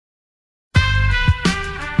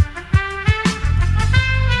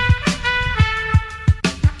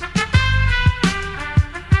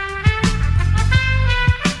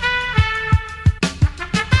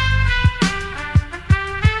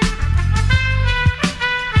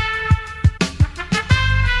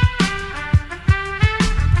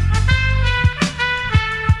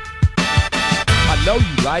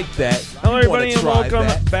like that. Hello, everybody, and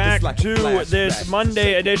welcome back to this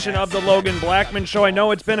Monday edition of the Logan Blackman Show. I know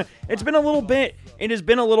it's been a little bit. It has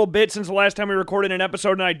been a little bit since the last time we recorded an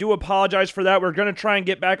episode, and I do apologize for that. We're going to try and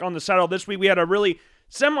get back on the saddle this week. We had a really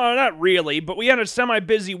we had a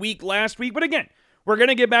semi-busy week last week, but again, we're going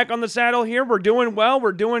to get back on the saddle here. We're doing well,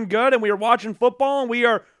 we're doing good, and we are watching football, and we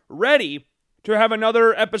are ready to have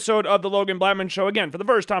another episode of the Logan Blackman Show, again, for the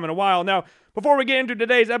first time in a while. Now, before we get into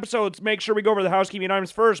today's episodes, make sure we go over the housekeeping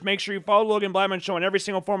items first. Make sure you follow Logan Blackman Show on every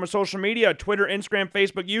single form of social media, Twitter, Instagram,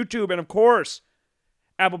 Facebook, YouTube, and of course,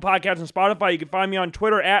 Apple Podcasts and Spotify. You can find me on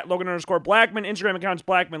Twitter at Logan_Blackman. Instagram account is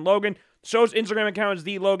Blackman Logan. The show's Instagram account is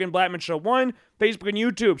The Logan Blackman Show 1. Facebook and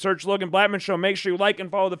YouTube, search Logan Blackman Show. Make sure you like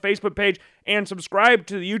and follow the Facebook page and subscribe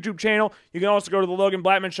to the YouTube channel. You can also go to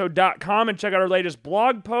theloganblackmanshow.com and check out our latest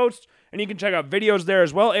blog posts. And you can check out videos there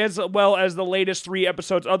as well as the latest 3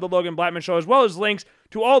 episodes of the Logan Blackman Show, as well as links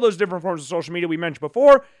to all those different forms of social media we mentioned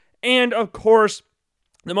before. And, of course,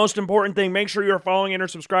 the most important thing, make sure you're following and or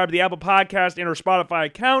subscribed to the Apple Podcast and or Spotify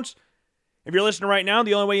accounts. If you're listening right now,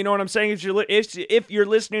 the only way you know what I'm saying is if you're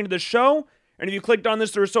listening to the show, and if you clicked on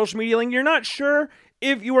this through a social media link, you're not sure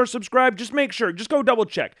if you are subscribed, just make sure. Just go double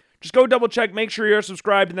check. Just go double check, make sure you're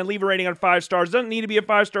subscribed, and then leave a rating on 5 stars. It doesn't need to be a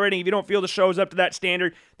 5-star rating. If you don't feel the show is up to that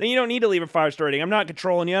standard, then you don't need to leave a 5-star rating. I'm not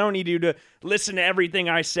controlling you. I don't need you to listen to everything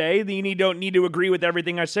I say. You don't need to agree with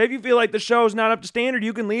everything I say. If you feel like the show is not up to standard,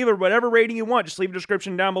 you can leave it whatever rating you want. Just leave a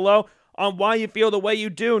description down below on why you feel the way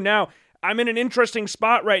you do. Now, I'm in an interesting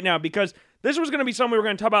spot right now because this was going to be something we were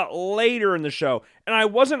going to talk about later in the show, and I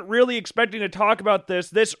wasn't really expecting to talk about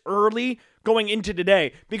this early going into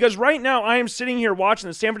today, because right now I am sitting here watching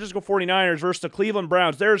the San Francisco 49ers versus the Cleveland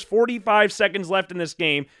Browns. There's 45 seconds left in this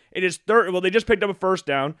game. It is they just picked up a first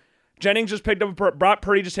down. Jennings just picked up Brock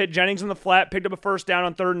Purdy just hit Jennings in the flat, picked up a first down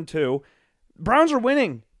on 3rd and 2. Browns are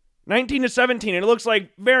winning 19-17, and it looks like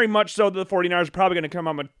very much so that the 49ers are probably going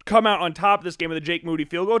to come out on top of this game with a Jake Moody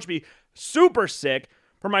field goal, which would be super sick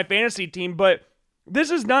for my fantasy team, but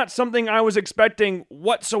this is not something I was expecting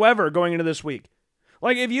whatsoever going into this week.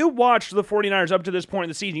 Like, if you watched the 49ers up to this point in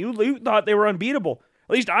the season, you thought they were unbeatable.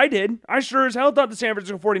 At least I did. I sure as hell thought the San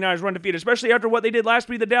Francisco 49ers were undefeated, especially after what they did last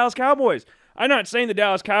week to the Dallas Cowboys. I'm not saying the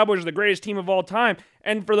Dallas Cowboys are the greatest team of all time,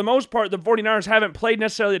 and for the most part, the 49ers haven't played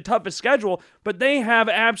necessarily the toughest schedule, but they have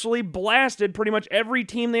absolutely blasted pretty much every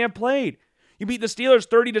team they have played. You beat the Steelers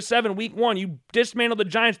 30-7 week 1. You dismantled the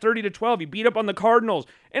Giants 30-12. You beat up on the Cardinals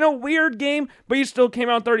in a weird game, but you still came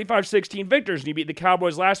out 35-16 victors. And you beat the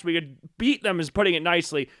Cowboys last week. Beat them is putting it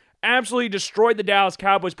nicely. Absolutely destroyed the Dallas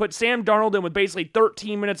Cowboys. Put Sam Darnold in with basically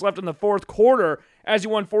 13 minutes left in the 4th quarter as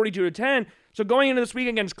you won 42-10. So going into this week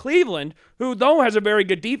against Cleveland, who though has a very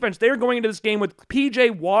good defense, they're going into this game with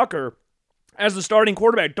P.J. Walker as the starting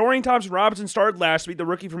quarterback. Dorian Thompson-Robinson started last week, the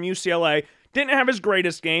rookie from UCLA. Didn't have his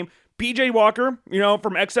greatest game. P.J. Walker,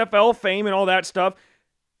 from XFL fame and all that stuff,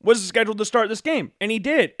 was scheduled to start this game. And he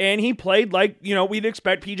did. And he played like, we'd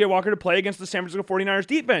expect P.J. Walker to play against the San Francisco 49ers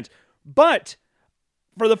defense. But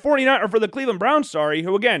for the Cleveland Browns,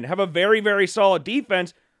 who again have a very, very solid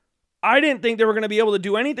defense, I didn't think they were going to be able to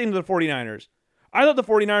do anything to the 49ers. I thought the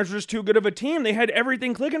 49ers were just too good of a team. They had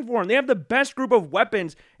everything clicking for them. They have the best group of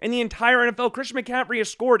weapons in the entire NFL. Christian McCaffrey has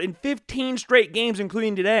scored in 15 straight games,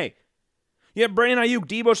 including today. You have Brandon Ayuk,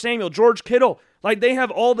 Deebo Samuel, George Kittle. Like, they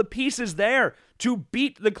have all the pieces there to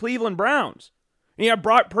beat the Cleveland Browns. And you have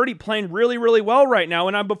Brock Purdy playing really, really well right now.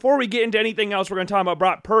 And before we get into anything else, we're going to talk about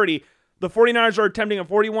Brock Purdy. The 49ers are attempting a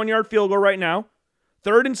 41-yard field goal right now.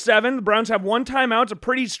 3rd and 7. The Browns have 1 timeout. It's a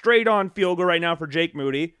pretty straight-on field goal right now for Jake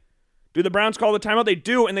Moody. Do the Browns call the timeout? They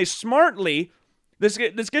do, and they smartly, this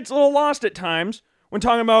gets a little lost at times when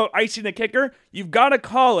talking about icing the kicker. You've got to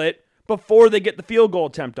call it before they get the field goal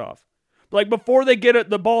attempt off. Like, before they get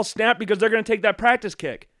the ball snapped, because they're going to take that practice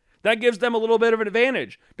kick. That gives them a little bit of an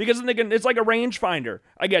advantage. Because then it's like a rangefinder,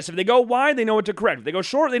 I guess. If they go wide, they know what to correct. If they go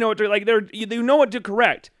short, they know what to, they know what to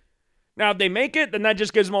correct. Now, if they make it, then that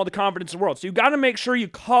just gives them all the confidence in the world. So you got to make sure you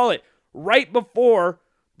call it right before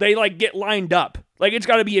they, get lined up. Like, it's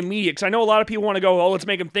got to be immediate. Because I know a lot of people want to go, let's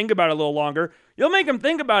make them think about it a little longer. You'll make them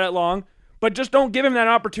think about it long, but just don't give him that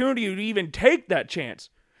opportunity to even take that chance.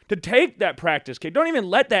 To take that practice kick. Don't even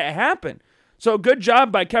let that happen. So good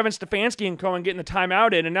job by Kevin Stefanski and Cohen getting the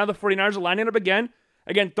timeout in. And now the 49ers are lining up again.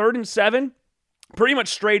 Again, 3rd and 7. Pretty much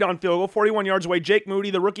straight on field goal. 41 yards away. Jake Moody,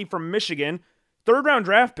 the rookie from Michigan. 3rd-round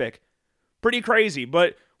draft pick. Pretty crazy.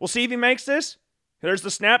 But we'll see if he makes this. There's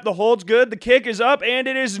the snap. The hold's good. The kick is up. And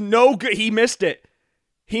it is no good. He missed it.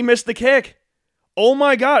 He missed the kick. Oh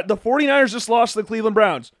my God. The 49ers just lost to the Cleveland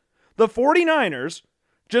Browns. The 49ers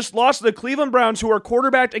just lost to the Cleveland Browns, who are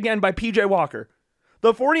quarterbacked again by P.J. Walker.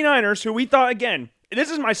 The 49ers, who we thought, again, this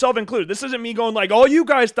is myself included. This isn't me going like, oh, you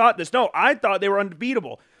guys thought this. No, I thought they were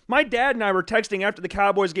unbeatable. My dad and I were texting after the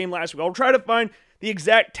Cowboys game last week. I'll try to find the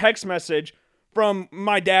exact text message from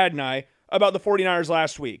my dad and I about the 49ers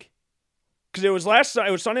last week. Because it was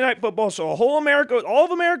Sunday Night Football, so all of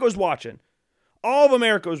America was watching. All of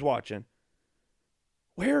America was watching.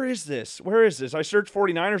 Where is this? I searched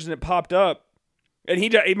 49ers and it popped up.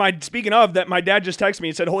 And speaking of that, my dad just texted me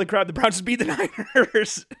and said, holy crap, the Browns just beat the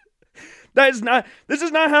Niners. This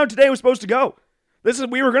is not how today was supposed to go.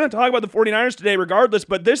 We were going to talk about the 49ers today regardless,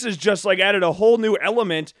 but this is just like added a whole new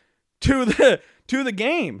element to the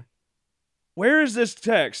game. Where is this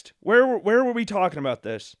text? Where were we talking about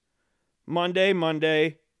this?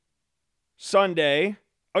 Monday, Sunday.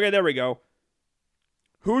 Okay, there we go.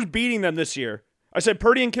 Who's beating them this year? I said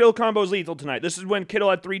Purdy and Kittle combo is lethal tonight. This is when Kittle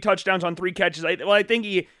had 3 touchdowns on 3 catches. I think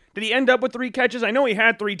did he end up with 3 catches? I know he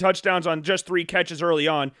had 3 touchdowns on just 3 catches early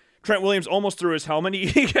on. Trent Williams almost threw his helmet.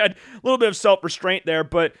 He had a little bit of self-restraint there,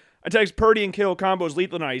 but I text Purdy and Kittle combo is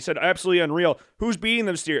lethal tonight. He said absolutely unreal. Who's beating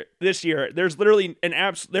them this year? They're literally an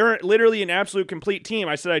absolute complete team.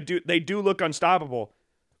 I said they do look unstoppable.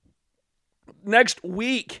 Next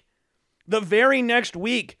week, the very next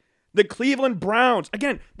week, the Cleveland Browns.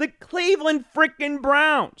 Again, the Cleveland freaking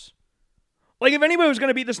Browns. Like, if anybody was going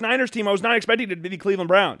to beat this Niners team, I was not expecting it to be the Cleveland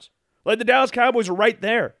Browns. Like, the Dallas Cowboys are right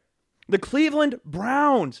there. The Cleveland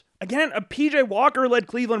Browns. Again, a P.J. Walker-led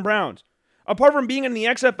Cleveland Browns. Apart from being in the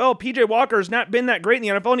XFL, P.J. Walker has not been that great in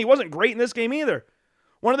the NFL, and he wasn't great in this game either.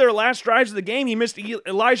 One of their last drives of the game, he missed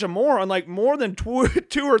Elijah Moore on like more than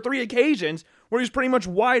two or three occasions where he was pretty much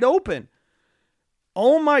wide open.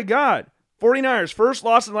 Oh my God. 49ers, first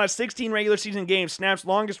loss in the last 16 regular season games, snaps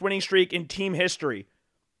longest winning streak in team history.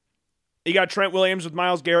 You got Trent Williams with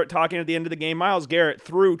Myles Garrett talking at the end of the game. Myles Garrett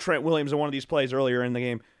threw Trent Williams in one of these plays earlier in the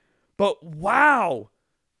game. But wow,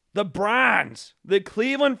 the Browns, the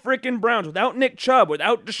Cleveland freaking Browns, without Nick Chubb,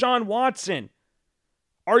 without Deshaun Watson,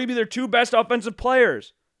 arguably their 2 best offensive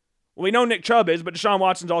players. Well, we know Nick Chubb is, but Deshaun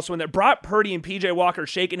Watson's also in there. Brock Purdy and P.J. Walker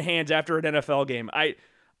shaking hands after an NFL game.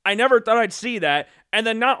 I never thought I'd see that. And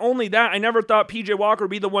then not only that, I never thought P.J. Walker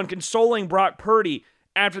would be the one consoling Brock Purdy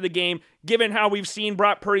after the game, given how we've seen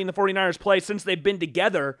Brock Purdy and the 49ers play since they've been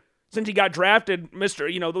together, since he got drafted,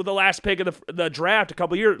 the last pick of the draft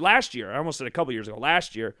last year. I almost said a couple years ago,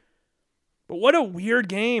 last year. But what a weird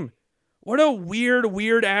game. What a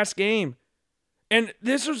weird-ass game. And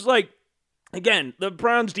this was like, again, the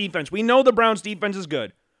Browns defense. We know the Browns defense is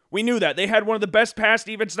good. We knew that. They had one of the best pass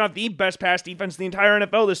defense, not the best pass defense in the entire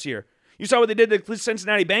NFL this year. You saw what they did to the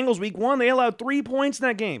Cincinnati Bengals week 1. They allowed 3 points in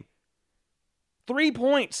that game. 3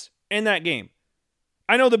 points in that game.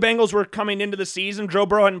 I know the Bengals were coming into the season. Joe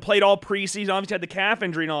Burrow hadn't played all preseason. Obviously had the calf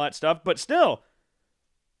injury and all that stuff. But still,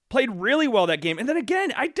 played really well that game. And then again,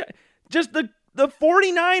 the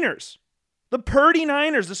 49ers. The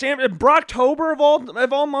PurdyNiners. The Brocktober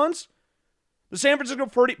of all months. The San Francisco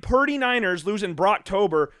PurdyNiners losing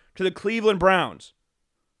Brocktober to the Cleveland Browns.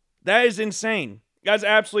 That is insane. That's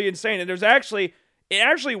absolutely insane. And it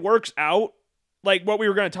actually works out like what we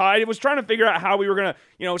were going to tie. It was trying to figure out how we were going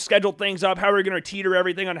to, schedule things up, how we were going to teeter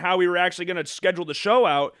everything on how we were actually going to schedule the show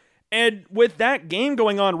out. And with that game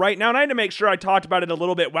going on right now, and I had to make sure I talked about it a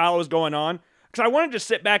little bit while it was going on, because I wanted to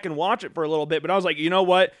sit back and watch it for a little bit, but I was like, you know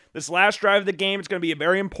what? This last drive of the game, it's going to be a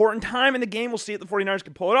very important time in the game. We'll see if the 49ers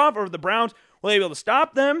can pull it off, or if the Browns will be able to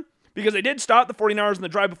stop them, because they did stop the 49ers in the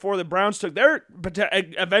drive before the Browns took their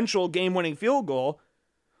eventual game-winning field goal.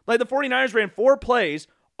 Like, the 49ers ran 4 plays.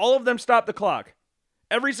 All of them stopped the clock.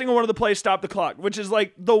 Every single one of the plays stopped the clock, which is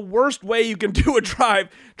like the worst way you can do a drive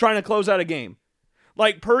trying to close out a game.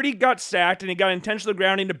 Like, Purdy got sacked, and he got intentional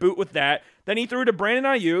grounding to boot with that. Then he threw to Brandon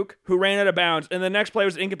Ayuk, who ran out of bounds, and the next play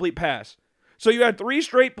was an incomplete pass. So you had 3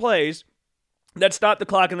 straight plays that stopped the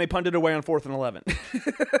clock, and they punted away on 4th and 11.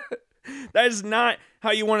 That is not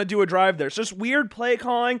how you want to do a drive there. It's just weird play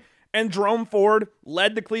calling, and Jerome Ford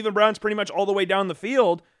led the Cleveland Browns pretty much all the way down the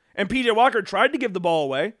field, and P.J. Walker tried to give the ball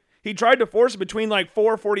away. He tried to force it between like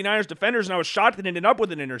 4 49ers defenders, and I was shocked that it ended up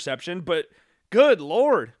with an interception, but good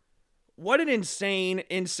Lord. What an insane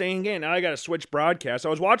game. Now I got to switch broadcast. I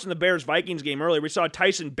was watching the Bears-Vikings game earlier. We saw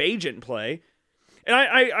Tyson Bagent play. And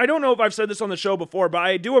I don't know if I've said this on the show before, but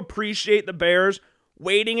I do appreciate the Bears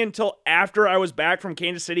waiting until after I was back from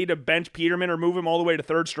Kansas City to bench Peterman or move him all the way to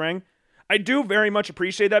 3rd string. I do very much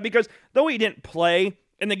appreciate that, because though he didn't play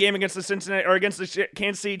in the game against the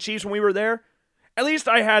Kansas City Chiefs when we were there, at least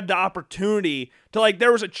I had the opportunity to,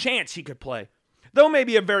 there was a chance he could play. Though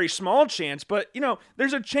maybe a very small chance, but,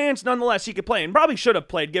 there's a chance nonetheless he could play, and probably should have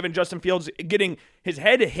played given Justin Fields getting his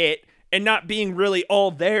head hit and not being really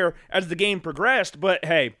all there as the game progressed. But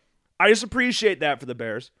hey, I just appreciate that for the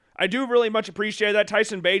Bears. I do really much appreciate that.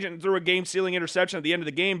 Tyson Bagent threw a game-sealing interception at the end of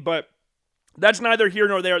the game, but that's neither here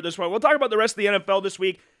nor there at this point. We'll talk about the rest of the NFL this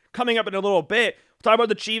week coming up in a little bit. We'll talk about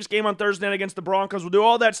the Chiefs game on Thursday night against the Broncos. We'll do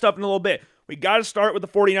all that stuff in a little bit. We got to start with the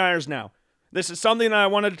 49ers now. This is something that I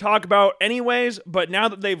wanted to talk about anyways, but now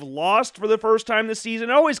that they've lost for the first time this season,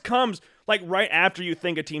 it always comes like right after you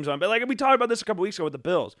think a team's on. But like we talked about this a couple weeks ago with the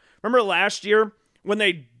Bills. Remember last year when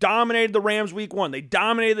they dominated the Rams week 1, they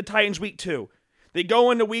dominated the Titans week 2. They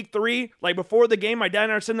go into week 3, like before the game, my dad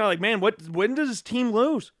and I are sitting there like, man, when does this team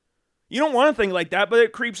lose? You don't want to think like that, but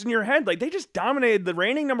it creeps in your head. Like they just dominated the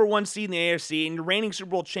reigning number 1 seed in the AFC and the reigning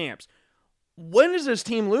Super Bowl champs. When is this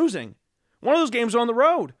team losing? One of those games on the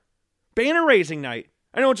road. Banner raising night.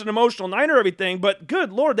 I know it's an emotional night or everything, but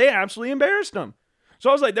good Lord, they absolutely embarrassed them. So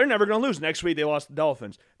I was like, they're never going to lose. Next week, they lost the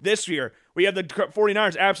Dolphins. This year, we have the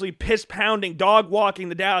 49ers absolutely piss-pounding, dog-walking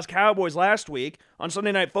the Dallas Cowboys last week on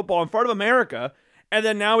Sunday Night Football in front of America, and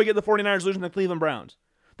then now we get the 49ers losing to the Cleveland Browns.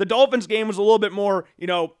 The Dolphins game was a little bit more,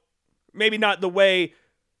 maybe not the way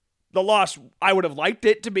the loss I would have liked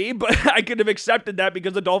it to be, but I could have accepted that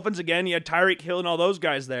because the Dolphins, again, you had Tyreek Hill and all those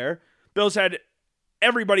guys there. Bills had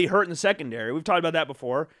everybody hurt in the secondary. We've talked about that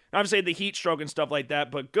before. Obviously, the heat stroke and stuff like that,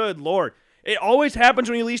 but good Lord. It always happens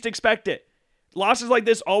when you least expect it. Losses like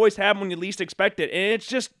this always happen when you least expect it, and it's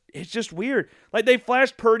just weird. Like, they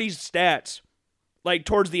flashed Purdy's stats, like,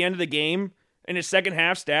 towards the end of the game, in his second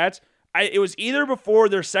half stats. It was either before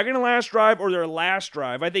their second to last drive or their last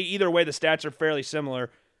drive. I think either way, the stats are fairly similar.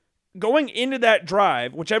 Going into that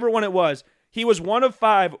drive, whichever one it was, he was 1 of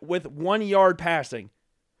 5 with 1 yard passing.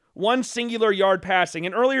 1 singular yard passing.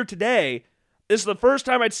 And earlier today, this is the first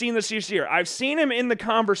time I'd seen this this year. I've seen him in the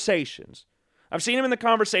conversations.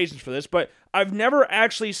 For this, but I've never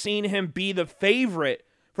actually seen him be the favorite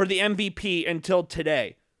for the MVP until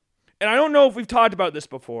today. And I don't know if we've talked about this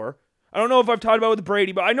before. I don't know if I've talked about it with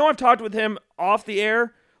Brady, but I know I've talked with him off the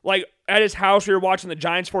air, like at his house. We were watching the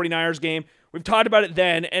Giants-49ers game. We've talked about it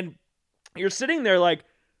then, and you're sitting there like,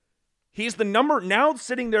 he's the number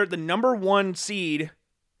 1 seed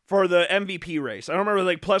for the MVP race. I don't remember,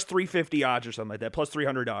 like plus 350 odds or something like that, plus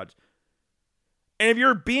 300 odds. And if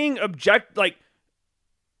you're being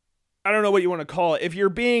I don't know what you want to call it. If you're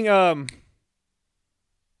being, if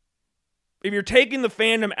you're taking the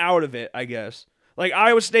fandom out of it, I guess. Like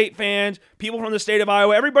Iowa State fans, people from the state of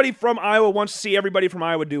Iowa, everybody from Iowa wants to see everybody from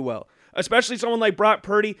Iowa do well. Especially someone like Brock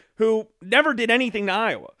Purdy, who never did anything to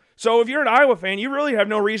Iowa. So if you're an Iowa fan, you really have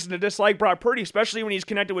no reason to dislike Brock Purdy, especially when he's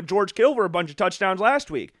connected with George Kittle for a bunch of touchdowns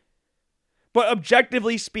last week. But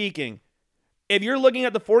objectively speaking, if you're looking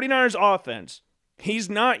at the 49ers offense,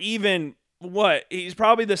 he's not even, he's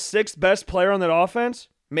probably the 6th best player on that offense?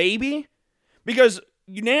 Maybe? Because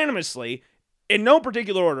unanimously, in no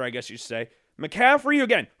particular order, I guess you should say, McCaffrey,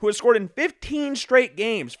 again, who has scored in 15 straight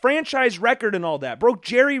games, franchise record and all that, broke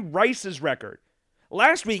Jerry Rice's record.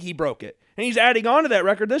 Last week he broke it, and he's adding on to that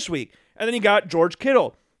record this week. And then you got George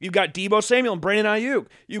Kittle. You've got Deebo Samuel and Brandon Ayuk.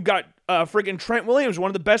 You've got freaking Trent Williams, one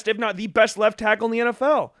of the best, if not the best left tackle in the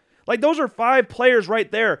NFL. Like, those are 5 players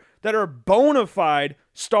right there that are bona fide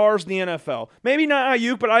stars in the NFL. Maybe not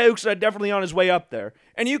Ayuk, but Ayuk's definitely on his way up there.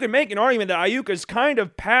 And you can make an argument that Ayuk is kind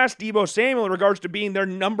of past Deebo Samuel in regards to being their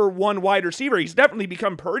number 1 wide receiver. He's definitely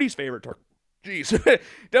become Purdy's favorite target.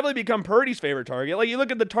 Definitely become Purdy's favorite target. Like, you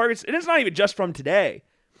look at the targets, and it's not even just from today,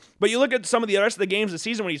 but you look at some of the rest of the games this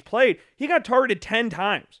season when he's played, he got targeted 10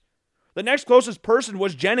 times. The next closest person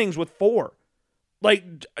was Jennings with 4.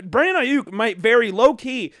 Like, Brandon Ayuk might very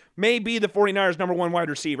low-key may be the 49ers' number 1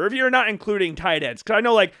 wide receiver, if you're not including tight ends. Because I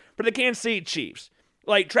know, like, for the Kansas City Chiefs,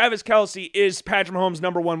 like, Travis Kelce is Patrick Mahomes'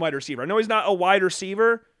 number 1 wide receiver. I know he's not a wide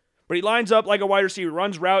receiver, but he lines up like a wide receiver,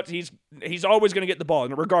 runs routes. He's always going to get the ball,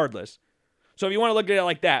 regardless. So if you want to look at it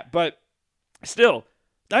like that. But still,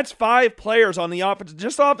 that's 5 players on the offense,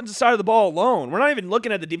 just the offensive side of the ball alone. We're not even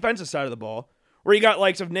looking at the defensive side of the ball, where you got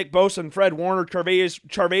likes of Nick Bosa and Fred Warner,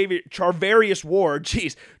 Charvarius Ward,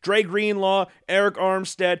 Dre Greenlaw, Eric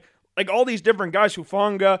Armstead, like all these different guys,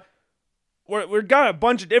 Hufanga. We've got a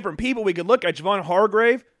bunch of different people we could look at. Javon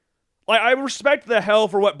Hargrave. Like, I respect the hell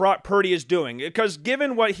for what Brock Purdy is doing, because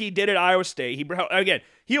given what he did at Iowa State,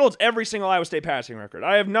 he holds every single Iowa State passing record.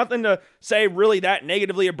 I have nothing to say really that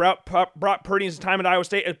negatively about Brock Purdy's time at Iowa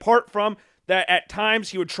State, apart from that at times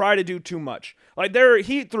he would try to do too much. Like,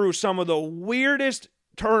 he threw some of the weirdest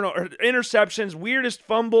interceptions, weirdest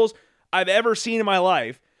fumbles I've ever seen in my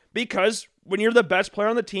life, because when you're the best player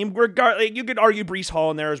on the team, you could argue Breece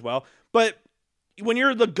Hall in there as well, but when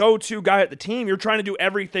you're the go-to guy at the team, you're trying to do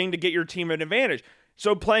everything to get your team an advantage.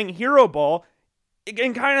 So playing hero ball, it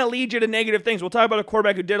can kind of lead you to negative things. We'll talk about a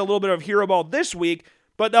quarterback who did a little bit of hero ball this week,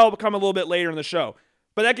 but that'll come a little bit later in the show.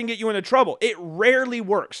 But that can get you into trouble. It rarely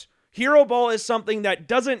works. Hero ball is something that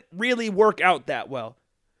doesn't really work out that well.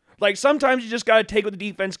 Like, sometimes you just got to take what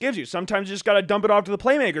the defense gives you. Sometimes you just got to dump it off to the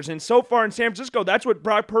playmakers. And so far in San Francisco, that's what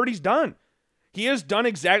Brock Purdy's done. He has done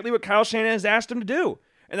exactly what Kyle Shanahan has asked him to do.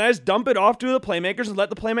 And that is dump it off to the playmakers and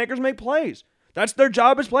let the playmakers make plays. That's their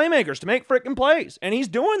job as playmakers, to make freaking plays. And he's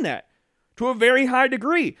doing that to a very high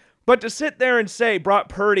degree. But to sit there and say Brock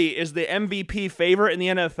Purdy is the MVP favorite in the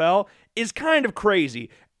NFL is kind of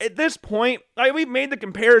crazy. At this point, we've made the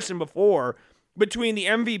comparison before between the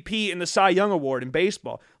MVP and the Cy Young Award in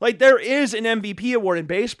baseball. Like, there is an MVP award in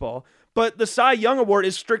baseball, but the Cy Young Award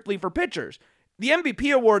is strictly for pitchers. The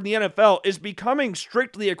MVP award in the NFL is becoming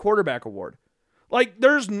strictly a quarterback award. Like,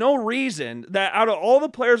 there's no reason that out of all the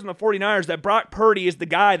players in the 49ers that Brock Purdy is the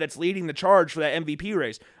guy that's leading the charge for that MVP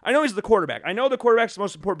race. I know he's the quarterback. I know the quarterback's the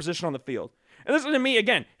most important position on the field. And listen to me,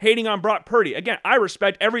 again, hating on Brock Purdy. Again, I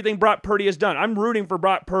respect everything Brock Purdy has done. I'm rooting for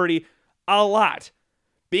Brock Purdy a lot.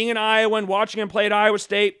 Being in Iowa and watching him play at Iowa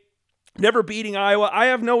State, never beating Iowa, I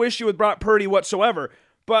have no issue with Brock Purdy whatsoever.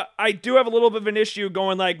 But I do have a little bit of an issue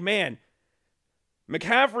going like, man,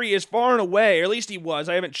 McCaffrey is far and away, or at least he was,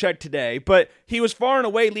 I haven't checked today, but he was far and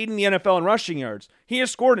away leading the NFL in rushing yards. He has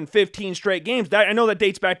scored in 15 straight games. I know that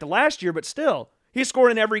dates back to last year, but still, he's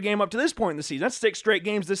scored in every game up to this point in the season. That's 6 straight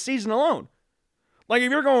games this season alone. Like,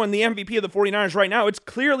 if you're going the MVP of the 49ers right now, it's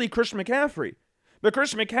clearly Christian McCaffrey. But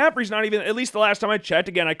Christian McCaffrey's not even, at least the last time I checked,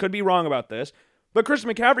 again, I could be wrong about this, but Christian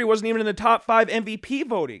McCaffrey wasn't even in the top 5 MVP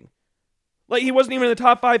voting. Like, he wasn't even in the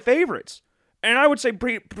top 5 favorites. And I would say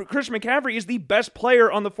Christian McCaffrey is the best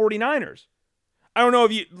player on the 49ers. I don't know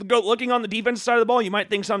if you go looking on the defensive side of the ball, you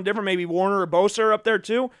might think something different. Maybe Warner or Bosa are up there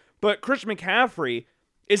too. But Christian McCaffrey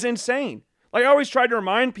is insane. Like, I always tried to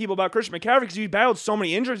remind people about Christian McCaffrey because he battled so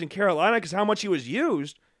many injuries in Carolina because how much he was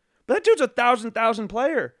used. But that dude's a 1,000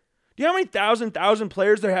 player. Do you know how many 1,000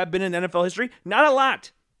 players there have been in NFL history? Not a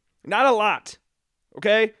lot. Not a lot.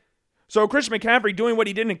 Okay? So Christian McCaffrey doing what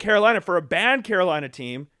he did in Carolina for a bad Carolina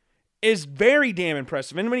team is very damn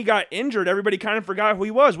impressive. And when he got injured, everybody kind of forgot who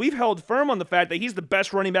he was. We've held firm on the fact that he's the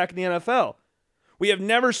best running back in the NFL. We have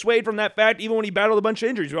never swayed from that fact, even when he battled a bunch of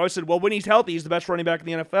injuries. We always said, well, when he's healthy, he's the best running back in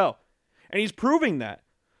the NFL. And he's proving that.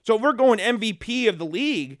 So if we're going MVP of the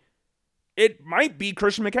league, it might be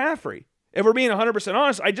Christian McCaffrey. If we're being 100%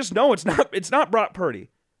 honest, I just know it's not Brock Purdy.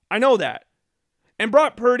 I know that. And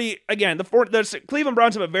Brock Purdy, again, the Cleveland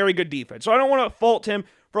Browns have a very good defense. So I don't want to fault him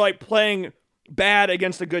for like playing bad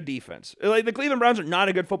against a good defense. Like, the Cleveland Browns are not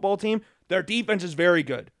a good football team. Their defense is very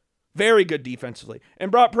good. Very good defensively. And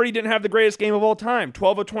Brock Purdy didn't have the greatest game of all time.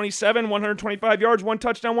 12 of 27, 125 yards, 1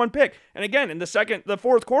 touchdown, 1 pick. And again, in the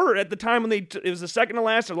fourth quarter, at the time when it was the second to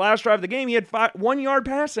last or last drive of the game, he had 1 yard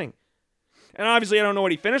passing. And obviously, I don't know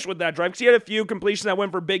what he finished with that drive because he had a few completions that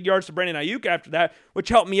went for big yards to Brandon Ayuk after that, which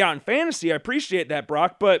helped me out in fantasy. I appreciate that,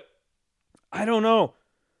 Brock, but I don't know.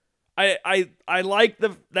 I like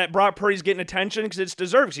that Brock Purdy's getting attention because it's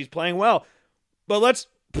deserved because he's playing well. But let's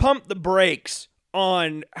pump the brakes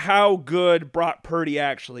on how good Brock Purdy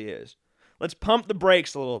actually is. Let's pump the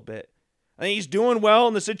brakes a little bit. I think he's doing well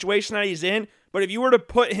in the situation that he's in, but if you were to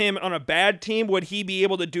put him on a bad team, would he be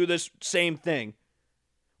able to do this same thing?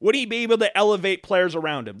 Would he be able to elevate players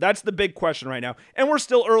around him? That's the big question right now. And we're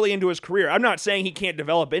still early into his career. I'm not saying he can't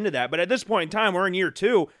develop into that, but at this point in time, we're in year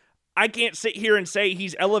 2. I can't sit here and say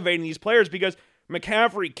he's elevating these players because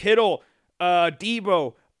McCaffrey, Kittle,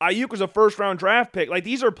 Debo, Ayuk was a first-round draft pick. Like,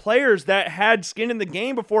 these are players that had skin in the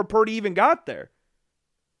game before Purdy even got there.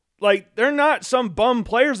 Like, they're not some bum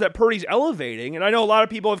players that Purdy's elevating. And I know a lot of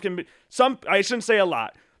people I shouldn't say a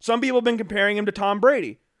lot. Some people have been comparing him to Tom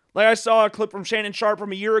Brady. Like, I saw a clip from Shannon Sharp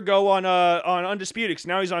from a year ago on Undisputed, because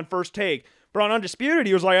now he's on First Take. But on Undisputed,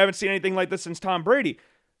 he was like, I haven't seen anything like this since Tom Brady.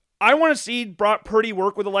 I want to see Brock Purdy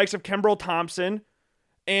work with the likes of Kenbrell Thompson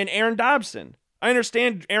and Aaron Dobson. I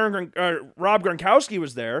understand Rob Gronkowski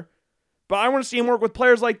was there, but I want to see him work with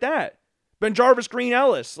players like that. Ben-Jarvis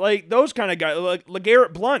Green-Ellis, like those kind of guys, like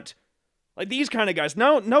LeGarrette Blount, like these kind of guys.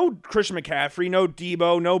 No Christian McCaffrey, no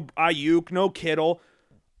Debo, no Ayuk, no Kittle.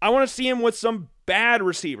 I want to see him with some bad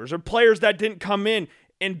receivers or players that didn't come in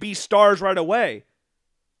and be stars right away.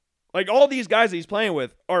 Like, all these guys that he's playing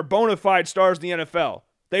with are bona fide stars in the NFL.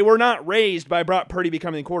 They were not raised by Brock Purdy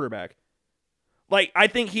becoming quarterback. Like, I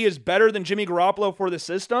think he is better than Jimmy Garoppolo for the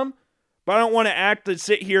system, but I don't want to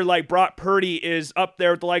sit here like Brock Purdy is up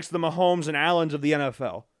there with the likes of the Mahomes and Allens of the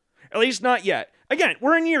NFL. At least not yet. Again,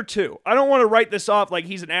 we're in year 2. I don't want to write this off like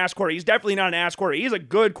he's an ass quarterback. He's definitely not an ass quarterback. He's a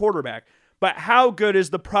good quarterback. But how good is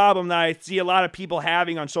the problem that I see a lot of people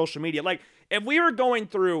having on social media? Like, if we were going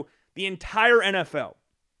through the entire NFL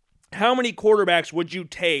how many quarterbacks would you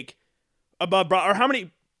take above Brock,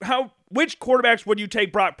 or which quarterbacks would you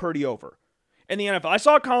take Brock Purdy over in the NFL? I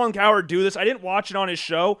saw Colin Cowherd do this. I didn't watch it on his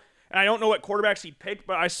show, and I don't know what quarterbacks he picked,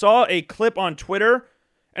 but I saw a clip on Twitter,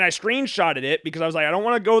 and I screenshotted it because I was like, I don't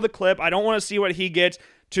want to go to the clip. I don't want to see what he gets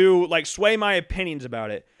to like sway my opinions about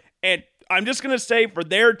it. And I'm just going to say for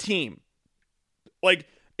their team, like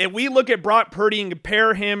if we look at Brock Purdy and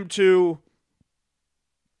compare him to,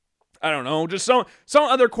 I don't know, just some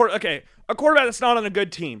other quarterback, a quarterback that's not on a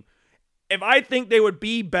good team. If I think they would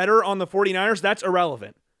be better on the 49ers, that's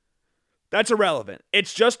irrelevant. That's irrelevant.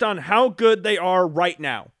 It's just on how good they are right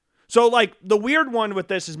now. So like the weird one with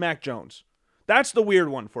this is Mac Jones. That's the weird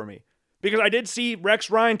one for me. Because I did see Rex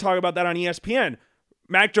Ryan talk about that on ESPN.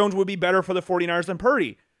 Mac Jones would be better for the 49ers than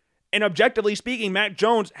Purdy. And objectively speaking, Mac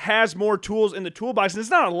Jones has more tools in the toolbox, and it's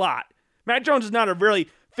not a lot. Mac Jones is not a really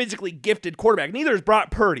physically gifted quarterback. Neither is Brock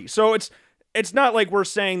Purdy. So it's not like we're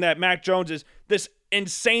saying that Mac Jones is this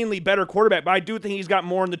insanely better quarterback, but I do think he's got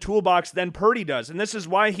more in the toolbox than Purdy does. And this is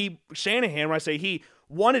why Shanahan, when I say he,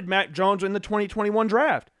 wanted Mac Jones in the 2021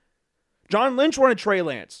 draft. John Lynch wanted Trey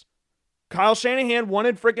Lance. Kyle Shanahan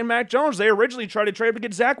wanted freaking Mac Jones. They originally tried to trade him to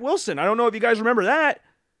get Zach Wilson. I don't know if you guys remember that.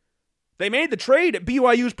 They made the trade at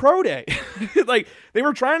BYU's Pro Day. Like, they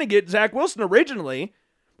were trying to get Zach Wilson originally,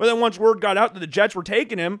 but then once word got out that the Jets were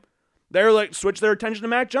taking him, they were like, switched their attention to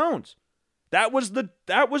Mac Jones. That was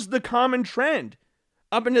the common trend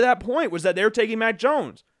up until that point, was that they were taking Mac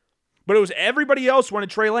Jones. But it was everybody else wanted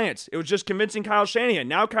Trey Lance. It was just convincing Kyle Shanahan.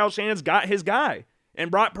 Now Kyle Shanahan's got his guy. And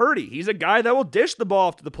Brock Purdy, he's a guy that will dish the ball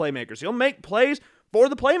off to the playmakers. He'll make plays for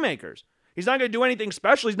the playmakers. He's not going to do anything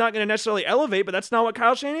special. He's not going to necessarily elevate, but that's not what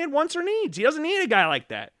Kyle Shanahan wants or needs. He doesn't need a guy like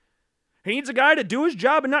that. He needs a guy to do his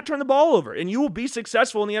job and not turn the ball over. And you will be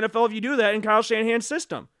successful in the NFL if you do that in Kyle Shanahan's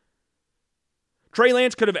system. Trey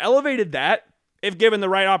Lance could have elevated that if given the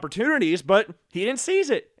right opportunities, but he didn't seize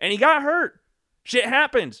it, and he got hurt. Shit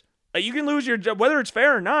happens. Like, you can lose your job, whether it's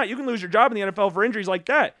fair or not, you can lose your job in the NFL for injuries like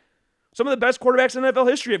that. Some of the best quarterbacks in NFL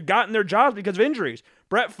history have gotten their jobs because of injuries.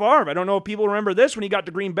 Brett Favre, I don't know if people remember this, when he got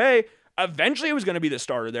to Green Bay, eventually he was going to be the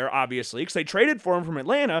starter there, obviously, because they traded for him from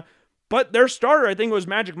Atlanta, but their starter, I think it was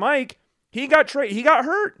Magic Mike, he got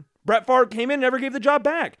hurt. Brett Favre came in and never gave the job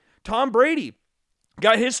back. Tom Brady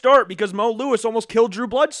got his start because Mo Lewis almost killed Drew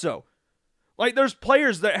Bledsoe. Like, there's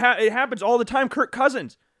players that it happens all the time. Kirk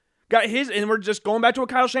Cousins got his, and we're just going back to a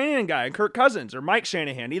Kyle Shanahan guy, and Kirk Cousins, or Mike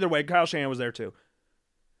Shanahan. Either way, Kyle Shanahan was there too.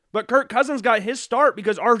 But Kirk Cousins got his start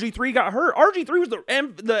because RG3 got hurt. RG3 was the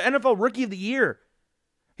NFL Rookie of the Year.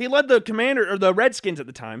 He led the Redskins at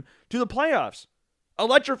the time to the playoffs.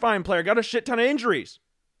 Electrifying player, got a shit ton of injuries.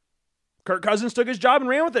 Kirk Cousins took his job and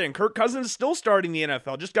ran with it, and Kirk Cousins is still starting the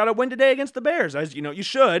NFL. Just got to win today against the Bears, as you know, you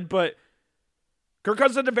should, but Kirk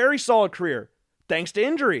Cousins had a very solid career, thanks to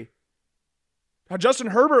injury. Now, Justin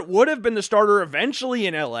Herbert would have been the starter eventually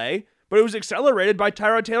in LA, but it was accelerated by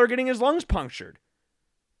Tyrod Taylor getting his lungs punctured.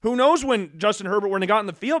 Who knows when Justin Herbert wouldn't have gotten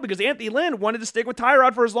the field, because Anthony Lynn wanted to stick with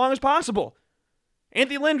Tyrod for as long as possible.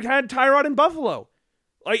 Anthony Lynn had Tyrod in Buffalo.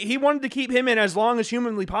 Like, he wanted to keep him in as long as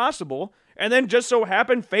humanly possible, and then just so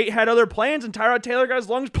happened fate had other plans, and Tyrod Taylor got his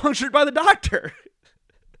lungs punctured by the doctor.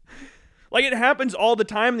 Like, it happens all the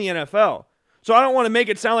time in the NFL. So I don't want to make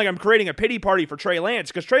it sound like I'm creating a pity party for Trey Lance,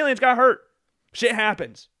 because Trey Lance got hurt. Shit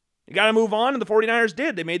happens. You got to move on, and the 49ers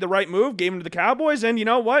did. They made the right move, gave him to the Cowboys, and you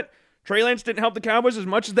know what? Trey Lance didn't help the Cowboys as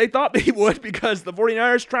much as they thought they would, because the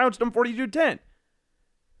 49ers trounced them 42-10.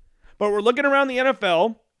 But we're looking around the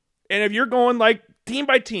NFL, and if you're going like team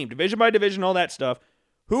by team, division by division, all that stuff,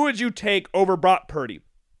 who would you take over Brock Purdy?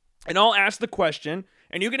 And I'll ask the question,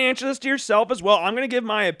 and you can answer this to yourself as well. I'm going to give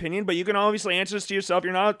my opinion, but you can obviously answer this to yourself.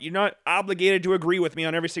 You're not obligated to agree with me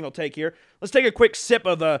on every single take here. Let's take a quick sip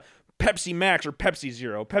of a Pepsi Max or Pepsi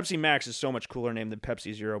Zero. Pepsi Max is so much cooler name than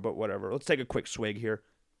Pepsi Zero, but whatever. Let's take a quick swig here.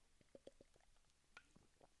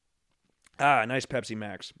 Nice Pepsi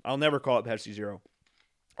Max. I'll never call it Pepsi Zero.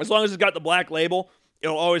 As long as it's got the black label,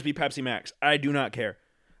 it'll always be Pepsi Max. I do not care.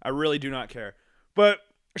 I really do not care. But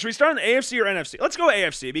should we start in the AFC or NFC? Let's go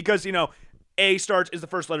AFC because, A is the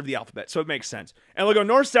first letter of the alphabet, so it makes sense. And we'll go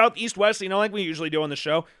north, south, east, west, like we usually do on the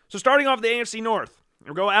show. So starting off the AFC North,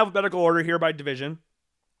 we'll go alphabetical order here by division.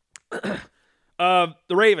 The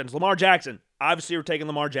Ravens, Lamar Jackson. Obviously, we're taking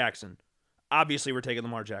Lamar Jackson.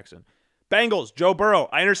 Bengals, Joe Burrow.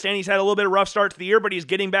 I understand he's had a little bit of a rough start to the year, but he's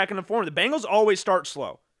getting back into form. The Bengals always start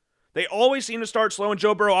slow. They always seem to start slow, and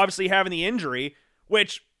Joe Burrow obviously having the injury,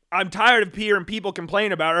 which I'm tired of hearing people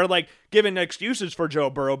complain about, or like giving excuses for Joe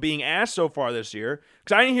Burrow being ass so far this year.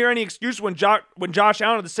 Because I didn't hear any excuse when Josh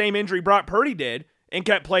Allen had the same injury Brock Purdy did and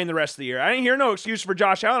kept playing the rest of the year. I didn't hear no excuse for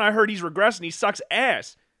Josh Allen. I heard he's regressing. He sucks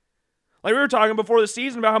ass. Like we were talking before the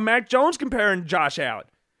season about how Mac Jones comparing Josh Allen.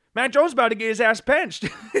 Mac Jones about to get his ass benched.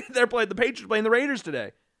 The Patriots playing the Raiders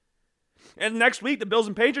today. And next week, the Bills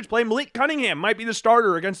and Patriots play. Malik Cunningham might be the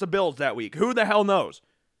starter against the Bills that week. Who the hell knows?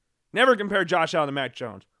 Never compare Josh Allen to Mac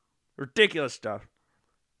Jones. Ridiculous stuff.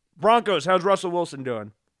 Broncos, how's Russell Wilson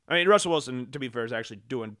doing? I mean, Russell Wilson, to be fair, is actually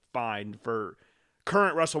doing fine for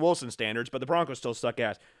current Russell Wilson standards, but the Broncos still suck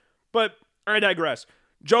ass. But I digress.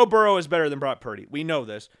 Joe Burrow is better than Brock Purdy. We know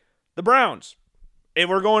this. The Browns, if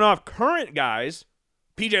we're going off current guys,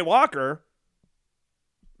 P.J. Walker,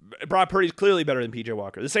 Brock Purdy's clearly better than P.J.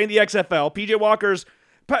 Walker. This ain't the XFL. P.J.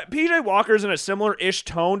 Walker's in a similar-ish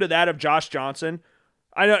tone to that of Josh Johnson.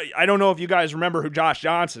 I don't know if you guys remember who Josh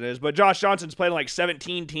Johnson is, but Josh Johnson's played on like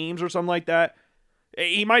 17 teams or something like that.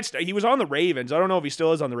 He was on the Ravens. I don't know if he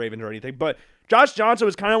still is on the Ravens or anything, but Josh Johnson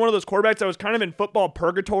was kind of one of those quarterbacks that was kind of in football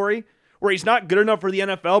purgatory, where he's not good enough for the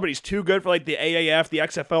NFL, but he's too good for like the AAF, the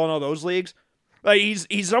XFL, and all those leagues. Like he's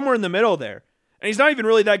somewhere in the middle there, and he's not even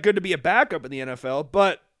really that good to be a backup in the NFL.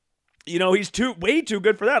 But he's way too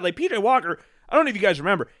good for that. Like P.J. Walker, I don't know if you guys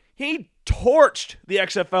remember, he torched the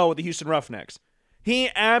XFL with the Houston Roughnecks.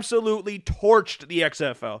 He absolutely torched the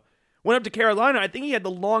XFL. Went up to Carolina. I think he had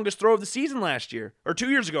the longest throw of the season last year, or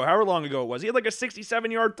 2 years ago, however long ago it was. He had like a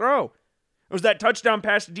 67-yard throw. It was that touchdown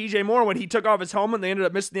pass to DJ Moore when he took off his helmet and they ended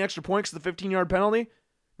up missing the extra point because of the 15-yard penalty.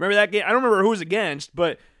 Remember that game? I don't remember who it was against,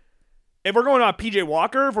 but if we're going off P.J.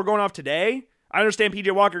 Walker, if we're going off today, I understand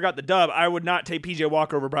P.J. Walker got the dub. I would not take P.J.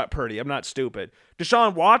 Walker over Brock Purdy. I'm not stupid.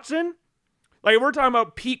 Deshaun Watson? Like, if we're talking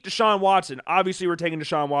about peak Deshaun Watson, obviously we're taking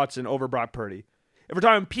Deshaun Watson over Brock Purdy. If we're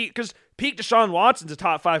talking peak, because peak Deshaun Watson's a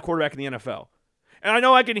top 5 quarterback in the NFL. And I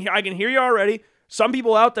know I can hear you already. Some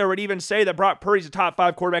people out there would even say that Brock Purdy's a top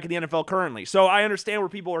 5 quarterback in the NFL currently. So I understand where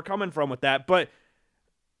people are coming from with that. But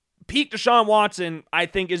peak Deshaun Watson, I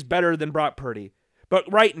think, is better than Brock Purdy. But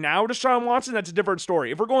right now, Deshaun Watson, that's a different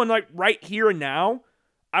story. If we're going like right here and now,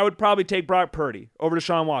 I would probably take Brock Purdy over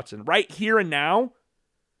Deshaun Watson. Right here and now.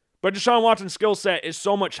 But Deshaun Watson's skill set is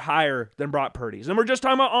so much higher than Brock Purdy's. And we're just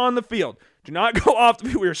talking about on the field. Do not go off the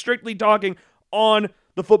field. We're strictly talking on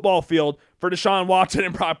the football field for Deshaun Watson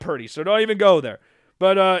and Brock Purdy. So don't even go there.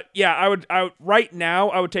 But yeah, I would right now,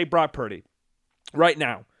 I would take Brock Purdy. Right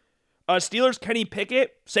now. Steelers, Kenny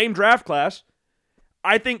Pickett, same draft class.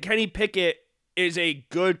 I think Kenny Pickett is a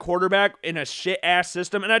good quarterback in a shit-ass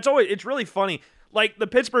system. And it's really funny. Like the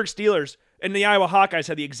Pittsburgh Steelers and the Iowa Hawkeyes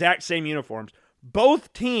had the exact same uniforms.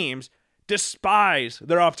 Both teams despise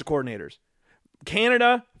their offensive coordinators.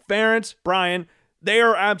 Canada, Ferentz, Brian, they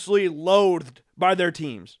are absolutely loathed by their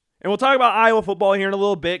teams. And we'll talk about Iowa football here in a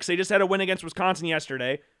little bit because they just had a win against Wisconsin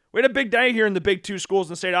yesterday. We had a big day here in the Big 2 schools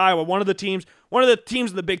in the state of Iowa. One of the teams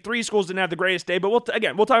in the Big 3 schools didn't have the greatest day, but we'll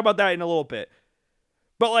talk about that in a little bit.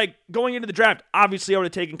 But like going into the draft, obviously I would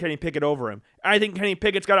have taken Kenny Pickett over him. I think Kenny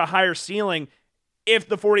Pickett's got a higher ceiling if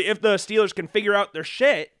the Steelers can figure out their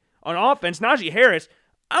shit on offense. Najee Harris,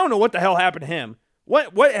 I don't know what the hell happened to him.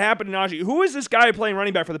 What happened to Najee? Who is this guy playing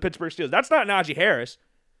running back for the Pittsburgh Steelers? That's not Najee Harris.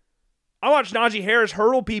 I watched Najee Harris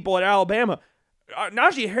hurdle people at Alabama.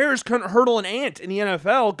 Najee Harris couldn't hurdle an ant in the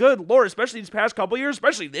NFL. Good Lord, especially these past couple years,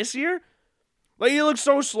 especially this year. Like, he looks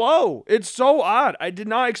so slow. It's so odd. I did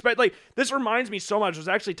not expect, like, this reminds me so much. I was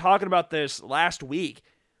actually talking about this last week.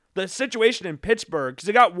 The situation in Pittsburgh, because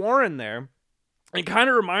they got Warren there. It kind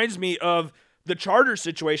of reminds me of the Chargers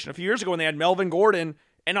situation a few years ago when they had Melvin Gordon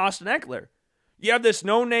and Austin Eckler. You have this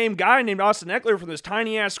no-name guy named Austin Eckler from this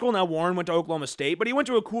tiny-ass school. Now, Warren went to Oklahoma State, but he went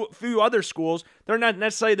to a few other schools. They're not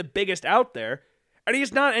necessarily the biggest out there. And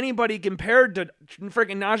he's not anybody compared to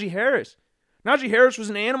freaking Najee Harris. Najee Harris was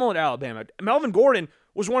an animal at Alabama. Melvin Gordon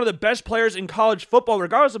was one of the best players in college football,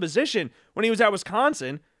 regardless of position, when he was at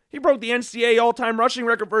Wisconsin. He broke the NCAA all-time rushing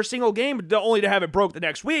record for a single game, only to have it broke the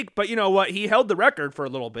next week. But you know what? He held the record for a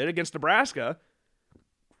little bit against Nebraska.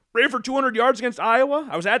 Ran for 200 yards against Iowa.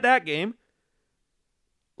 I was at that game.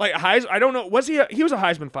 Like, I don't know. He was a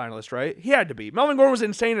Heisman finalist, right? He had to be. Melvin Gordon was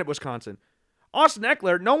insane at Wisconsin. Austin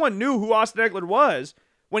Eckler, no one knew who Austin Eckler was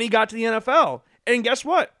when he got to the NFL. And guess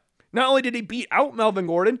what? Not only did he beat out Melvin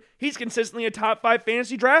Gordon, he's consistently a top 5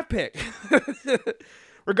 fantasy draft pick.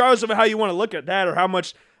 Regardless of how you want to look at that or how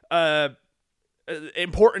much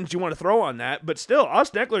importance you want to throw on that. But still,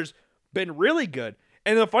 Austin Eckler's been really good.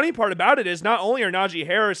 And the funny part about it is not only are Najee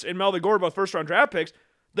Harris and Melvin Gordon both first-round draft picks,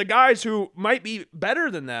 the guys who might be better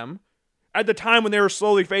than them at the time when they were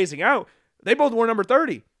slowly phasing out, they both were number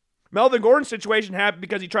 30. Melvin Gordon's situation happened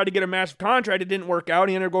because he tried to get a massive contract. It didn't work out.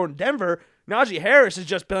 He ended up going to Denver. Najee Harris has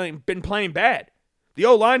just been playing bad. The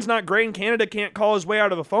O-line's not great, and Canada can't call his way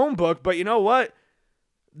out of a phone book, but you know what?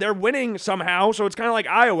 they're winning somehow, so it's kind of like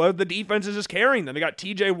Iowa. The defense is just carrying them. They got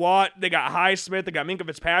TJ Watt, they got Highsmith, they got Minkah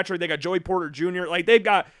Fitzpatrick, they got Joey Porter Jr. Like, they've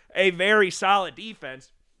got a very solid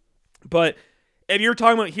defense. But if you're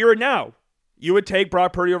talking about here and now, you would take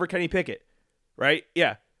Brock Purdy over Kenny Pickett, right?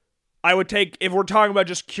 Yeah. I would take, if we're talking about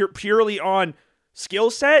just purely on skill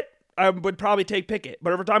set, I would probably take Pickett.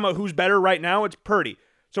 But if we're talking about who's better right now, it's Purdy.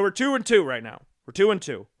 So we're 2-2 right now. We're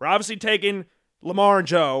 2-2. We're obviously taking Lamar and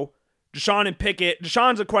Joe, Deshaun and Pickett.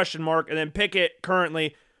 Deshaun's a question mark, and then Pickett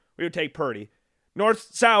currently, we would take Purdy.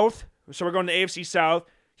 North-South, so we're going to AFC South.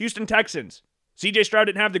 Houston Texans. CJ Stroud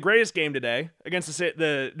didn't have the greatest game today against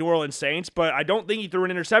the New Orleans Saints, but I don't think he threw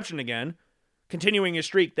an interception again, continuing his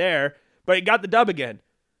streak there, but he got the dub again.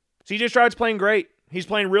 CJ Stroud's playing great. He's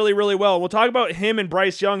playing really, really well. We'll talk about him and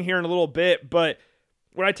Bryce Young here in a little bit, but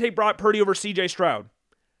would I take Brock Purdy over CJ Stroud?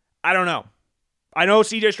 I don't know. I know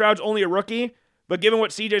CJ Stroud's only a rookie, but given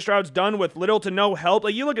what CJ Stroud's done with little to no help,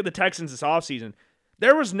 like you look at the Texans this offseason,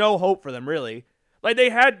 there was no hope for them, really. Like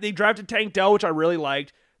they drafted Tank Dell, which I really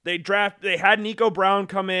liked. They had Nico Brown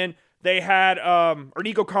come in. They had, or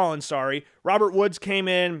Nico Collins, sorry. Robert Woods came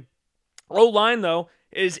in. O-line, though,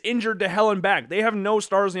 is injured to hell and back. They have no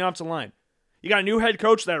stars in the offensive line. You got a new head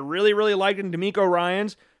coach that I really, really liked in D'Amico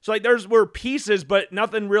Ryans. So, like, were pieces, but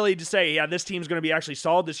nothing really to say, yeah, this team's going to be actually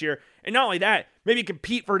solid this year. And not only that, maybe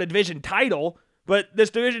compete for a division title, but this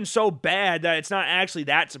division's so bad that it's not actually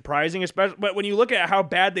that surprising. But when you look at how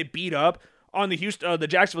bad they beat up on the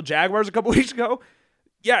Jacksonville Jaguars a couple weeks ago,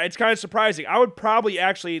 yeah, it's kind of surprising. I would probably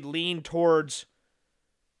actually lean towards,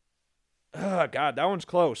 God, that one's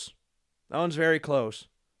close. That one's very close.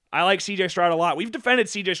 I like CJ Stroud a lot. We've defended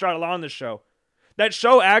CJ Stroud a lot on this show. That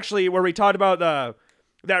show, actually, where we talked about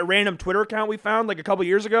that random Twitter account we found like a couple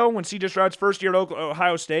years ago when CJ Stroud's first year at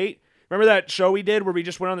Ohio State. Remember that show we did where we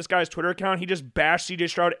just went on this guy's Twitter account? He just bashed CJ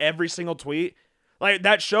Stroud every single tweet. Like,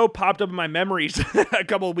 that show popped up in my memories a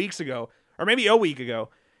couple of weeks ago. Or maybe a week ago.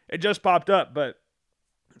 It just popped up, but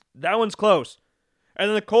that one's close. And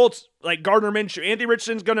then the Colts, like Gardner Minshew. Anthony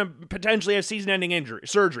Richardson's going to potentially have season-ending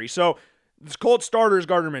surgery. So, this Colts starter is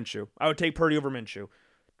Gardner Minshew. I would take Purdy over Minshew.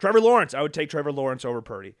 Trevor Lawrence, I would take Trevor Lawrence over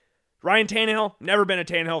Purdy. Ryan Tannehill, never been a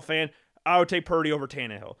Tannehill fan. I would take Purdy over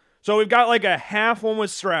Tannehill. So we've got like a half one with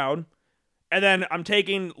Stroud, and then I'm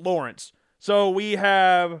taking Lawrence. So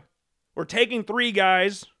we're taking 3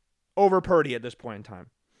 guys over Purdy at this point in time.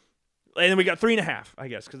 And then we got 3.5, I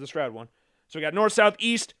guess, because the Stroud one. So we got north, south,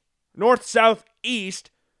 east.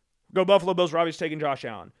 Go Buffalo Bills. We're obviously taking Josh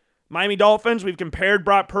Allen. Miami Dolphins, we've compared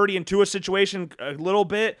Brock Purdy and Tua's situation a little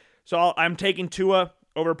bit. So I'm taking Tua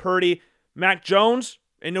over Purdy. Mac Jones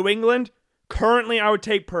in New England, currently I would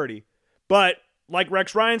take Purdy. But like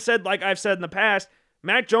Rex Ryan said, like I've said in the past,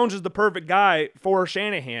 Mac Jones is the perfect guy for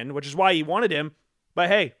Shanahan, which is why he wanted him. But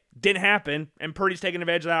hey, didn't happen, and Purdy's taking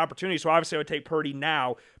advantage of that opportunity. So obviously I would take Purdy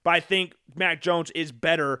now. But I think Mac Jones is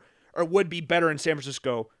better, or would be better in San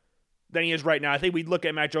Francisco than he is right now. I think we'd look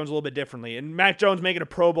at Mac Jones a little bit differently. And Mac Jones making a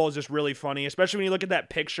Pro Bowl is just really funny, especially when you look at that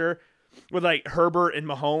picture with like Herbert and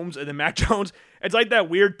Mahomes and then Mac Jones. It's like that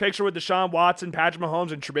weird picture with Deshaun Watson, Patrick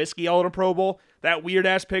Mahomes, and Trubisky all in a Pro Bowl. That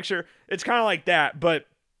weird-ass picture. It's kind of like that. But,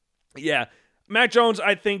 yeah, Mac Jones,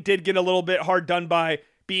 I think, did get a little bit hard done by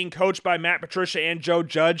being coached by Matt Patricia and Joe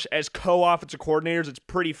Judge as co-offensive coordinators. It's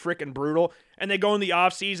pretty freaking brutal. And they go in the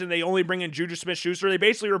offseason, they only bring in Juju Smith-Schuster. They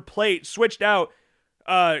basically switched out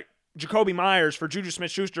Jacoby Myers for Juju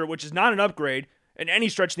Smith-Schuster, which is not an upgrade in any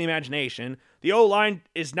stretch of the imagination. The O-line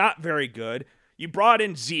is not very good. You brought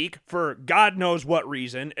in Zeke for God knows what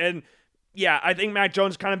reason. And, yeah, I think Mac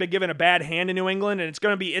Jones kind of been given a bad hand in New England, and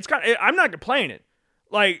I'm not complaining.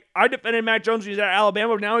 Like, I defended Mac Jones when he was at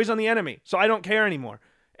Alabama, but now he's on the enemy, so I don't care anymore.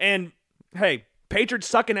 And, hey, Patriots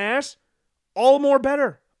sucking ass, all the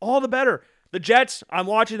better. The Jets, I'm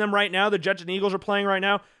watching them right now. The Jets and Eagles are playing right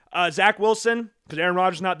now. Zach Wilson, because Aaron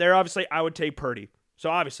Rodgers is not there, obviously, I would take Purdy. So,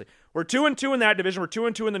 obviously, we're 2-2 in that division. We're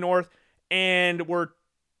 2-2 in the North, and we're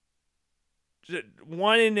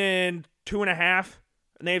 1-2.5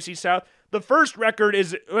 in the AFC South. The first record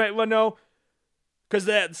is, well, no, because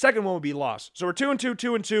the second one would be lost. So we're 2-2,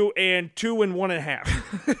 2-2, and 2 and 1.5.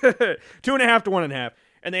 2.5 to 1.5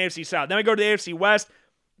 in the AFC South. Then we go to the AFC West.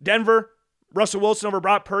 Denver, Russell Wilson over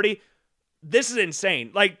Brock Purdy. This is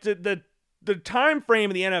insane. Like, the time frame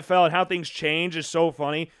in the NFL and how things change is so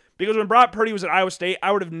funny. Because when Brock Purdy was at Iowa State,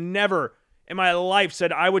 I would have never in my life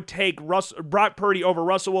said I would take Brock Purdy over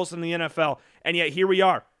Russell Wilson in the NFL. And yet here we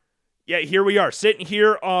are. Sitting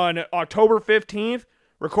here on October 15th,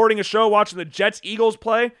 recording a show, watching the Jets-Eagles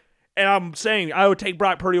play, and I'm saying I would take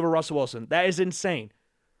Brock Purdy over Russell Wilson. That is insane.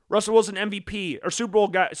 Russell Wilson MVP, or Super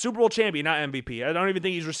Bowl champion, not MVP. I don't even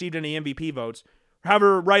think he's received any MVP votes.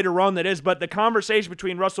 however right or wrong that is, but the conversation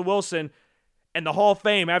between Russell Wilson and the Hall of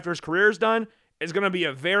Fame after his career is done is going to be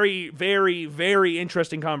a very, very, very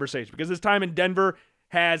interesting conversation because his time in Denver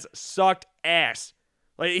has sucked ass.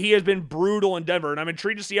 Like, he has been brutal in Denver, and I'm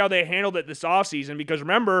intrigued to see how they handled it this offseason because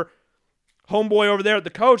remember, homeboy over there at the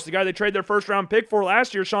coach, the guy they traded their first-round pick for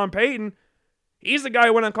last year, Sean Payton, he's the guy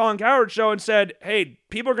who went on Colin Cowherd's show and said, hey,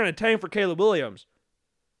 people are going to tank for Caleb Williams.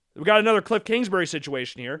 We got another Cliff Kingsbury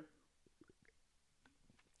situation here.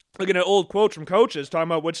 Looking at old quotes from coaches talking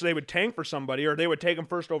about which they would tank for somebody or they would take him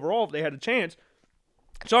first overall if they had a chance.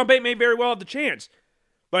 Sean Payton may very well have the chance.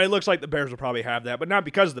 But it looks like the Bears will probably have that. But not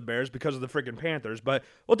because of the Bears, because of the freaking Panthers. But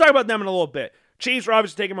we'll talk about them in a little bit. Chiefs are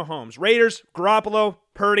obviously taking Mahomes. Raiders, Garoppolo,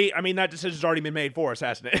 Purdy. I mean, that decision's already been made for us,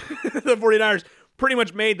 hasn't it? The 49ers pretty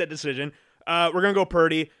much made that decision. We're going to go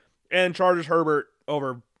Purdy. And Chargers, Herbert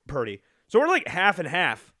over Purdy. So we're like half and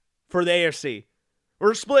half for the AFC.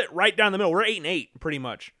 We're split right down the middle. We're 8-8 pretty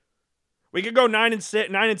much. We could go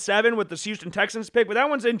 9-7 with the Houston Texans pick, but that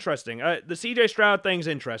one's interesting. The CJ Stroud thing's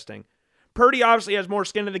interesting. Purdy obviously has more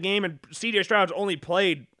skin in the game, and CJ Stroud's only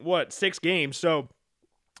played, 6 games, or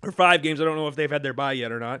 5 games. I don't know if they've had their bye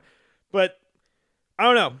yet or not. But, I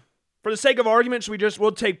don't know. For the sake of argument,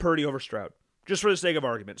 we'll take Purdy over Stroud. Just for the sake of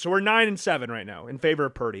argument. So we're 9-7 right now in favor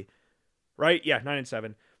of Purdy. Right? Yeah,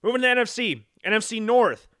 9-7. Moving to the NFC. NFC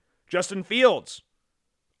North. Justin Fields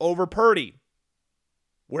over Purdy.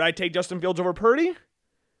 Would I take Justin Fields over Purdy?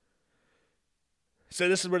 So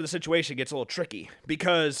this is where the situation gets a little tricky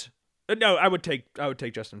because no, I would take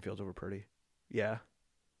Justin Fields over Purdy. Yeah,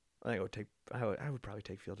 I think I would probably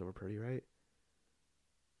take Fields over Purdy, right?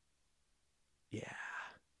 Yeah,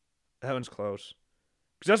 that one's close.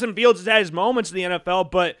 Justin Fields has had his moments in the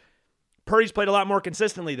NFL, but Purdy's played a lot more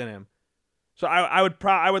consistently than him. So I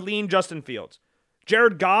would lean Justin Fields.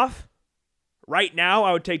 Jared Goff. Right now,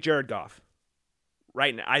 I would take Jared Goff.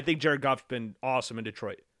 Right now, I think Jared Goff's been awesome in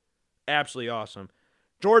Detroit. Absolutely awesome.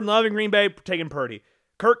 Jordan Love in Green Bay, taking Purdy.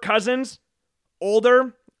 Kirk Cousins,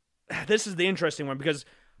 older. This is the interesting one because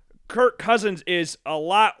Kirk Cousins is a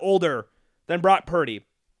lot older than Brock Purdy.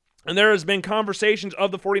 And there has been conversations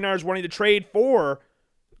of the 49ers wanting to trade for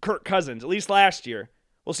Kirk Cousins, at least last year.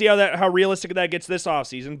 We'll see how realistic that gets this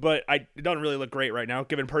offseason, but it doesn't really look great right now,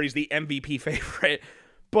 given Purdy's the MVP favorite.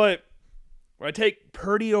 But when I take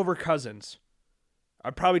Purdy over Cousins,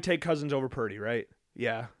 I'd probably take Cousins over Purdy, right?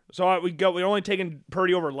 Yeah. So we're only taking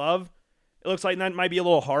Purdy over Love. It looks like that might be a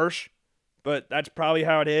little harsh, but that's probably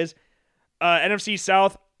how it is. NFC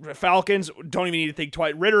South, Falcons, don't even need to think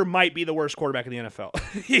twice. Ritter might be the worst quarterback in the NFL.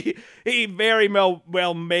 he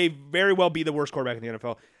may very well be the worst quarterback in the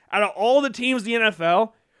NFL. Out of all the teams in the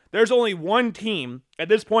NFL, there's only one team at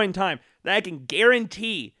this point in time that I can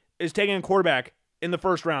guarantee is taking a quarterback in the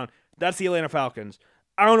first round. That's the Atlanta Falcons.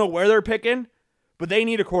 I don't know where they're picking, but they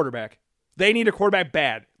need a quarterback. They need a quarterback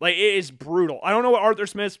bad. Like, it is brutal. I don't know what Arthur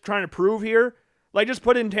Smith's trying to prove here. Like, just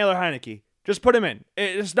put in Taylor Heineke. Just put him in.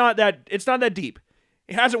 It's not that deep.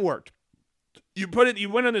 It hasn't worked. You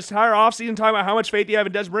went on this entire offseason talking about how much faith you have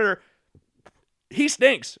in Desmond Ridder. He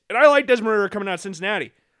stinks. And I like Desmond Ridder coming out of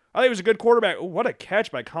Cincinnati. I think he was a good quarterback. Oh, what a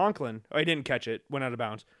catch by Conklin. Oh, he didn't catch it. Went out of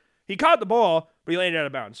bounds. He caught the ball, but he laid it out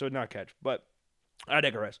of bounds, so it did not catch. But I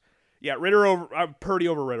digress. Yeah, Purdy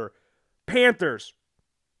over Ridder. Panthers.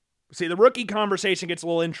 See, the rookie conversation gets a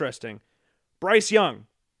little interesting. Bryce Young.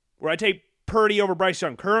 Would I take Purdy over Bryce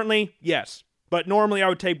Young? Currently, yes. But normally I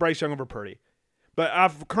would take Bryce Young over Purdy. But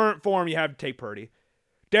off current form, you have to take Purdy.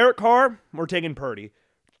 Derek Carr, we're taking Purdy.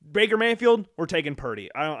 Baker Mayfield, we're taking Purdy.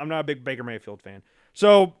 I'm not a big Baker Mayfield fan.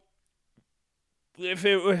 So, if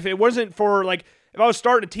it wasn't for, like, if I was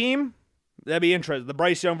starting a team, that'd be interesting. The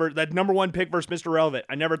Bryce Young, that number 1 pick versus Mr. Relevant.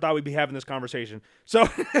 I never thought we'd be having this conversation. So,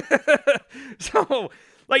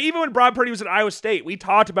 like, even when Brock Purdy was at Iowa State, we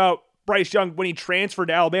talked about Bryce Young when he transferred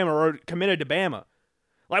to Alabama or committed to Bama.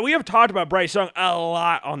 Like, we have talked about Bryce Young a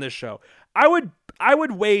lot on this show. I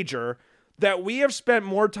would wager that we have spent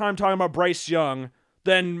more time talking about Bryce Young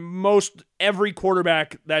than most every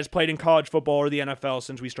quarterback that has played in college football or the NFL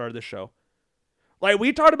since we started this show. Like,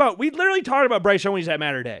 we literally talked about Bryce Young when he's at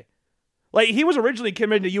Mater Day. Like, he was originally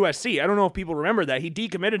committed to USC. I don't know if people remember that. He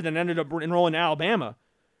decommitted and then ended up enrolling in Alabama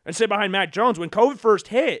and sit behind Mac Jones. When COVID first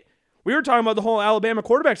hit, we were talking about the whole Alabama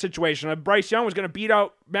quarterback situation of Bryce Young was going to beat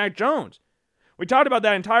out Mac Jones. We talked about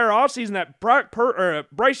that entire offseason that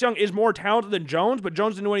Bryce Young is more talented than Jones, but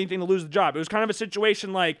Jones didn't do anything to lose the job. It was kind of a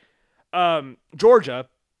situation like Georgia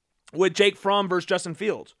with Jake Fromm versus Justin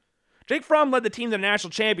Fields. Jake Fromm led the team to the national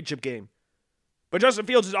championship game. But Justin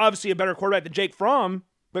Fields is obviously a better quarterback than Jake Fromm,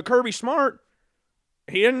 but Kirby Smart,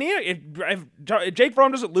 he didn't need it. If Jake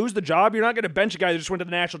Fromm doesn't lose the job, you're not going to bench a guy that just went to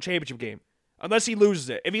the national championship game. Unless he loses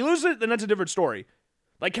it. If he loses it, then that's a different story.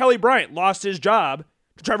 Like Kelly Bryant lost his job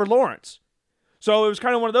to Trevor Lawrence. So it was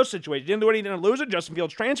kind of one of those situations. He didn't do anything to lose it. Justin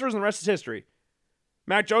Fields transfers, and the rest is history.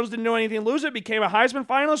 Mac Jones didn't do anything to lose it, became a Heisman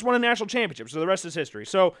finalist, won a national championship. So the rest is history.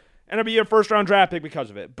 So ended up being a first-round draft pick because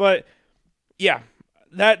of it. But, yeah,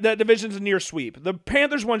 that division's a near sweep. The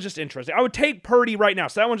Panthers one's just interesting. I would take Purdy right now.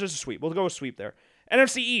 So that one's just a sweep. We'll go with sweep there.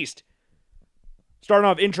 NFC East. Starting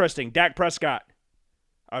off interesting. Dak Prescott.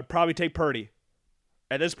 I would probably take Purdy.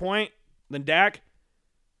 At this point, then Dak.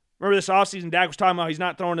 Remember this offseason, Dak was talking about he's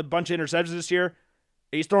not throwing a bunch of interceptions this year.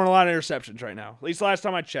 He's throwing a lot of interceptions right now. At least last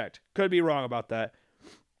time I checked. Could be wrong about that.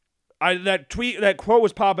 That quote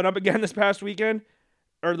was popping up again this past weekend.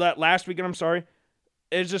 Or that last weekend, I'm sorry.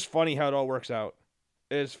 It's just funny how it all works out.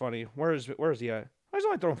 It's funny. Where is he at? He's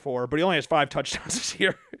only thrown 4, but he only has 5 touchdowns this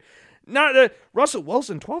year. Not Russell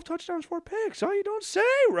Wilson, 12 touchdowns, 4 picks. Oh, you don't say,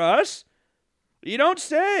 Russ. You don't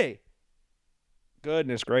say.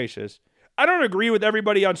 Goodness gracious. I don't agree with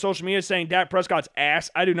everybody on social media saying Dak Prescott's ass.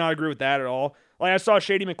 I do not agree with that at all. Like I saw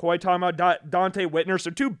Shady McCoy talking about Dante Whitner. So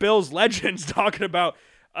 2 Bills legends talking about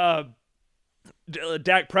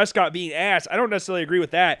Dak Prescott being ass. I don't necessarily agree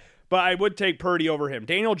with that, but I would take Purdy over him.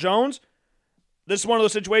 Daniel Jones, this is one of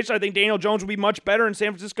those situations I think Daniel Jones would be much better in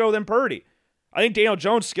San Francisco than Purdy. I think Daniel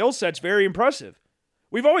Jones' skill set's very impressive.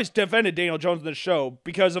 We've always defended Daniel Jones in this show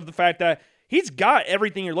because of the fact that he's got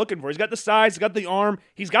everything you're looking for. He's got the size, he's got the arm,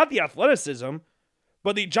 he's got the athleticism,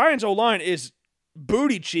 but the Giants' O-line is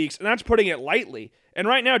booty cheeks, and that's putting it lightly. And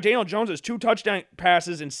right now, Daniel Jones has 2 touchdown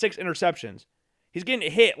passes and 6 interceptions. He's getting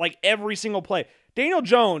hit like every single play. Daniel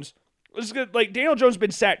Jones has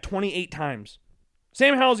been sacked 28 times.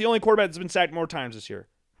 Sam Howell's the only quarterback that's been sacked more times this year.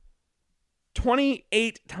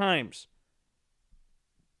 28 times.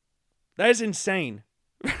 That is insane.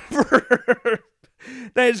 That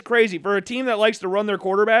is crazy. For a team that likes to run their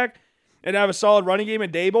quarterback and have a solid running game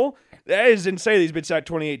in Dable, that is insane. He's been sacked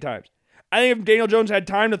 28 times. I think if Daniel Jones had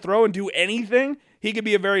time to throw and do anything, he could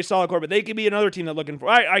be a very solid quarterback. They could be another team that's looking for.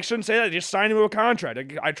 I shouldn't say that. Just sign him to a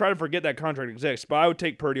contract. I try to forget that contract exists, but I would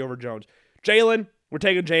take Purdy over Jones. Jalen, we're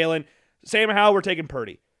taking Jalen. Sam Howell, we're taking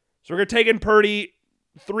Purdy. So we're taking Purdy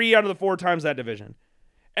 3 out of the 4 times that division.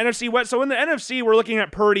 NFC West. So in the NFC, we're looking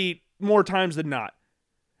at Purdy more times than not.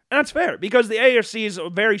 And that's fair because the AFC is a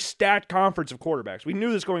very stacked conference of quarterbacks. We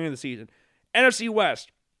knew this going into the season. NFC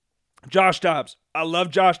West, Josh Dobbs. I love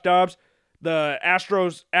Josh Dobbs, the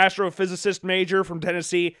astrophysicist major from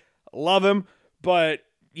Tennessee. Love him. But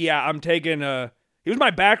yeah, I'm taking he was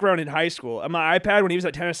my background in high school. On my iPad when he was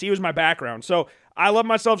at Tennessee, he was my background. So I love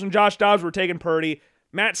myself some Josh Dobbs. We're taking Purdy.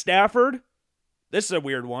 Matt Stafford. This is a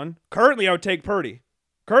weird one. Currently, I would take Purdy.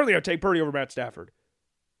 Over Matt Stafford.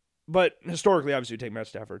 But historically, obviously, we take Matt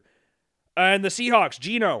Stafford. And the Seahawks,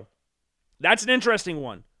 Geno. That's an interesting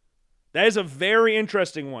one. That is a very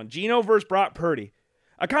interesting one. Geno versus Brock Purdy.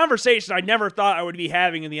 A conversation I never thought I would be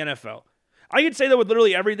having in the NFL. I could say that with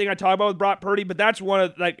literally everything I talk about with Brock Purdy, but that's one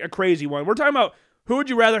of a crazy one. We're talking about who would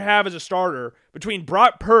you rather have as a starter between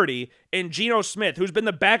Brock Purdy and Geno Smith, who's been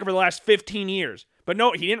the back over the last 15 years. But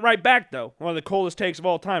no, he didn't write back, though. One of the coldest takes of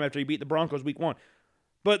all time after he beat the Broncos week 1.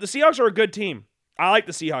 But the Seahawks are a good team. I like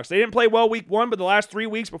the Seahawks. They didn't play well week 1, but the last 3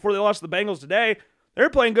 weeks before they lost to the Bengals today, they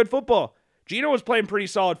were playing good football. Geno was playing pretty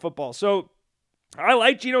solid football. So I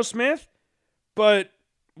like Geno Smith, but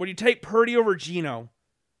when you take Purdy over Geno,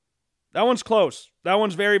 that one's close. That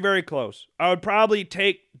one's very, very close. I would probably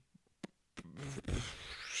take...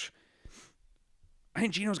 I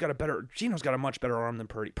think Geno's got a much better arm than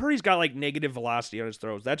Purdy. Purdy's got like negative velocity on his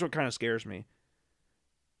throws. That's what kind of scares me.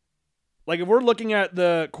 Like if we're looking at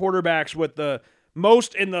the quarterbacks with the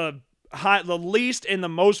most in the least and the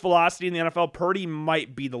most velocity in the NFL, Purdy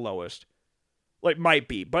might be the lowest. Like might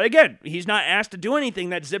be. But again, he's not asked to do anything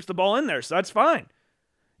that zips the ball in there, so that's fine.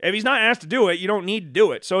 If he's not asked to do it, you don't need to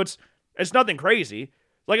do it. So it's nothing crazy.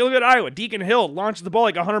 Like look at Iowa. Deacon Hill launches the ball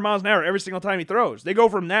like 100 miles an hour every single time he throws. They go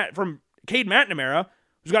from Cade McNamara,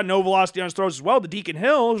 who's got no velocity on his throws as well, to Deacon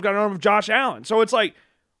Hill, who's got an arm of Josh Allen. So it's like,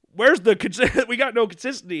 where's the we got no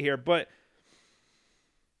consistency here, but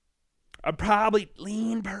I'd probably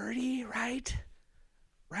lean Purdy, right?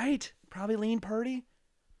 Probably lean Purdy.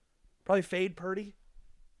 Probably fade Purdy,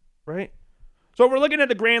 right? So we're looking at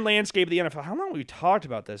the grand landscape of the NFL. How long have we talked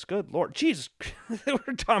about this? Good Lord. Jesus.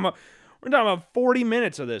 we're talking about 40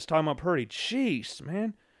 minutes of this, talking about Purdy. Jeez,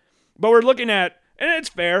 man. But we're looking at, and it's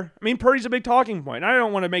fair. I mean, Purdy's a big talking point. I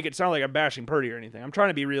don't want to make it sound like I'm bashing Purdy or anything. I'm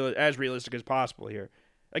trying to be as realistic as possible here.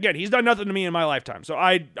 Again, he's done nothing to me in my lifetime, so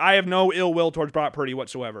I have no ill will towards Brock Purdy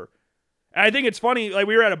whatsoever. And I think it's funny, like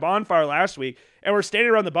we were at a bonfire last week, and we're standing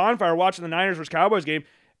around the bonfire watching the Niners vs. Cowboys game,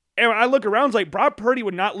 And when I look around, it's like Brock Purdy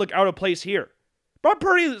would not look out of place here. Brock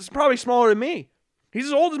Purdy is probably smaller than me. He's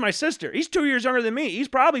as old as my sister. He's 2 years younger than me. He's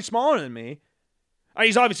probably smaller than me.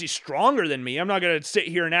 He's obviously stronger than me. I'm not going to sit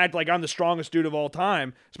here and act like I'm the strongest dude of all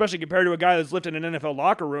time, especially compared to a guy that's lifted in an NFL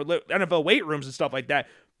locker room, NFL weight rooms and stuff like that.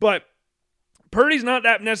 But Purdy's not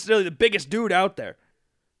that necessarily the biggest dude out there.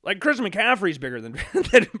 Like Chris McCaffrey's bigger than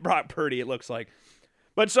Brock Purdy, it looks like.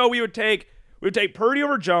 But so we would take Purdy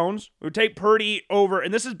over Jones. We would take Purdy over,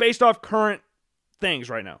 and this is based off current things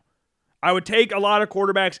right now. I would take a lot of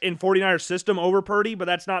quarterbacks in 49ers system over Purdy, but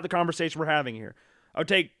that's not the conversation we're having here. I would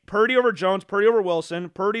take Purdy over Jones, Purdy over Wilson,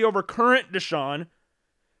 Purdy over current Deshaun,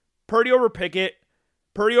 Purdy over Pickett,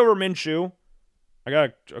 Purdy over Minshew.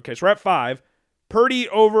 Okay, so we're at 5. Purdy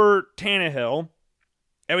over Tannehill.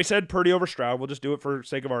 And we said Purdy over Stroud. We'll just do it for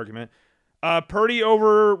sake of argument. Purdy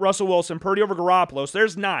over Russell Wilson, Purdy over Garoppolo. So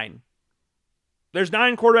there's 9. There's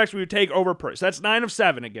 9 quarterbacks we would take over Purdy. So that's 9 of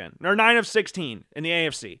 7 again. Or 9 of 16 in the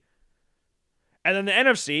AFC. And then the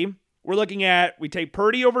NFC, we take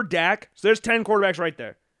Purdy over Dak. So there's 10 quarterbacks right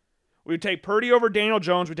there. We would take Purdy over Daniel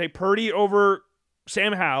Jones. We would take Purdy over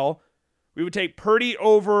Sam Howell. We would take Purdy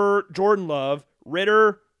over Jordan Love,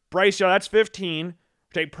 Ritter, Bryce Young. That's 15. We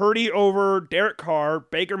take Purdy over Derek Carr,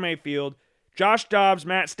 Baker Mayfield, Josh Dobbs,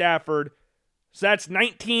 Matt Stafford. So that's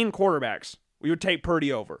 19 quarterbacks we would take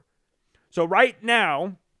Purdy over. So right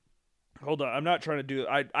now, hold on, I'm not trying to do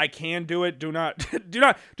it. I can do it. Do not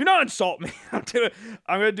insult me. I'm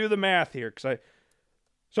going to do the math here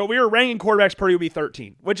So we were ranking quarterbacks. Purdy would be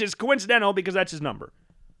 13, which is coincidental because that's his number,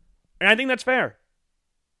 and I think that's fair.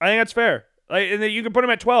 And then you can put him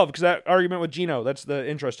at 12 because that argument with Gino, that's the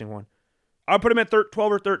interesting one. I'll put him at 12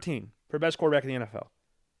 or 13 for best quarterback in the NFL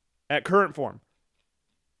at current form.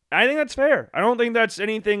 I think that's fair. I don't think that's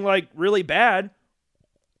anything like really bad.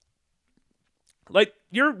 Like,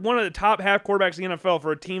 you're one of the top half quarterbacks in the NFL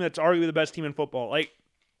for a team that's arguably the best team in football. Like,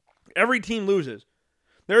 every team loses.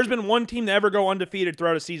 There's been one team to ever go undefeated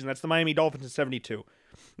throughout a season. That's the Miami Dolphins in 72.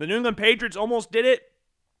 The New England Patriots almost did it.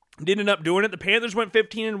 Didn't end up doing it. The Panthers went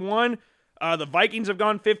 15-1. The Vikings have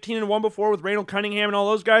gone 15-1 before with Randall Cunningham and all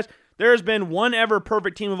those guys. There has been one ever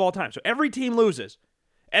perfect team of all time. So every team loses.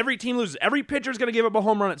 Every pitcher is going to give up a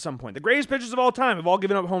home run at some point. The greatest pitchers of all time have all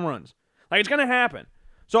given up home runs. Like, it's going to happen.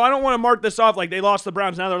 So I don't want to mark this off like they lost the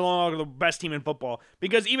Browns, now they're no longer the best team in football.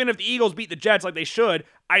 Because even if the Eagles beat the Jets like they should,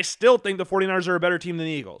 I still think the 49ers are a better team than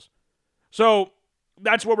the Eagles. So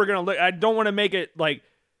that's what we're going to look. I don't want to make it like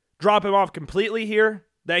drop him off completely here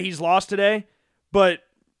that he's lost today, but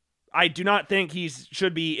I do not think he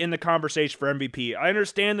should be in the conversation for MVP. I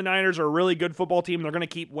understand the Niners are a really good football team. They're going to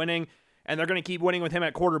keep winning, and they're going to keep winning with him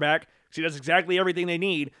at quarterback because he does exactly everything they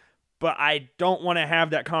need, but I don't want to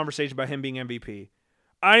have that conversation about him being MVP.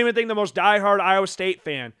 I don't even think the most diehard Iowa State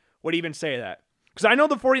fan would even say that. Because I know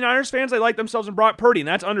the 49ers fans, they like themselves in Brock Purdy, and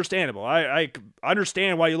that's understandable. I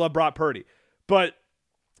understand why you love Brock Purdy. But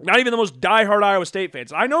not even the most diehard Iowa State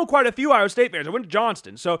fans. I know quite a few Iowa State fans. I went to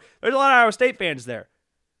Johnston, so there's a lot of Iowa State fans there.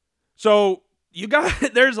 So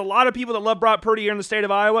there's a lot of people that love Brock Purdy here in the state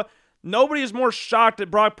of Iowa. Nobody is more shocked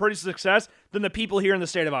at Brock Purdy's success than the people here in the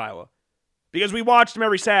state of Iowa. Because we watched him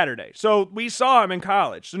every Saturday. So we saw him in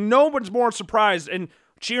college. So no one's more surprised and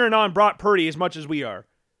cheering on Brock Purdy as much as we are.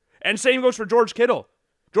 And same goes for George Kittle.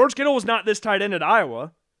 George Kittle was not this tight end at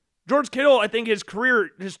Iowa. George Kittle, I think his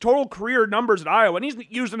total career numbers at Iowa, and he's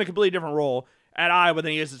used in a completely different role at Iowa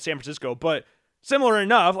than he is at San Francisco, but similar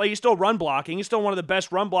enough, like he's still run blocking. He's still one of the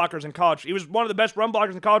best run blockers in college. He was one of the best run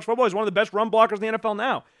blockers in college football. He's one of the best run blockers in the NFL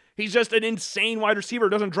now. He's just an insane wide receiver,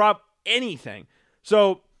 doesn't drop anything.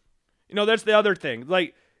 So, that's the other thing.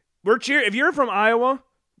 Like, if you're from Iowa,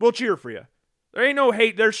 we'll cheer for you. There ain't no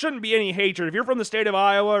hate. There shouldn't be any hatred. If you're from the state of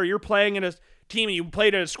Iowa or you're playing in a team and you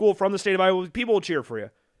played at a school from the state of Iowa, people will cheer for you.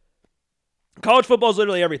 College football is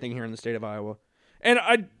literally everything here in the state of Iowa. And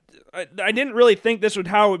I didn't really think this would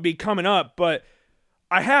how it would be coming up, but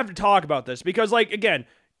I have to talk about this because, like, again,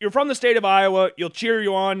 you're from the state of Iowa. You'll cheer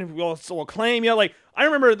you on. We'll claim you. Like, I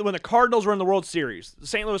remember when the Cardinals were in the World Series, the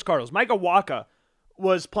St. Louis Cardinals. Micah Waka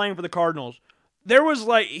was playing for the Cardinals. There was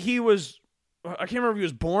I can't remember if he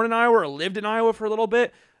was born in Iowa or lived in Iowa for a little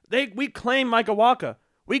bit. We claim Micah Waka.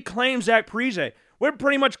 We claim Zach Parise. We're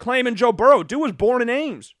pretty much claiming Joe Burrow. Dude was born in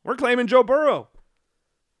Ames. We're claiming Joe Burrow.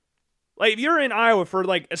 Like, if you're in Iowa for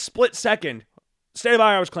like a split second, state of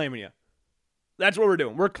Iowa's claiming you. That's what we're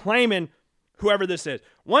doing. We're claiming whoever this is.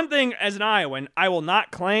 One thing as an Iowan I will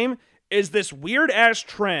not claim is this weird-ass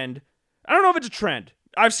trend. I don't know if it's a trend.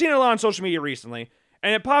 I've seen it a lot on social media recently.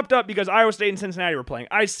 And it popped up because Iowa State and Cincinnati were playing.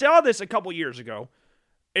 I saw this a couple years ago.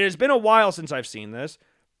 It has been a while since I've seen this.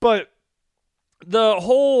 But the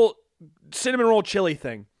whole cinnamon roll chili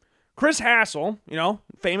thing. Chris Hassel,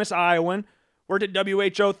 famous Iowan, worked at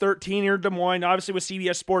WHO 13 here in Des Moines, obviously with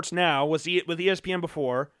CBS Sports now, with ESPN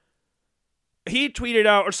before. He tweeted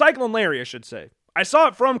out, or Cyclone Larry, I should say. I saw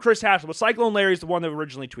it from Chris Hassel, but Cyclone Larry is the one that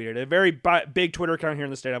originally tweeted it. A very big Twitter account here in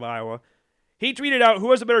the state of Iowa. He tweeted out, who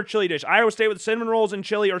has a better chili dish? Iowa State with cinnamon rolls and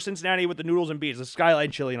chili, or Cincinnati with the noodles and beans, the Skyline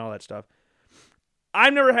chili and all that stuff.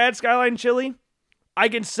 I've never had Skyline chili. I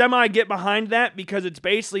can semi get behind that because it's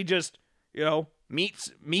basically just,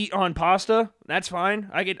 meat on pasta. That's fine.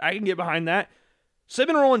 I can get behind that.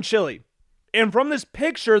 Cinnamon roll and chili. And from this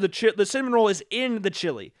picture, the cinnamon roll is in the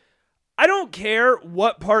chili. I don't care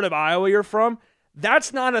what part of Iowa you're from.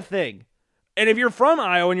 That's not a thing. And if you're from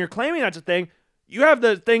Iowa and you're claiming that's a thing, you have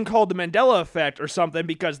the thing called the Mandela effect or something,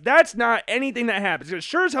 because that's not anything that happens. It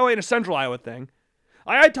sure as hell ain't a Central Iowa thing.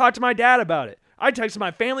 I talked to my dad about it. I texted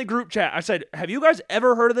my family group chat. I said, have you guys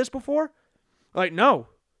ever heard of this before? Like, no.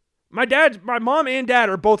 My mom and dad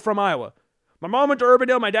are both from Iowa. My mom went to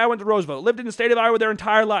Urbandale. My dad went to Roseville. Lived in the state of Iowa their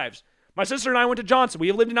entire lives. My sister and I went to Johnson. We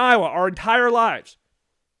have lived in Iowa our entire lives.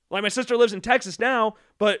 Like, my sister lives in Texas now,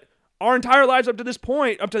 but our entire lives up to that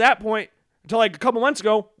point, until like a couple months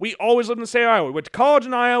ago, we always lived in the state of Iowa. We went to college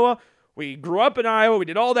in Iowa. We grew up in Iowa. We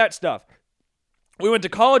did all that stuff. We went to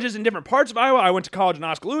colleges in different parts of Iowa. I went to college in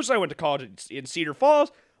Oskaloosa. I went to college in Cedar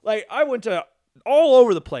Falls. Like, I went to all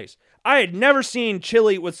over the place. I had never seen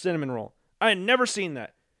chili with cinnamon roll. I had never seen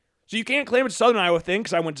that. So you can't claim it's a Southern Iowa thing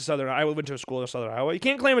because I went to a school in Southern Iowa. You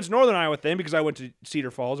can't claim it's a Northern Iowa thing because I went to Cedar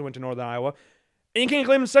Falls. I went to Northern Iowa. And you can't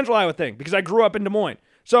claim it's a Central Iowa thing because I grew up in Des Moines.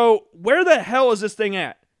 So where the hell is this thing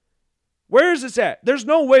at? Where is this at? There's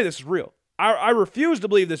no way this is real. I refuse to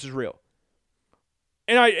believe this is real.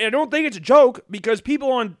 And I don't think it's a joke because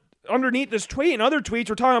people underneath this tweet and other tweets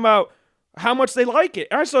were talking about how much they like it.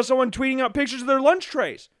 And I saw someone tweeting out pictures of their lunch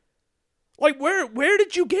trays. Like, where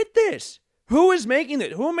did you get this? Who is making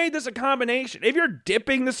it? Who made this a combination? If you're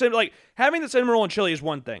dipping the cinnamon, like, having the cinnamon roll and chili is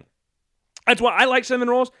one thing. That's why I like cinnamon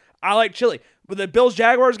rolls. I like chili. With the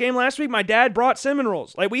Bills-Jaguars game last week, my dad brought cinnamon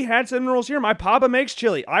rolls. Like, we had cinnamon rolls here. My papa makes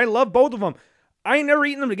chili. I love both of them. I ain't never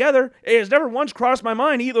eaten them together. It has never once crossed my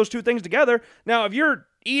mind to eat those two things together. Now, if you're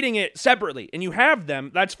eating it separately and you have them,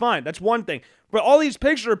 that's fine. That's one thing. But all these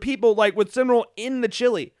pictures of people, like, with cinnamon roll in the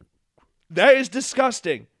chili, that is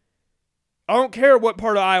disgusting. I don't care what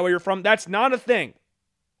part of Iowa you're from. That's not a thing.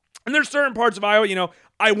 And there's certain parts of Iowa,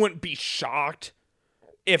 I wouldn't be shocked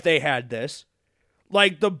if they had this.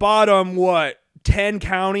 Like the bottom, 10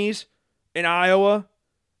 counties in Iowa,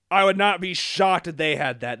 I would not be shocked if they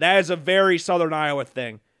had that. That is a very Southern Iowa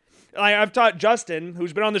thing. I've taught Justin,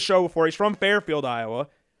 who's been on the show before. He's from Fairfield, Iowa.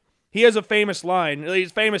 He has a famous line.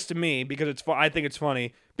 He's famous to me because I think it's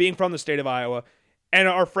funny, being from the state of Iowa. And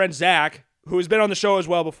our friend Zach, who has been on the show as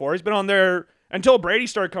well before. He's been on there until Brady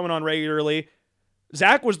started coming on regularly.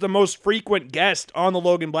 Zach was the most frequent guest on the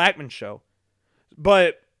Logan Blackman Show.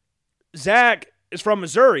 But Zach is from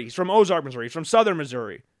Missouri. He's from Ozark, Missouri. He's from Southern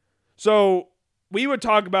Missouri. So we would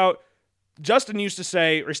talk about, Justin used to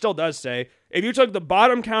say, or he still does say, if you took the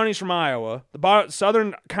bottom counties from Iowa, the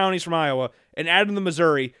southern counties from Iowa, and added them to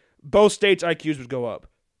Missouri, both states' IQs would go up.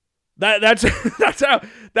 That's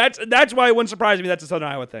why it wouldn't surprise me that's a Southern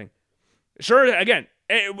Iowa thing. Sure, again,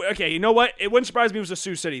 okay, you know what? It wouldn't surprise me if it was a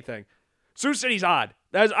Sioux City thing. Sioux City's odd.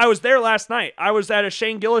 I was there last night. I was at a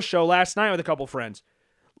Shane Gillis show last night with a couple friends.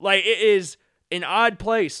 Like, it is an odd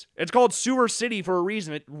place. It's called Sewer City for a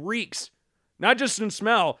reason. It reeks. Not just in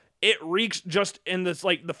smell. It reeks just in this,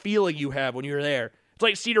 like, the feeling you have when you're there. It's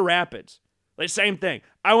like Cedar Rapids. Like, same thing.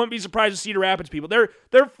 I wouldn't be surprised if Cedar Rapids people. Their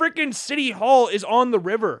freaking city hall is on the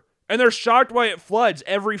river. And they're shocked why it floods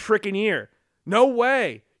every freaking year. No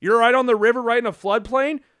way. You're right on the river, right in a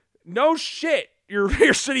floodplain? No shit.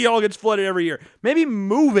 Your city hall gets flooded every year. Maybe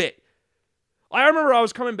move it. I remember I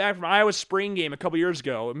was coming back from Iowa spring game a couple years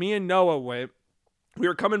ago. Me and Noah went. We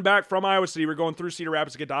were coming back from Iowa City. We were going through Cedar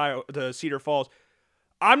Rapids to get to Cedar Falls.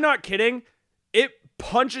 I'm not kidding. It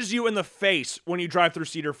punches you in the face when you drive through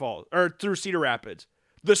Cedar Falls or through Cedar Rapids.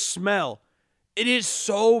 The smell. It is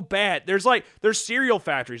so bad. There's cereal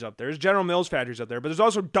factories up there. There's General Mills factories up there, but there's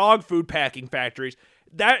also dog food packing factories.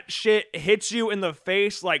 That shit hits you in the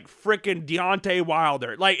face like freaking Deontay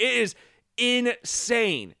Wilder. Like, it is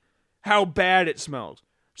insane how bad it smells.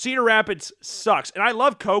 Cedar Rapids sucks. And I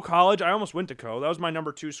love Coe College. I almost went to Coe. That was my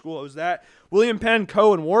number 2 school. It was that. William Penn,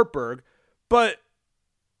 Coe, and Wartburg. But,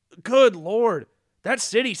 good Lord, that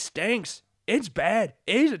city stinks. It's bad.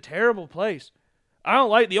 It is a terrible place. I don't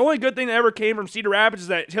like. The only good thing that ever came from Cedar Rapids is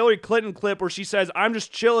that Hillary Clinton clip where she says, "I'm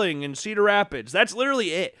just chilling in Cedar Rapids." That's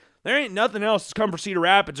literally it. There ain't nothing else that's come from Cedar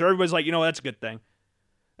Rapids, or everybody's like, that's a good thing.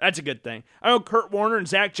 That's a good thing. I know Kurt Warner and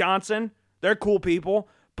Zach Johnson. They're cool people.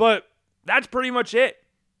 But That's pretty much it.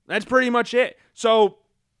 So,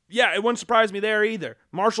 yeah, it wouldn't surprise me there either.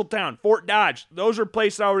 Marshalltown, Fort Dodge, those are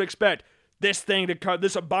places I would expect this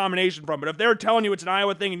abomination from. But if they're telling you it's an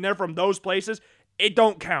Iowa thing and they're from those places, it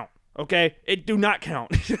don't count, okay? It do not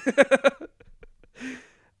count.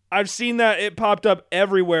 I've seen that it popped up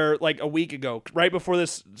everywhere like a week ago, right before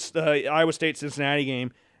this Iowa State-Cincinnati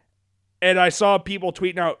game. And I saw people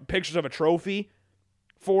tweeting out pictures of a trophy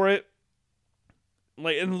for it.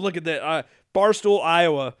 Like, and look at that. Barstool,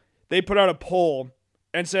 Iowa, they put out a poll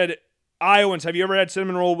and said, Iowans, have you ever had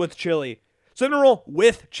cinnamon roll with chili? Cinnamon roll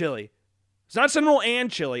with chili. It's not cinnamon roll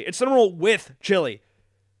and chili. It's cinnamon roll with chili.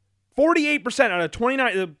 48% out of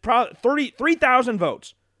 3,000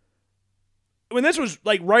 votes. When this was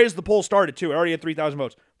like right as the poll started too, I already had 3,000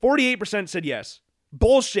 votes. 48% said yes.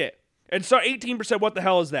 Bullshit. And so 18% what the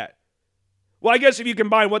hell is that? Well, I guess if you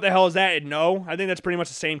combine what the hell is that and no, I think that's pretty much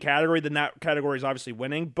the same category. Then that category is obviously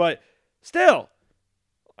winning. But still,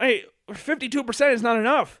 52% is not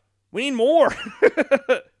enough. We need more.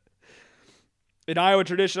 In Iowa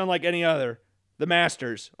tradition, unlike any other, the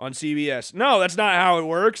Masters on CBS. No, that's not how it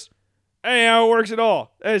works. That ain't how it works at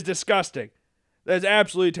all. That is disgusting. That is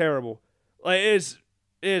absolutely terrible. Like, it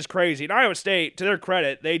is crazy. And Iowa State, to their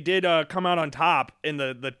credit, they did come out on top in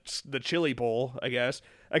the Chili Bowl, I guess,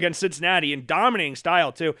 against Cincinnati in dominating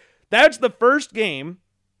style, too. That's the first game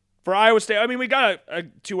for Iowa State. I mean, we got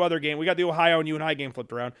two other games. We got the Ohio and UNI game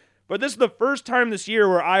flipped around. But this is the first time this year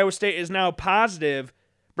where Iowa State is now positive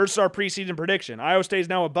versus our preseason prediction. Iowa State is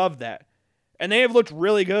now above that. And they have looked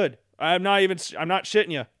really good. I'm not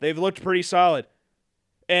shitting you. They've looked pretty solid.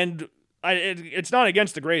 And it's not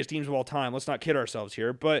against the greatest teams of all time. Let's not kid ourselves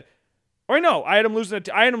here. But I had them losing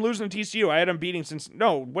to TCU. I had them beating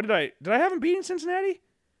Cincinnati. Did I have them beating Cincinnati?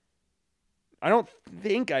 I don't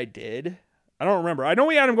think I did. I don't remember. I know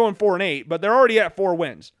we had them going 4-8, but they're already at 4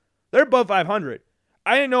 wins. They're above 500.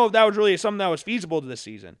 I didn't know if that was really something that was feasible to this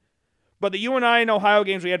season. But the UNI and Ohio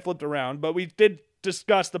games we had flipped around, but we did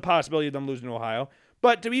discuss the possibility of them losing to Ohio.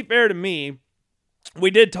 But to be fair to me, we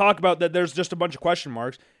did talk about that there's just a bunch of question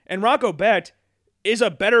marks. And Rocco Becht is a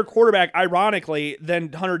better quarterback, ironically,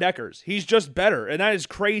 than Hunter Dekkers. He's just better, and that is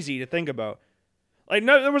crazy to think about. Like,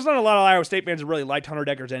 no, there was not a lot of Iowa State fans that really liked Hunter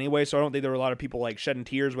Dekkers anyway, so I don't think there were a lot of people like shedding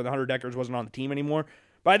tears when Hunter Dekkers wasn't on the team anymore.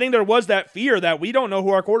 But I think there was that fear that we don't know who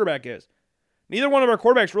our quarterback is. Neither one of our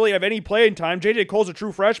quarterbacks really have any playing time. J.J. Cole's a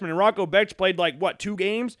true freshman, and Rocco Becht played 2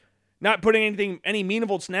 games? Not putting any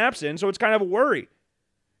meaningful snaps in, so it's kind of a worry.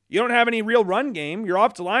 You don't have any real run game. Your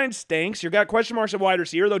offensive line stinks. You've got question marks at wide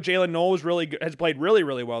receiver, though Jalen Knoll has played really,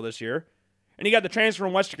 really well this year. And you got the transfer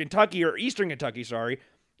from Eastern Kentucky,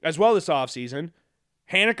 as well this offseason.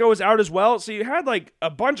 Hanako is out as well. So you had a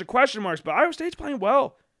bunch of question marks, but Iowa State's playing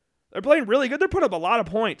well. They're playing really good. They're putting up a lot of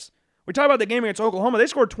points. We talk about the game against Oklahoma. They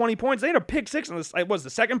scored 20 points. They had a pick six on this. It was the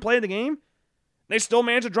second play of the game. They still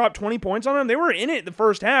managed to drop 20 points on them. They were in it the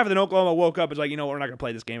first half, and then Oklahoma woke up and was like, we're not going to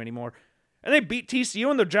play this game anymore. And they beat TCU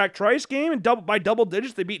in the Jack Trice game and by double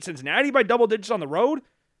digits. They beat Cincinnati by double digits on the road.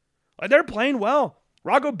 They're playing well.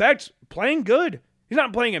 Rocco Becht's playing good. He's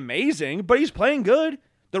not playing amazing, but he's playing good.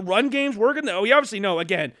 The run game's working. We obviously know,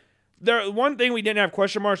 again, one thing we didn't have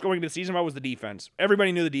question marks going into the season about was the defense.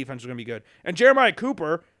 Everybody knew the defense was going to be good. And Jeremiah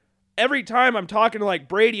Cooper, every time I'm talking to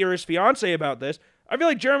Brady or his fiance about this, I feel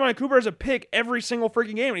like Jeremiah Cooper has a pick every single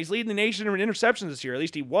freaking game, and he's leading the nation in interceptions this year. At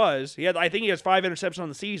least he was. I think he has 5 interceptions on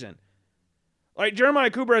the season. Jeremiah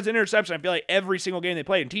Cooper has an interception, I feel like, every single game they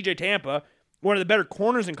play. And TJ Tampa, one of the better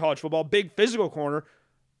corners in college football, big physical corner,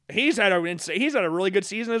 he's had a really good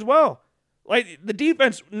season as well. The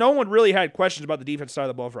defense, no one really had questions about the defense side of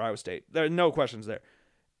the ball for Iowa State. There are no questions there.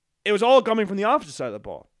 It was all coming from the offensive side of the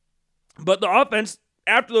ball. But the offense,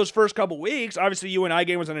 after those first couple weeks, obviously the UNI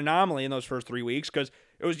game was an anomaly in those first 3 weeks because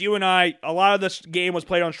it was UNI. A lot of this game was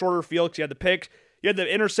played on shorter field because you had the picks, you had the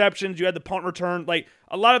interceptions, you had the punt return.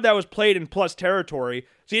 A lot of that was played in plus territory,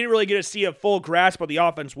 so you didn't really get to see a full grasp of what the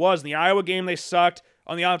offense was. In the Iowa game, they sucked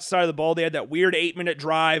on the outside side of the ball. They had that weird 8-minute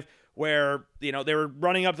drive where they were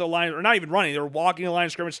running up to the line, or not even running, they were walking the line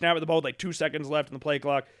of scrimmage, snap at the ball with 2 seconds left in the play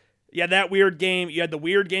clock. You had that weird game. You had the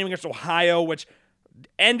weird game against Ohio, which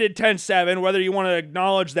ended 10-7. Whether you want to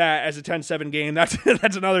acknowledge that as a 10-7 game, that's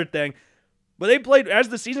another thing. But they played, as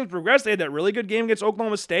the season progressed, they had that really good game against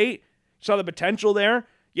Oklahoma State. Saw the potential there.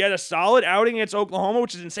 You had a solid outing against Oklahoma,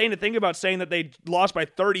 which is insane to think about saying that they lost by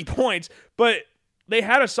 30 points, but they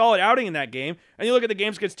had a solid outing in that game. And you look at the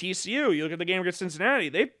games against TCU, you look at the game against Cincinnati,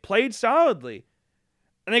 they played solidly.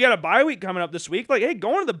 And they got a bye week coming up this week. Going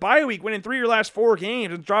to the bye week, winning 3 of your last 4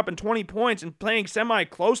 games and dropping 20 points and playing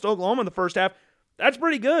semi-close to Oklahoma in the first half, that's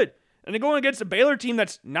pretty good. And they're going against a Baylor team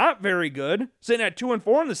that's not very good, sitting at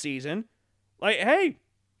 2-4 in the season. Like, hey,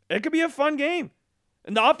 it could be a fun game.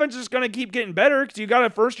 And the offense is going to keep getting better because you got a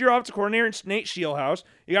first-year offensive coordinator in Nate Scheelhaus.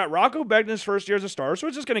 You got Rocco Beckton's first year as a starter, so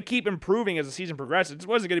it's just going to keep improving as the season progresses. It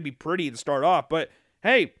wasn't going to be pretty to start off, but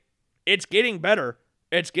hey, it's getting better.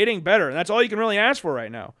 It's getting better, and that's all you can really ask for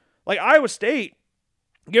right now. Like Iowa State,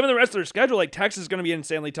 given the rest of their schedule, like Texas is going to be an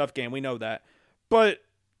insanely tough game. We know that. But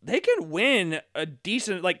they can win a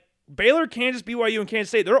decent, like Baylor, Kansas, BYU, and Kansas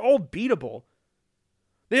State, they're all beatable.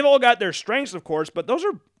 They've all got their strengths, of course, but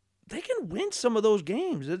they can win some of those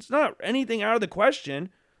games. It's not anything out of the question.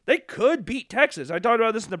 They could beat Texas. I talked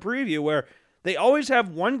about this in the preview where they always have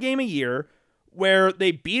one game a year where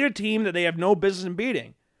they beat a team that they have no business in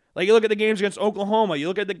beating. Like you look at the games against Oklahoma, you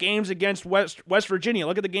look at the games against West Virginia,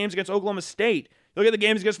 look at the games against Oklahoma State, you look at the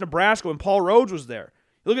games against Nebraska when Paul Rhodes was there.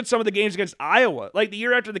 You look at some of the games against Iowa. Like the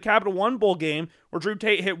year after the Capital One Bowl game where Drew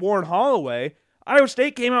Tate hit Warren Holloway, Iowa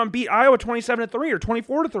State came out and beat Iowa 27-3 or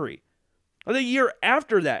 24-3. Or the year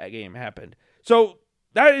after that game happened. So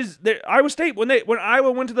that is Iowa State when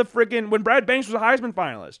Iowa went to the when Brad Banks was a Heisman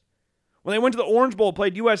finalist. When they went to the Orange Bowl,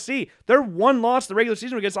 played USC, their one loss the regular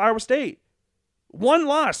season was against Iowa State. One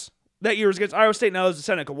loss that year was against Iowa State. Now, as the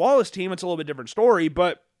Seneca Wallace team, it's a little bit different story,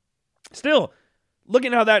 but still,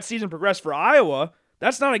 looking at how that season progressed for Iowa,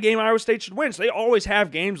 that's not a game Iowa State should win. So they always have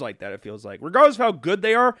games like that, it feels like. Regardless of how good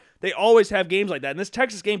they are, they always have games like that. And this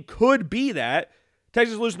Texas game could be that.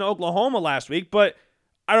 Texas losing to Oklahoma last week, but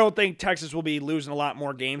I don't think Texas will be losing a lot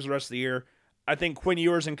more games the rest of the year. I think Quinn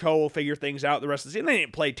Ewers and co. will figure things out the rest of the season. They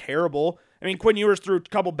didn't play terrible. I mean, Quinn Ewers threw a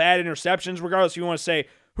couple bad interceptions, regardless if you want to say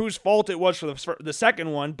whose fault it was for the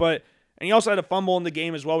second one, and he also had a fumble in the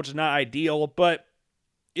game as well, which is not ideal, but,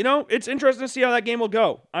 it's interesting to see how that game will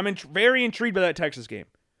go. I'm very intrigued by that Texas game.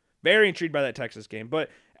 Very intrigued by that Texas game. But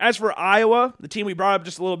as for Iowa, the team we brought up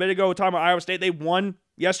just a little bit ago, talking about Iowa State, they won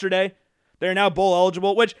yesterday. They're now bowl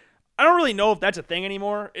eligible, which I don't really know if that's a thing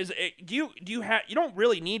anymore. You don't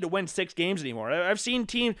really need to win 6 games anymore. I've seen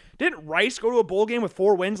teams. Didn't Rice go to a bowl game with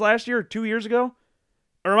 4 wins last year, 2 years ago?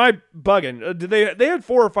 Or am I bugging? They had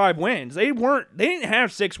 4 or 5 wins. They didn't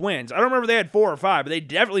have 6 wins. I don't remember if they had 4 or 5, but they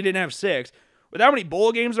definitely didn't have 6. With how many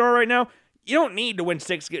bowl games there are right now, you don't need to win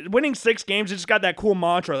 6. Winning 6 games, it's just got that cool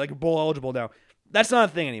mantra like you're bowl eligible now. That's not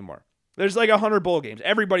a thing anymore. There's like 100 bowl games.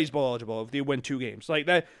 Everybody's bowl eligible if you win 2 games. Like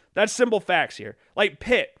that's simple facts here. Like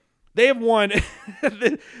Pitt, they have won.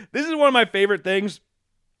 This is one of my favorite things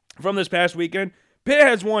from this past weekend. Pitt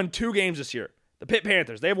has won 2 games this year. The Pitt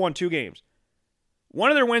Panthers, they have won 2 games. One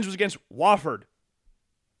of their wins was against Wofford.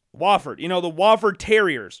 The Wofford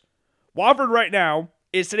Terriers. Wofford right now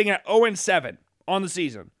is sitting at 0-7 on the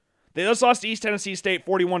season. They just lost to East Tennessee State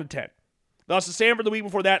 41-10. They lost to Sanford the week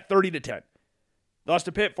before that 30-10. They lost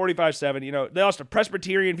to Pitt 45-7. They lost to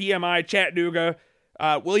Presbyterian, VMI, Chattanooga,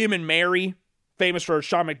 William and Mary, famous for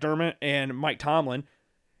Sean McDermott and Mike Tomlin.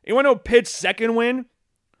 You want to know Pitt's second win?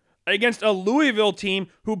 Against a Louisville team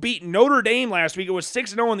who beat Notre Dame last week. It was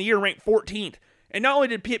 6-0 in the year, ranked 14th. And not only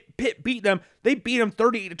did Pitt beat them, they beat them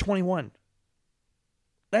 38-21.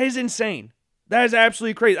 That is insane. That is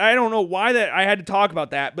absolutely crazy. I don't know why I had to talk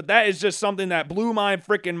about that, but that is just something that blew my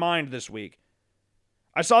freaking mind this week.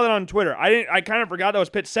 I saw that on Twitter. I kind of forgot that was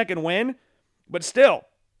Pitt's second win, but still,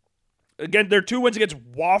 again, their 2 wins against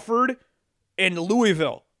Wofford and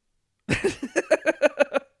Louisville. 0-7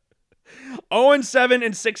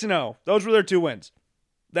 and 6-0. Those were their 2 wins.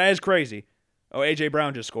 That is crazy. Oh, A.J.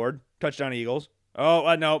 Brown just scored. Touchdown Eagles.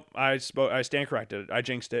 Oh, no, I stand corrected. I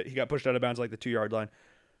jinxed it. He got pushed out of bounds like the 2-yard line.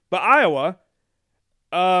 But Iowa,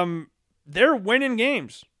 they're winning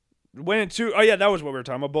games. Winning 2. Oh yeah, that was what we were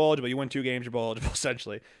talking about. Bowl eligible. You win 2 games, you're bowl eligible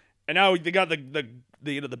essentially. And now they got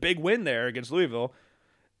the big win there against Louisville.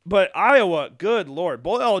 But Iowa, good Lord,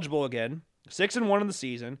 bowl eligible again. 6-1 in the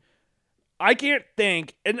season. I can't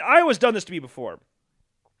think, and Iowa's done this to me before.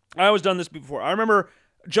 I remember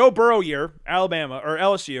Joe Burrow year, Alabama or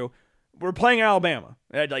LSU. We're playing Alabama.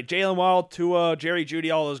 They had like Jalen Wild, Tua, Jerry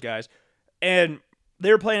Jeudy, all those guys, and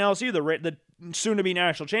they were playing LSU, the soon-to-be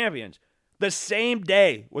national champions. The same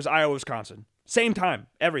day was Iowa-Wisconsin. Same time,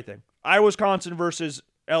 everything. Iowa-Wisconsin versus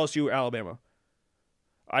LSU-Alabama.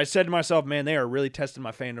 I said to myself, man, they are really testing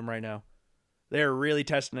my fandom right now. They are really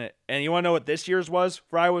testing it. And you want to know what this year's was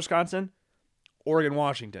for Iowa-Wisconsin?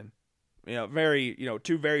 Oregon-Washington. 2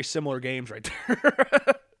 very similar games right there.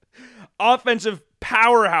 Offensive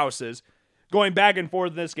powerhouses going back and forth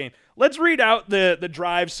in this game. Let's read out the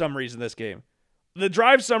drive summaries in this game. The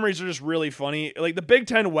drive summaries are just really funny. Like, the Big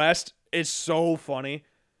Ten West is so funny.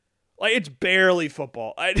 Like, it's barely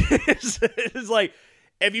football. It's like,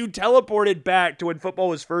 if you teleported back to when football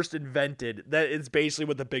was first invented, that is basically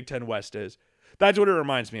what the Big Ten West is. That's what it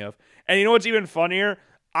reminds me of. And you know what's even funnier?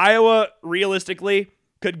 Iowa, realistically,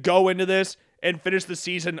 could go into this and finish the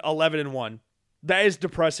season 11-1. That is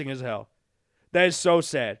depressing as hell. That is so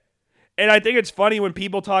sad. And I think it's funny when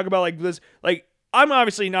people talk about like this, like, I'm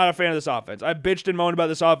obviously not a fan of this offense. I've bitched and moaned about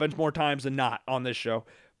this offense more times than not on this show.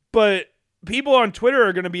 But people on Twitter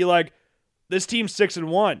are going to be like, this team's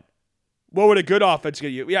 6-1. What would a good offense get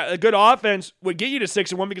you? Yeah, a good offense would get you to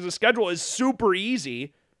 6-1 because the schedule is super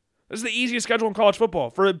easy. This is the easiest schedule in college football.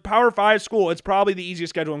 For a Power 5 school, it's probably the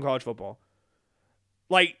easiest schedule in college football.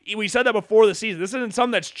 Like, we said that before the season. This isn't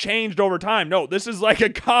something that's changed over time. No, this is like a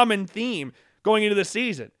common theme going into the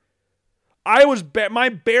season. My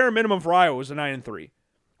bare minimum for Iowa was a 9-3.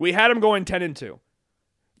 We had them going 10-2.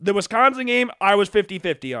 The Wisconsin game, I was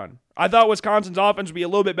 50-50 on. I thought Wisconsin's offense would be a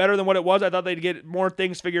little bit better than what it was. I thought they'd get more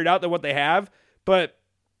things figured out than what they have. But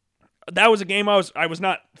that was a game I was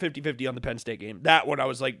not 50-50 on the Penn State game. That one I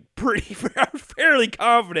was like I was fairly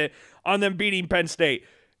confident on them beating Penn State.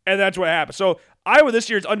 And that's what happened. So Iowa this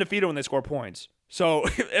year is undefeated when they score points. So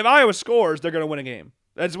if Iowa scores, they're going to win a game.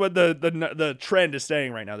 That's what the trend is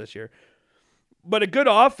saying right now this year. But a good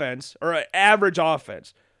offense, or an average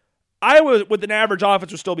offense, Iowa with an average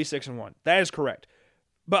offense would still be 6-1. That is correct.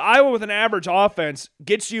 But Iowa with an average offense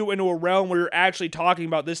gets you into a realm where you're actually talking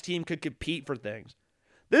about this team could compete for things.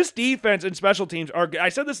 This defense and special teams are, I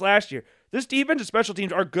said this last year, this defense and special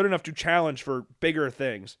teams are good enough to challenge for bigger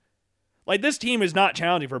things. Like, this team is not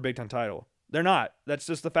challenging for a Big Ten title. They're not. That's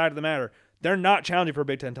just the fact of the matter. They're not challenging for a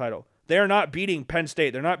Big Ten title. They are not beating Penn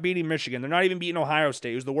State. They're not beating Michigan. They're not even beating Ohio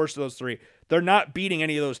State, who's the worst of those three. They're not beating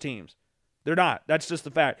any of those teams. They're not. That's just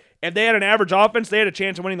the fact. If they had an average offense, they had a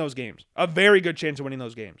chance of winning those games. A very good chance of winning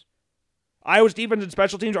those games. Iowa's defense and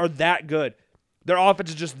special teams are that good. Their offense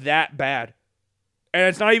is just that bad. And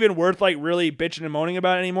it's not even worth like really bitching and moaning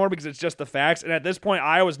about it anymore because it's just the facts. And at this point,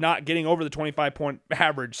 Iowa's not getting over the 25-point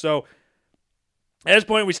average. So at this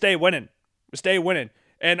point, we stay winning. We stay winning.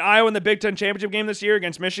 And Iowa in the Big Ten championship game this year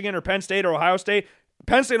against Michigan or Penn State or Ohio State.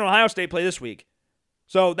 Penn State and Ohio State play this week.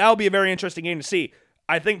 So that'll be a very interesting game to see.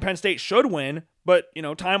 I think Penn State should win, but, you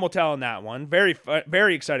know, time will tell in that one. Very,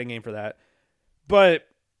 very exciting game for that. But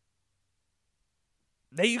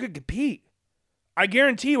you could compete. I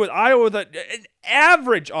guarantee with Iowa with an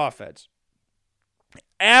average offense.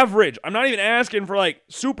 Average. I'm not even asking for like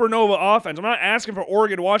supernova offense. I'm not asking for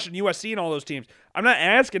Oregon, Washington, USC, and all those teams. I'm not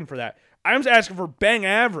asking for that. I'm just asking for bang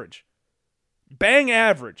average. Bang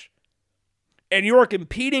average. And you're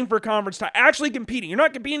competing for conference titles. Actually competing. You're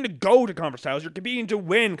not competing to go to conference titles. You're competing to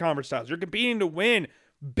win conference titles. You're competing to win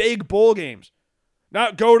big bowl games.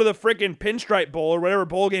 Not go to the freaking Pinstripe Bowl or whatever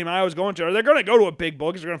bowl game I was going to. Or they're going to go to a big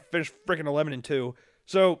bowl because they're going to finish freaking 11-2.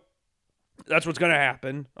 So that's what's going to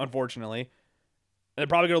happen, unfortunately. And they're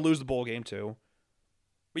probably going to lose the bowl game too.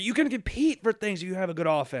 But you can compete for things if you have a good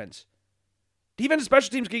offense. Defense and special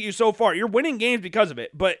teams get you so far. You're winning games because of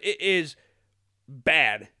it, but it is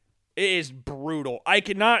bad. It is brutal. I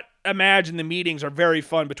cannot imagine the meetings are very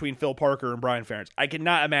fun between Phil Parker and Brian Ferentz. I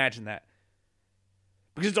cannot imagine that.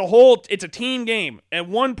 Because it's a team game,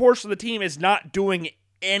 and one portion of the team is not doing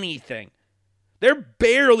anything. They're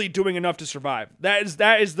barely doing enough to survive. That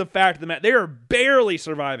is the fact of the matter. They are barely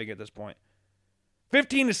surviving at this point.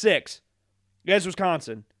 15-6 against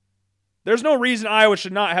Wisconsin. There's no reason Iowa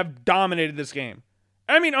should not have dominated this game.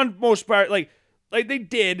 I mean, on most part, like they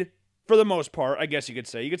did for the most part, I guess you could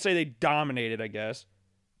say. You could say they dominated, I guess.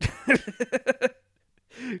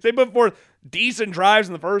 They put forth decent drives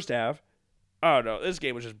in the first half. Oh, no, this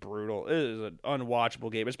game was just brutal. It is an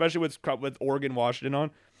unwatchable game, especially with Oregon, Washington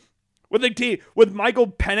on. With Michael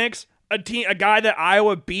Penix, a guy that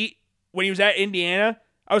Iowa beat when he was at Indiana.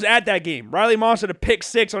 I was at that game. Riley Moss had a pick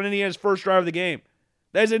 6 on Indiana's first drive of the game.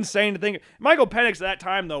 That is insane to think. Michael Penix at that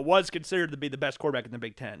time, though, was considered to be the best quarterback in the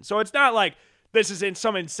Big Ten. So it's not like this is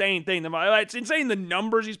some insane thing. It's insane the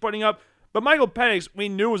numbers he's putting up. But Michael Penix, we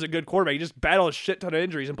knew was a good quarterback. He just battled a shit ton of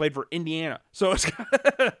injuries and played for Indiana. So it's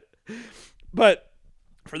But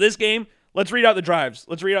for this game, let's read out the drives.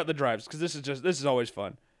 Because this is always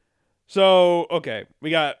fun. So, okay. We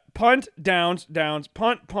got punt, downs,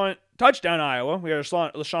 punt, touchdown, Iowa. We got a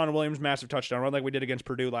LaShawn Williams massive touchdown run like we did against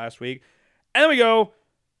Purdue last week. And then we go,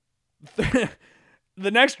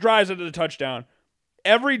 the next drive's into the touchdown.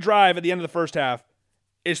 Every drive at the end of the first half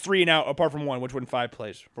is 3 and out, apart from one, which went 5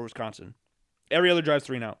 plays for Wisconsin. Every other drive's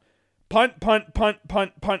 3 and out. Punt.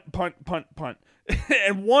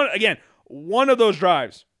 And one of those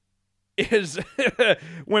drives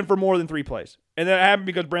went for more than 3 plays. And that happened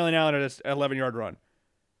because Braylon Allen had an 11-yard run.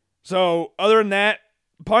 So other than that,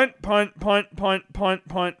 punt. And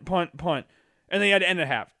then you had to end at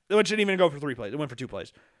half. Which didn't even go for 3 plays. It went for 2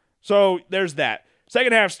 plays. So there's that.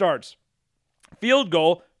 Second half starts. Field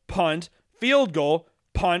goal. punt, field goal,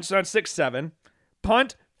 punt, so that's 6-7.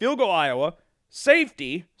 Punt, field goal Iowa,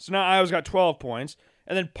 safety, so now Iowa's got 12 points,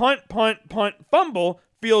 and then punt, fumble,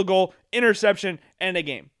 field goal, interception, and a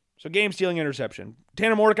game. So game-stealing interception.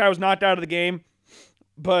 Tanner Mordecai was knocked out of the game,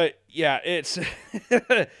 but yeah, it's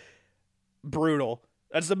brutal.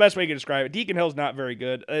 That's the best way you can describe it. Deacon Hill's not very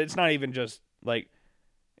good. It's not even just,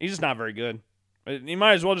 he's just not very good. You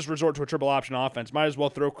might as well just resort to a triple option offense. Might as well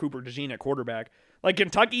throw Cooper DeJean at quarterback. Like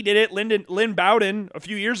Kentucky did it. Lynn Bowden a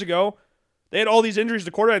few years ago. They had all these injuries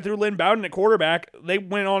to quarterback. They threw Lynn Bowden at quarterback. They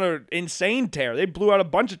went on an insane tear. They blew out a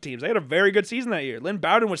bunch of teams. They had a very good season that year. Lynn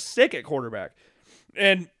Bowden was sick at quarterback.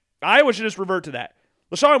 And Iowa should just revert to that.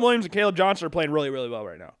 LaShawn Williams and Caleb Johnson are playing really, really well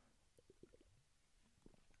right now.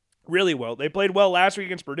 Really well. They played well last week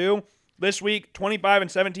against Purdue. This week, 25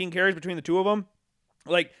 and 17 carries between the two of them.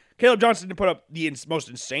 Caleb Johnson didn't put up the most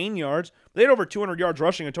insane yards. They had over 200 yards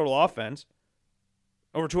rushing in total offense.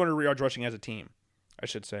 Over 200 yards rushing as a team, I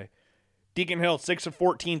should say. Deacon Hill, 6 of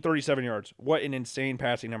 14, 37 yards. What an insane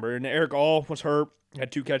passing number. And Eric All was hurt,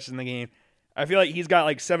 had 2 catches in the game. I feel like he's got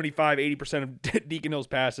 75-80% of Deacon Hill's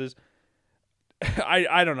passes.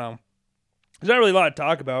 I don't know. There's not really a lot to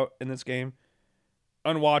talk about in this game.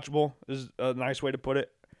 Unwatchable is a nice way to put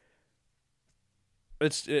it.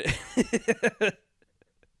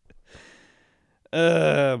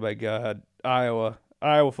 Oh my God, Iowa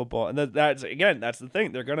football, and that's the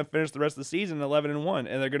thing. They're gonna finish the rest of the season 11-1,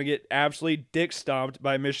 and they're gonna get absolutely dick stomped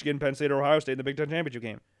by Michigan, Penn State, or Ohio State in the Big Ten championship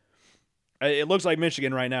game. It looks like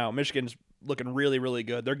Michigan right now. Michigan's looking really, really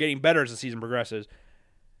good. They're getting better as the season progresses.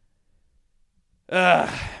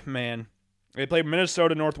 Man. They play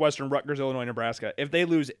Minnesota, Northwestern, Rutgers, Illinois, Nebraska. If they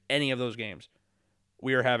lose any of those games,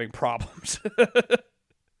 we are having problems.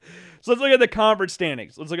 So let's look at the conference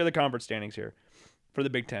standings. Here for the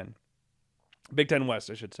Big Ten. Big Ten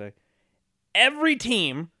West, I should say. Every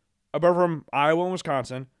team, apart from Iowa and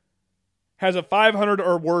Wisconsin, has a 500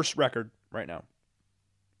 or worse record right now.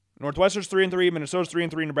 Northwestern's 3-3, Minnesota's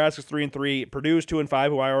 3-3, Nebraska's 3-3, Purdue's 2-5,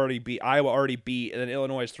 who Iowa already beat, and then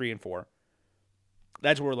Illinois is 3-4.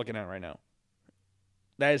 That's what we're looking at right now.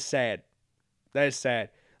 That is sad.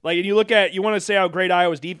 And you look at, you want to say how great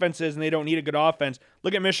Iowa's defense is and they don't need a good offense.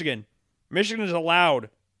 Look at Michigan. Michigan is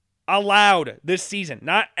allowed this season,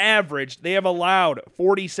 not average. They have allowed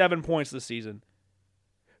 47 points this season.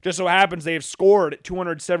 Just so happens they have scored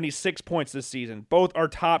 276 points this season. Both are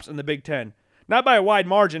tops in the Big Ten. Not by a wide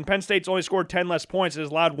margin. Penn State's only scored 10 less points and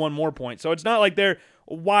has allowed 1 more point. So it's not like they're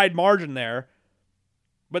a wide margin there.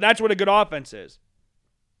 But that's what a good offense is.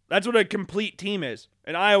 That's what a complete team is.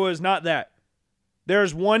 And Iowa is not that. There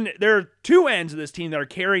are 2 ends of this team that are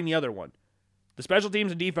carrying the other one. The special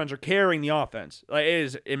teams and defense are carrying the offense. It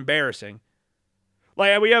is embarrassing.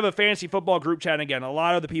 We have a fantasy football group chat, and again, a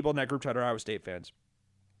lot of the people in that group chat are Iowa State fans.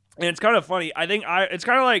 And it's kind of funny. I think it's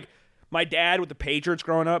kind of like my dad with the Patriots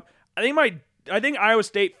growing up. I think Iowa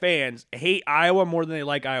State fans hate Iowa more than they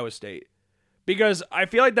like Iowa State. Because I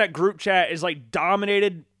feel like that group chat is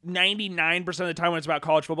dominated 99% of the time when it's about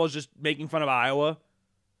college football is just making fun of Iowa.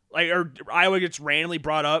 Or Iowa gets randomly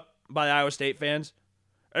brought up by the Iowa State fans.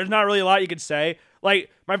 There's not really a lot you could say. My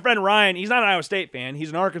friend Ryan, he's not an Iowa State fan. He's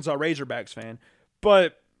an Arkansas Razorbacks fan.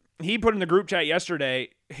 But he put in the group chat yesterday,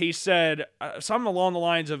 he said something along the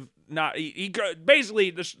lines of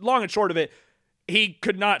basically, the long and short of it, he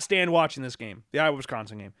could not stand watching this game, the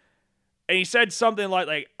Iowa-Wisconsin game. And he said something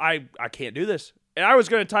like I can't do this. And I was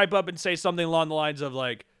going to type up and say something along the lines of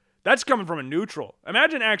that's coming from a neutral.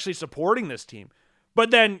 Imagine actually supporting this team. But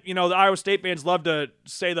then, the Iowa State fans love to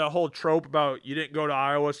say the whole trope about you didn't go to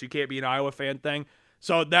Iowa, so you can't be an Iowa fan thing.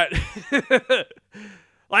 So that,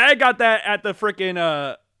 I got that at the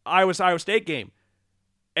freaking Iowa State game.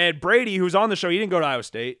 And Brady, who's on the show, he didn't go to Iowa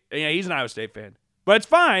State. And yeah, he's an Iowa State fan. But it's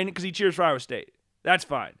fine because he cheers for Iowa State. That's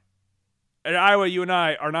fine. And Iowa, you and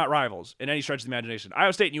I are not rivals in any stretch of the imagination.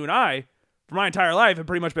 Iowa State and you and I, for my entire life, have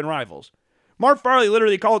pretty much been rivals. Mark Farley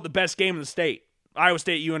literally called it the best game in the state. Iowa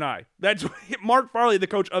State, UNI. That's Mark Farley, the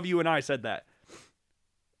coach of UNI, said that.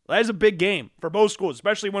 That is a big game for both schools,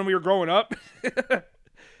 especially when we were growing up. But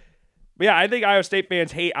yeah, I think Iowa State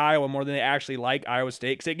fans hate Iowa more than they actually like Iowa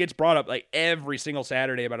State because it gets brought up every single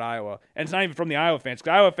Saturday about Iowa. And it's not even from the Iowa fans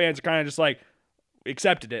because Iowa fans are kind of just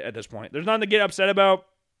accepted it at this point. There's nothing to get upset about.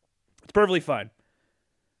 It's perfectly fine.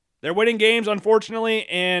 They're winning games, unfortunately,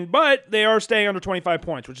 but they are staying under 25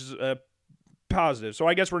 points, which is positive. So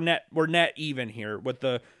I guess we're net even here with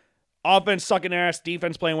the offense sucking ass,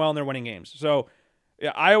 defense playing well, and they're winning games. So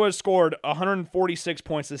yeah, Iowa scored 146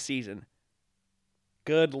 points this season.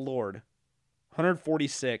 Good Lord.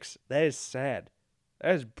 146. That is sad.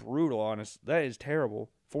 That is brutal, honest. That is terrible.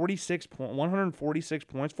 146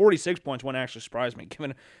 points. 46 points wouldn't actually surprise me,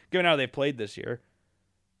 given how they've played this year.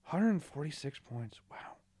 146 points. Wow.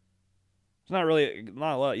 It's not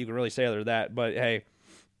a lot you can really say other than that, but hey,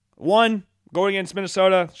 going against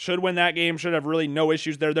Minnesota, should win that game, should have really no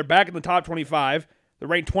issues there. They're back in the top 25. They're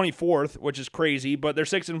ranked 24th, which is crazy, but they're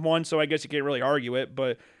 6-1, so I guess you can't really argue it,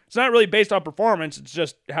 but it's not really based on performance. It's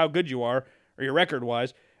just how good you are, or your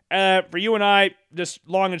record-wise. For you and I, just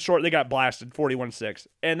long and short, they got blasted 41-6,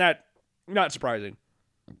 and that, not surprising.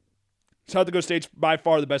 South Dakota State's by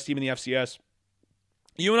far the best team in the FCS.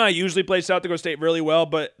 You and I usually play South Dakota State really well,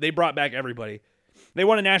 but they brought back everybody. They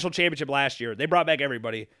won a national championship last year. They brought back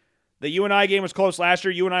everybody. The UNI game was close last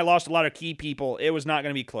year. UNI lost a lot of key people. It was not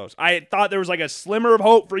going to be close. I thought there was like a slimmer of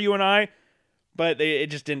hope for UNI, but it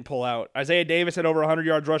just didn't pull out. Isaiah Davis had over 100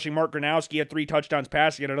 yards rushing. Mark Gronowski had 3 touchdowns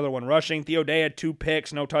passing, had another one rushing. Theo Day had 2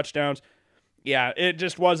 picks, no touchdowns. Yeah, it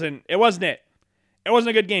just wasn't it. It wasn't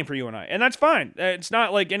a good game for UNI, and that's fine. It's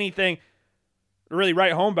not like anything really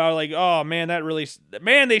write home about, like, oh, man,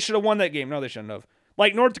 they should have won that game. No, they shouldn't have.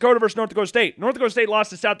 Like North Dakota versus North Dakota State. North Dakota State lost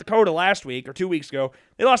to South Dakota last week, or 2 weeks ago.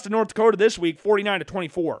 They lost to North Dakota this week,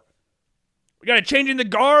 49-24. We got a change in the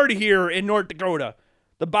guard here in North Dakota.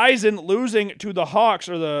 The Bison losing to the Hawks,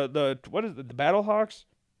 or the what is it, the Battle Hawks?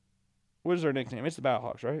 What is their nickname? It's the Battle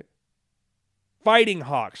Hawks, right? Fighting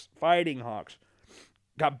Hawks.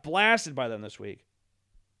 Got blasted by them this week.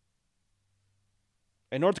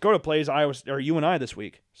 And North Dakota plays UNI this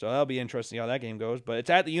week. So that'll be interesting how that game goes. But it's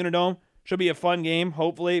at the Unidome. Should be a fun game,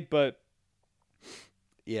 hopefully. But,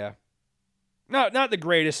 yeah. Not the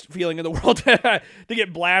greatest feeling in the world to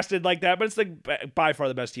get blasted like that. But it's like by far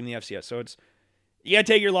the best team in the FCS. So you got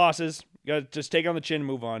to take your losses. You got to just take it on the chin and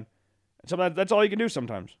move on. Sometimes that's all you can do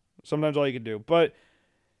sometimes. Sometimes all you can do. But,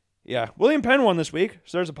 yeah. William Penn won this week.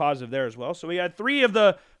 So there's a positive there as well. So we had 3 of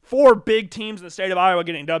the 4 big teams in the state of Iowa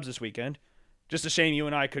getting dubs this weekend. Just a shame you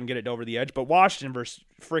and I couldn't get it over the edge. But Washington versus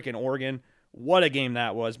freaking Oregon, what a game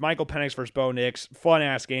that was. Michael Penix versus Bo Nix,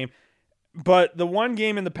 fun-ass game. But the one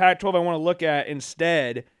game in the Pac-12 I want to look at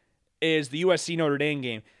instead is the USC Notre Dame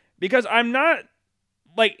game. Because I'm not,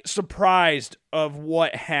 surprised of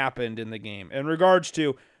what happened in the game. In regards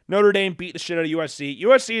to Notre Dame beat the shit out of USC.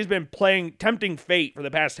 USC has been playing tempting fate for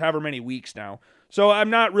the past however many weeks now. So I'm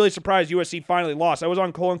not really surprised USC finally lost. I was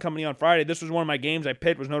on Cole & Company on Friday. This was one of my games I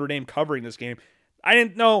picked was Notre Dame covering this game. I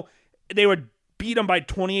didn't know they would beat them by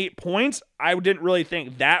 28 points. I didn't really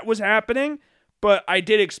think that was happening, but I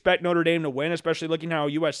did expect Notre Dame to win, especially looking how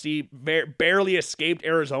USC barely escaped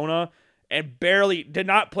Arizona and barely did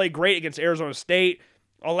not play great against Arizona State,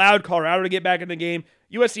 allowed Colorado to get back in the game.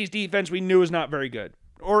 USC's defense we knew was not very good.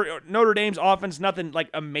 Or Notre Dame's offense, nothing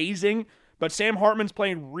amazing, but Sam Hartman's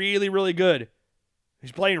playing really, really good.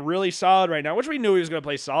 He's playing really solid right now, which we knew he was going to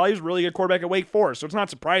play solid. He was a really good quarterback at Wake Forest, so it's not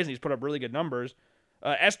surprising he's put up really good numbers.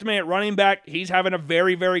 Estimate at running back, he's having a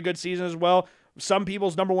very, very good season as well. Some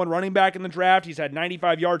people's number 1 running back in the draft. He's had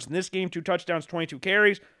 95 yards in this game, 2 touchdowns, 22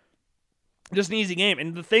 carries. Just an easy game.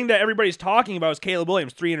 And the thing that everybody's talking about is Caleb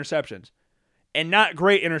Williams, 3 interceptions. And not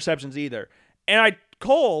great interceptions either. And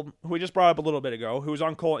Cole, who we just brought up a little bit ago, who's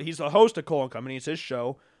on Cole, he's the host of Cole & Company. It's his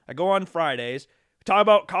show. I go on Fridays. Talk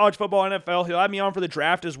about college football, NFL. He'll have me on for the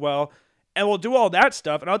draft as well. And we'll do all that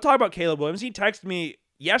stuff. And I'll talk about Caleb Williams. He texted me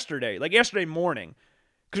yesterday morning.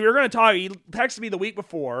 Because we were going to talk. He texted me the week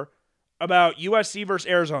before about USC versus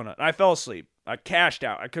Arizona. And I fell asleep. I cashed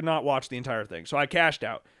out. I could not watch the entire thing. So I cashed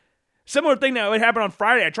out. Similar thing that would happen on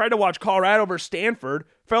Friday. I tried to watch Colorado versus Stanford.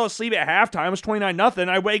 Fell asleep at halftime. It was 29-0.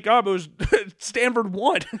 I wake up. It was Stanford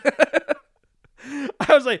won.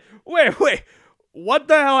 I was like, wait. What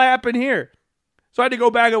the hell happened here? So I had to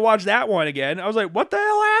go back and watch that one again. I was like, what the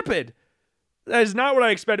hell happened? That is not what I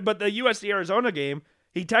expected. But the USC-Arizona game,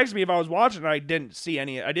 he texted me if I was watching it. I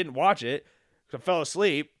didn't watch it because I fell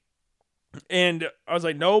asleep. And I was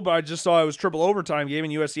like, no, but I just saw it was triple overtime game,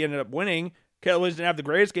 and USC ended up winning. Caleb Williams didn't have the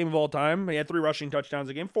greatest game of all time. He had 3 rushing touchdowns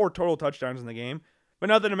in the game, 4 total touchdowns in the game, but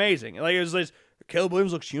nothing amazing. It was this Caleb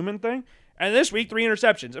Williams looks human thing. And this week, 3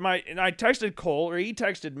 interceptions. And I texted Cole, or he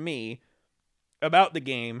texted me about the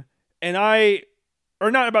game,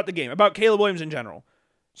 not about the game, about Caleb Williams in general.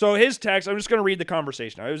 So his text, I'm just going to read the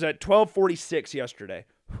conversation. It was at 12:46 yesterday.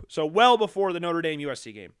 So well before the Notre Dame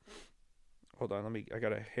USC game. Hold on, I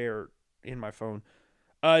got a hair in my phone.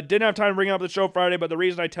 Didn't have time to bring it up the show Friday, but the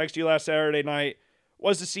reason I texted you last Saturday night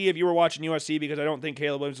was to see if you were watching USC because I don't think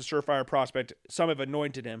Caleb Williams is a surefire prospect. Some have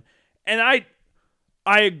anointed him. And I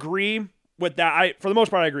agree with that. For the most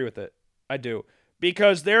part, I agree with it. I do.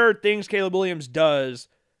 Because there are things Caleb Williams does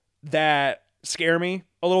that scare me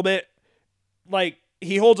a little bit. Like,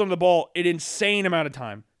 he holds on to the ball an insane amount of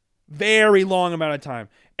time. Very long amount of time.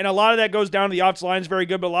 And a lot of that goes down to the offensive line is very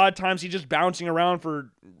good, but a lot of times he's just bouncing around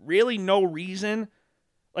for really no reason.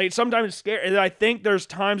 Like, sometimes it's scary. And I think there's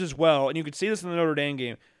times as well, and you could see this in the Notre Dame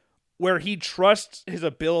game, where he trusts his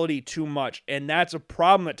ability too much. And that's a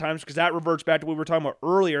problem at times because that reverts back to what we were talking about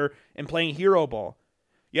earlier in playing hero ball.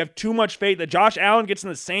 You have too much faith that Josh Allen gets in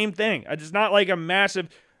the same thing. It's not like a massive,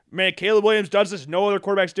 man, Caleb Williams does this, no other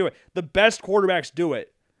quarterbacks do it. The best quarterbacks do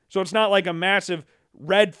it. So it's not like a massive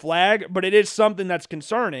red flag, but it is something that's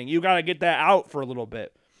concerning. You got to get that out for a little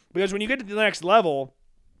bit. Because when you get to the next level,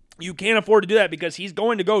 you can't afford to do that because he's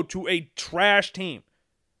going to go to a trash team.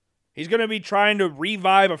 He's going to be trying to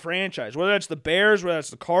revive a franchise, whether that's the Bears, whether that's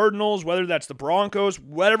the Cardinals, whether that's the Broncos,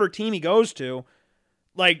 whatever team he goes to.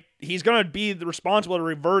 Like, he's going to be responsible for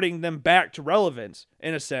reverting them back to relevance,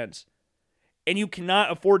 in a sense. And you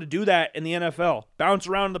cannot afford to do that in the NFL. Bounce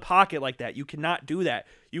around in the pocket like that. You cannot do that.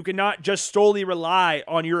 You cannot just solely rely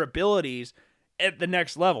on your abilities at the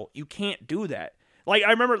next level. You can't do that. Like,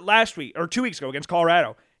 I remember last week, or 2 weeks ago against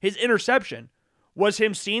Colorado, his interception was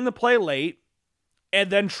him seeing the play late and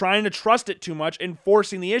then trying to trust it too much and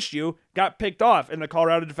forcing the issue, got picked off. And the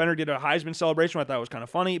Colorado defender did a Heisman celebration. I thought it was kind of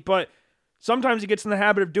funny, but sometimes he gets in the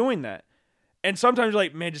habit of doing that. And sometimes you're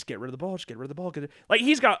like, man, just get rid of the ball. Just get rid of the ball. Like,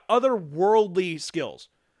 he's got otherworldly skills.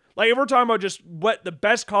 Like, if we're talking about just what the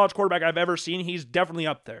best college quarterback I've ever seen, he's definitely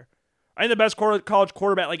up there. I think the best college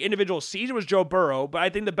quarterback, like individual season, was Joe Burrow, but I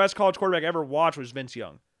think the best college quarterback I ever watched was Vince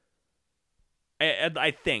Young.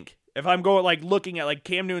 I think. If I'm going, like, looking at, like,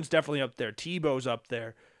 Cam Newton's definitely up there. Tebow's up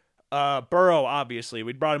there. Burrow, obviously.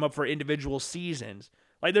 We brought him up for individual seasons.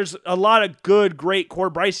 Like, there's a lot of good, great core.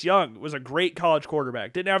 Bryce Young was a great college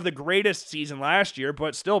quarterback. Didn't have the greatest season last year,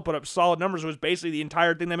 but still put up solid numbers. It was basically the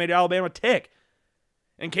entire thing that made Alabama tick.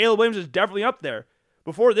 And Caleb Williams is definitely up there.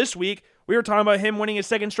 Before this week, we were talking about him winning his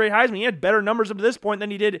second straight Heisman. He had better numbers up to this point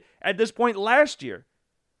than he did at this point last year.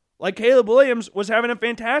 Like, Caleb Williams was having a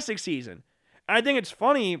fantastic season. And I think it's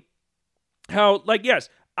funny how, like, yes,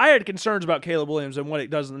 I had concerns about Caleb Williams and what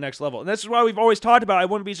it does in the next level. And this is why we've always talked about, I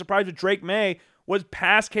wouldn't be surprised if Drake May was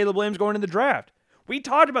past Caleb Williams going in the draft. We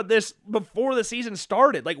talked about this before the season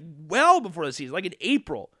started, like well before the season, like in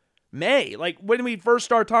April, May, like when we first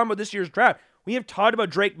started talking about this year's draft. We have talked about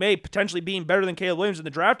Drake May potentially being better than Caleb Williams in the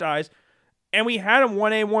draft eyes, and we had him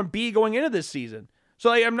 1A and 1B going into this season. So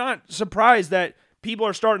like, I'm not surprised that people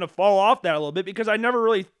are starting to fall off that a little bit because I never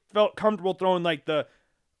really felt comfortable throwing like the,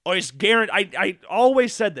 oh, it's guaranteed. I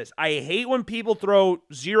always said this. I hate when people throw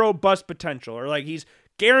zero bust potential or like he's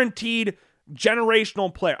guaranteed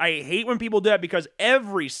generational player. I hate when people do that because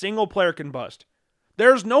every single player can bust.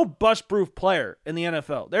 There's no bust-proof player in the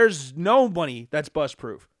NFL. There's nobody that's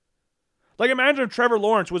bust-proof. Like, imagine if Trevor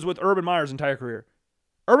Lawrence was with Urban Meyer's entire career.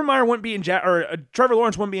 Urban Meyer wouldn't be in Trevor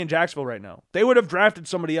Lawrence wouldn't be in Jacksonville right now. They would have drafted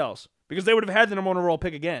somebody else because they would have had the number one overall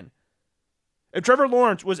pick again. If Trevor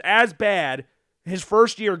Lawrence was as bad his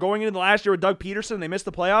first year going into the last year with Doug Peterson and they missed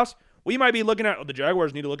the playoffs, we might be looking at, the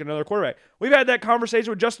Jaguars need to look at another quarterback. We've had that conversation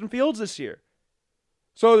with Justin Fields this year.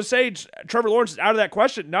 So to say Trevor Lawrence is out of that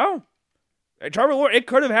question, no. Trevor Lawrence, it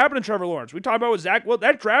could have happened to Trevor Lawrence. We talked about with Zach. Well,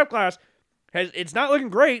 that draft class it's not looking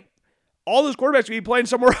great. All those quarterbacks could be playing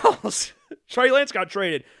somewhere else. Trey Lance got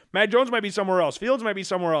traded. Matt Jones might be somewhere else. Fields might be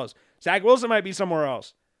somewhere else. Zach Wilson might be somewhere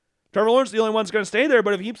else. Trevor Lawrence is the only one that's going to stay there,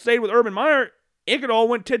 but if he stayed with Urban Meyer, it could all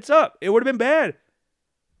went tits up. It would have been bad.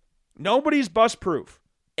 Nobody's bust-proof.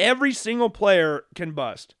 Every single player can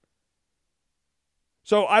bust.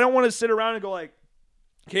 So I don't want to sit around and go like,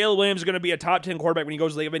 Caleb Williams is going to be a top 10 quarterback when he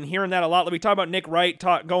goes to the league. I've been hearing that a lot. We talk about Nick Wright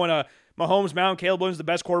going to Mahomes Mound. Caleb Williams is the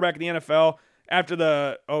best quarterback in the NFL after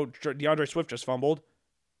DeAndre Swift just fumbled.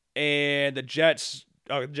 And the Jets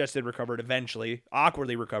did recover it eventually.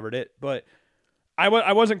 Awkwardly recovered it. But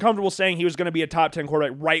I wasn't comfortable saying he was going to be a top 10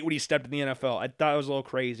 quarterback right when he stepped in the NFL. I thought it was a little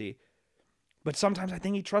crazy. But sometimes I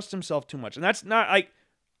think he trusts himself too much. And that's not like,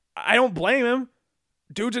 I don't blame him.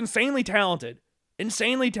 Dude's insanely talented.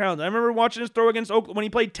 Insanely talented. I remember watching his throw against Oklahoma when he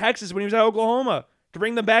played Texas when he was at Oklahoma to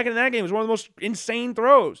bring them back into that game. It was one of the most insane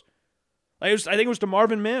throws. I think it was to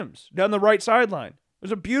Marvin Mims down the right sideline. It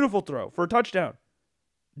was a beautiful throw for a touchdown.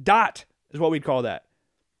 Dot is what we'd call that.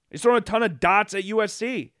 He's throwing a ton of dots at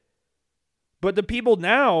USC. But the people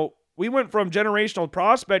now, we went from generational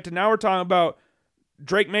prospect to now we're talking about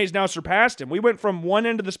Drake May's now surpassed him. We went from one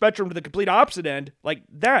end of the spectrum to the complete opposite end like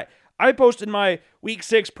that. I posted my Week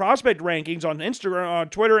 6 prospect rankings on Instagram, on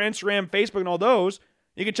Twitter, Instagram, Facebook, and all those.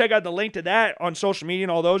 You can check out the link to that on social media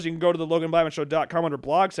and all those. You can go to the LoganBlackmanShow.com under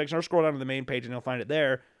blog section or scroll down to the main page and you'll find it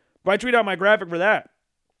there. But I tweet out my graphic for that.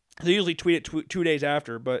 They usually tweet it 2 days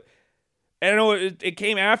after, but I don't know, it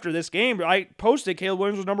came after this game. But I posted Caleb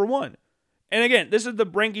Williams was number 1. And again, this is the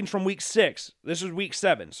rankings from week 6. This is week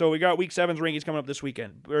 7. So we got week 7's rankings coming up this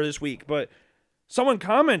weekend, or this week. But someone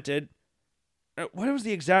commented, what was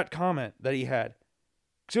the exact comment that he had?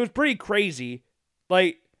 Because it was pretty crazy.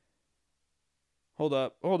 Like, hold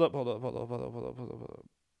up. Where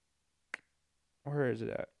is it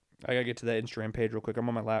at? I gotta get to that Instagram page real quick. I'm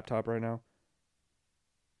on my laptop right now.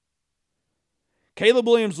 Caleb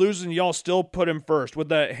Williams loses and y'all still put him first with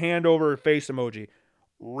the hand over face emoji.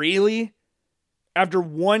 Really? After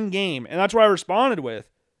one game. And that's what I responded with.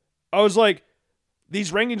 I was like,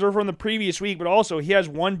 these rankings are from the previous week, but also he has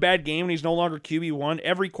one bad game and he's no longer QB1.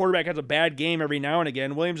 Every quarterback has a bad game every now and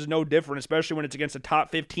again. Williams is no different, especially when it's against a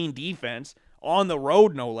top 15 defense on the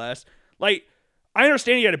road, no less. Like, I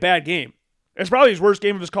understand he had a bad game. It's probably his worst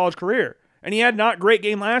game of his college career. And he had not great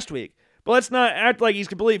game last week. But let's not act like he's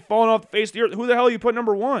completely fallen off the face of the earth. Who the hell you put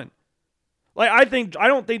number 1? Like, I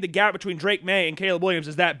don't think the gap between Drake May and Caleb Williams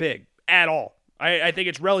is that big at all. I think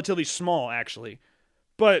it's relatively small, actually.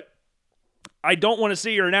 But I don't want to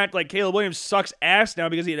sit here and act like Caleb Williams sucks ass now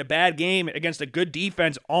because he had a bad game against a good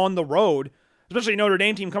defense on the road, especially a Notre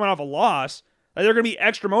Dame team coming off a loss. Like, they're going to be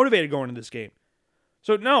extra motivated going into this game.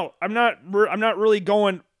 So, no, I'm not really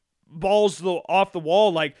going balls off the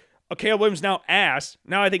wall like, oh, Caleb Williams now ass.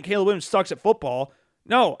 Now I think Caleb Williams sucks at football.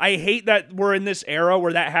 No, I hate that we're in this era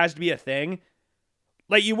where that has to be a thing.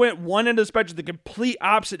 Like, you went one end of the spectrum to the complete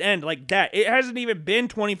opposite end like that. It hasn't even been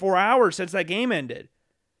 24 hours since that game ended.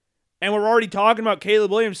 And we're already talking about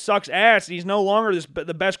Caleb Williams sucks ass and he's no longer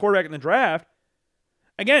the best quarterback in the draft.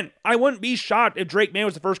 Again, I wouldn't be shocked if Drake May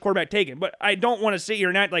was the first quarterback taken, but I don't want to sit here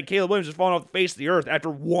and act like Caleb Williams is falling off the face of the earth after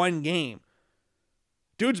one game.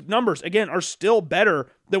 Dude's numbers, again, are still better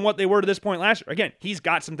than what they were to this point last year. Again, he's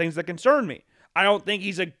got some things that concern me. I don't think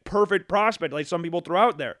he's a perfect prospect like some people throw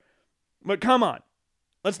out there. But come on.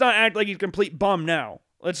 Let's not act like he's a complete bum now.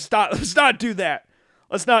 Let's not do that.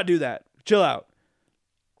 Let's not do that. Chill out.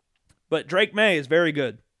 But Drake May is very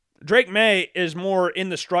good. Drake May is more in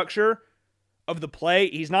the structure of the play.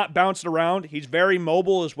 He's not bouncing around. He's very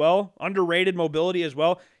mobile as well. Underrated mobility as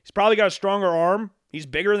well. He's probably got a stronger arm. He's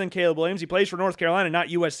bigger than Caleb Williams. He plays for North Carolina, not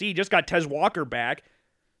USC. He just got Tez Walker back.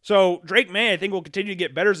 So Drake May, I think, will continue to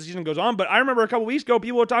get better as the season goes on. But I remember a couple weeks ago,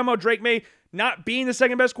 people were talking about Drake May not being the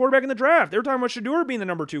second best quarterback in the draft. They were talking about Shedeur being the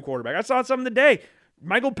number 2 quarterback. I saw something today.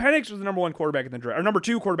 Michael Penix was the number 1 quarterback in the draft, or number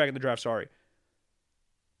 2 quarterback in the draft, sorry.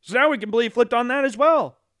 So now we completely flipped on that as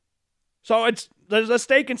well. So let's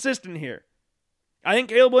stay consistent here. I think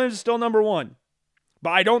Caleb Williams is still number 1. But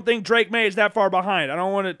I don't think Drake May is that far behind. I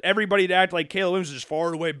don't want everybody to act like Caleb Williams is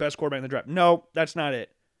far away best quarterback in the draft. No, that's not it.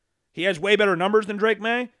 He has way better numbers than Drake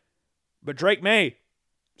May. But Drake May,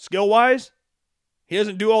 skill-wise, he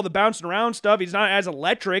doesn't do all the bouncing around stuff. He's not as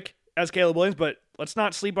electric as Caleb Williams, but let's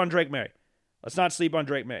not sleep on Drake May. Let's not sleep on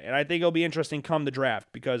Drake May. And I think it'll be interesting come the draft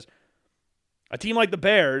because a team like the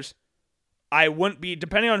Bears, I wouldn't be,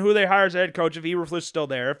 depending on who they hire as a head coach, if Eberflus is still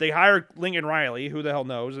there. If they hire Lincoln Riley, who the hell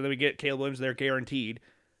knows, and then we get Caleb Williams there guaranteed.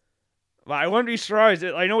 But I wouldn't be surprised.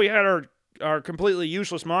 I know we had our completely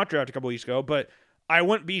useless mock draft a couple weeks ago, but I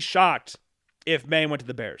wouldn't be shocked if May went to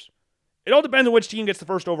the Bears. It all depends on which team gets the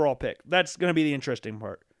first overall pick. That's going to be the interesting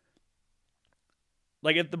part.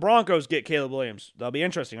 Like, if the Broncos get Caleb Williams, that'll be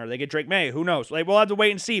interesting. Or they get Drake May, who knows? Like, we'll have to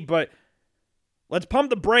wait and see, but let's pump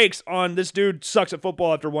the brakes on this dude sucks at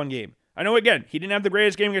football after one game. I know, again, he didn't have the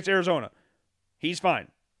greatest game against Arizona. He's fine.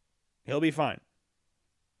 He'll be fine.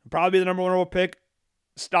 He'll probably be the number 1 overall pick.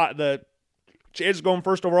 The chances going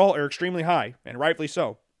first overall are extremely high, and rightfully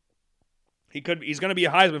so. He's going to be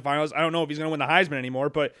a Heisman finalist. I don't know if he's going to win the Heisman anymore,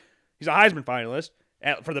 but he's a Heisman finalist.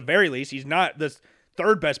 For the very least, he's not the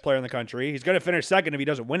third best player in the country. He's going to finish second if he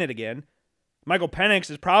doesn't win it again. Michael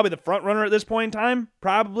Penix is probably the front runner at this point in time,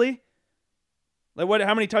 probably. Like,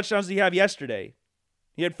 how many touchdowns did he have yesterday?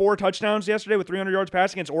 He had 4 touchdowns yesterday with 300 yards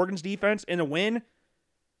passing against Oregon's defense in a win.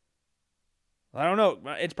 I don't know.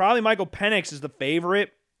 It's probably Michael Penix is the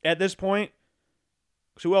favorite at this point.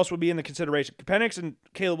 So who else would be in the consideration? Penix and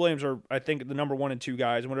Caleb Williams are, I think, the number 1 and 2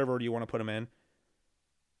 guys, and whatever order you want to put them in.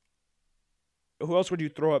 Who else would you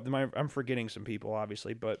throw up? I'm forgetting some people,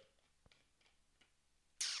 obviously, but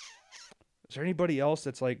is there anybody else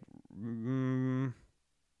that's like...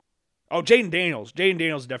 Oh, Jaden Daniels. Jaden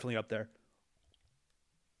Daniels is definitely up there.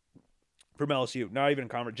 From LSU. Not even a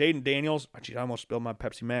convert. Jaden Daniels. Oh, geez, I almost spilled my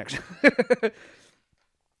Pepsi Max.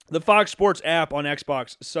 The Fox Sports app on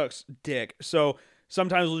Xbox sucks dick. So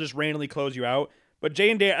sometimes we'll just randomly close you out. But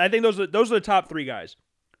I think those are the top 3 guys.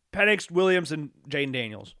 Penix, Williams, and Jaden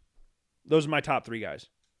Daniels. Those are my top 3 guys.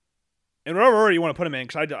 And whatever order you want to put them in,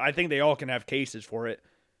 because I think they all can have cases for it.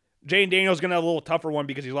 Jaden Daniels going to have a little tougher one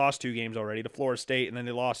because he lost 2 games already to Florida State, and then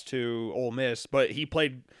they lost to Ole Miss. But he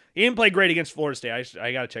didn't play great against Florida State.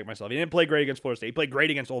 I got to check myself. He didn't play great against Florida State. He played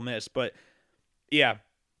great against Ole Miss. But, yeah.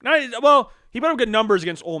 He put up good numbers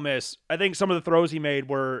against Ole Miss. I think some of the throws he made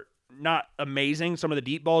were not amazing. Some of the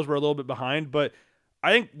deep balls were a little bit behind. But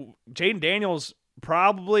I think Jaden Daniels,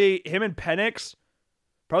 probably him and Penix,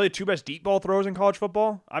 probably the 2 best deep ball throwers in college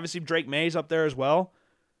football. Obviously, Drake May's up there as well.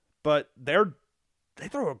 But they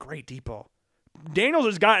throw a great deep ball. Daniels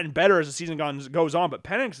has gotten better as the season goes on, but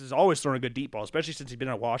Penix has always thrown a good deep ball, especially since he's been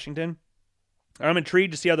at Washington. I'm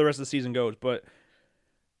intrigued to see how the rest of the season goes. But,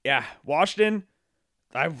 yeah, Washington,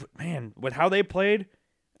 with how they played,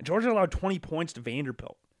 Georgia allowed 20 points to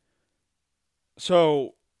Vanderbilt.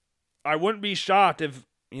 So, I wouldn't be shocked if,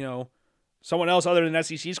 someone else other than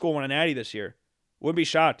SEC school won a natty this year. Wouldn't be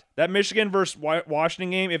shocked. That Michigan versus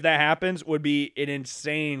Washington game, if that happens, would be an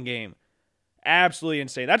insane game. Absolutely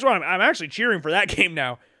insane. That's why I'm actually cheering for that game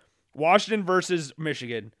now. Washington versus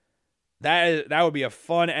Michigan. That would be a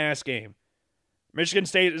fun-ass game. Michigan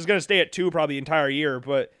State is going to stay at 2 probably the entire year,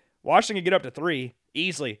 but Washington can get up to 3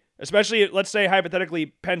 easily. Especially, let's say, hypothetically,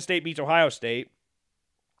 Penn State beats Ohio State.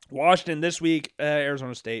 Washington this week,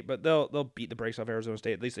 Arizona State, but they'll beat the brakes off Arizona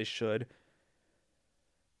State. At least they should.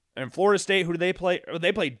 And Florida State, who do they play?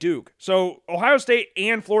 They play Duke. So Ohio State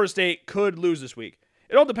and Florida State could lose this week.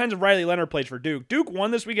 It all depends if Riley Leonard plays for Duke. Duke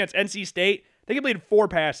won this week against NC State. They completed 4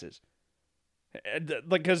 passes.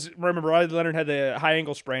 Because remember, Riley Leonard had the high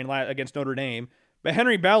ankle sprain against Notre Dame. But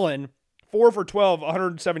Henry Bellin, 4 for 12,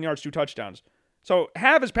 107 yards, 2 touchdowns. So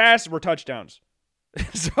half his passes were touchdowns.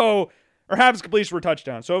 Or half his completions were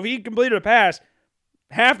touchdowns. So if he completed a pass,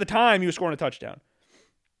 half the time he was scoring a touchdown.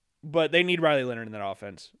 But they need Riley Leonard in that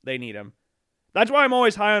offense. They need him. That's why I'm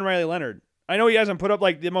always high on Riley Leonard. I know he hasn't put up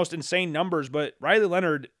the most insane numbers, but Riley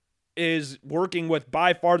Leonard is working with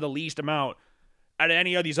by far the least amount out of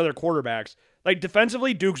any of these other quarterbacks.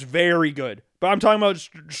 Defensively, Duke's very good. But I'm talking about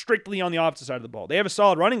strictly on the opposite side of the ball. They have a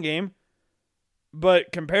solid running game,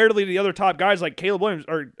 but comparatively to the other top guys like Caleb Williams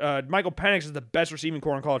or Michael Penix is the best receiving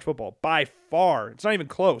core in college football by far. It's not even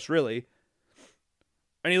close, really.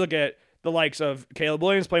 And you look at the likes of Caleb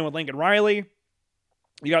Williams playing with Lincoln Riley.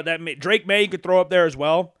 You got that Drake May you could throw up there as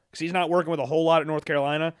well because he's not working with a whole lot at North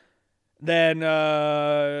Carolina. Then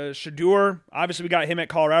Shedeur, obviously we got him at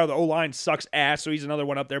Colorado. The O-line sucks ass, so he's another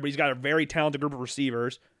one up there, but he's got a very talented group of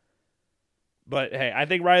receivers. But, hey, I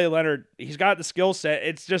think Riley Leonard, he's got the skill set.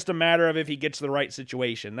 It's just a matter of if he gets the right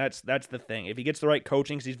situation. That's the thing. If he gets the right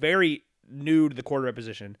coaching, because he's very new to the quarterback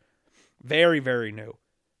position. Very, very new.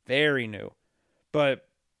 Very new. But,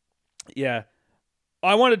 yeah.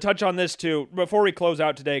 I want to touch on this, too, before we close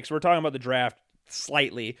out today, because we're talking about the draft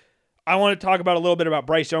slightly. I want to talk about a little bit about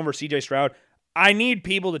Bryce Young versus CJ Stroud. I need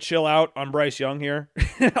people to chill out on Bryce Young here.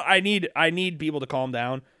 I need people to calm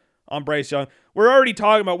down on Bryce Young. We're already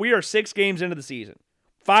talking about, we are 6 games into the season.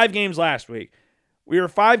 5 games last week. We were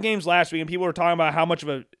 5 games last week, and people were talking about how much of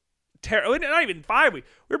a not even 5 weeks.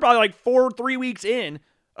 We were probably 3 weeks in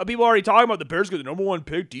of people already talking about the Bears get the number 1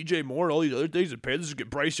 pick, DJ Moore, and all these other things, and Panthers get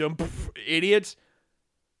Bryce Young. Idiots.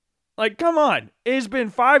 Come on. It's been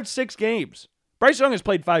 5-6 games. Bryce Young has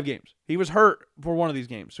played 5 games. He was hurt for one of these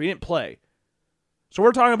games, so he didn't play. So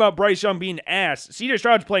we're talking about Bryce Young being ass. CJ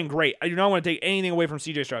Stroud's playing great. I do not want to take anything away from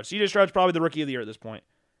CJ Stroud. CJ Stroud's probably the rookie of the year at this point.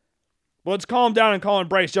 But let's calm down and calling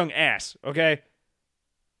Bryce Young ass, okay?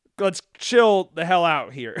 Let's chill the hell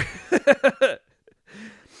out here.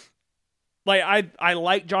 I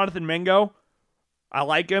like Jonathan Mingo. I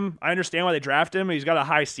like him. I understand why they draft him. He's got a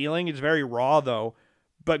high ceiling. He's very raw, though.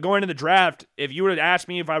 But going to the draft, if you would have asked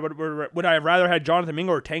me if I would I have rather had Jonathan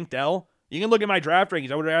Mingo or Tank Dell, you can look at my draft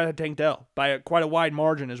rankings. I would have rather had Tank Dell by quite a wide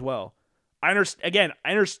margin as well. I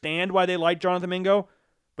understand why they like Jonathan Mingo,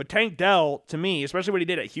 but Tank Dell, to me, especially what he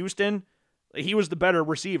did at Houston, he was the better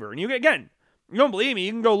receiver. And you don't believe me,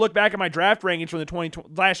 you can go look back at my draft rankings from the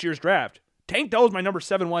last year's draft. Tank Dell is my number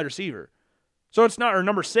 7 wide receiver. So it's not, or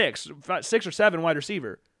number 6 or 7 wide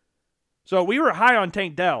receiver. So we were high on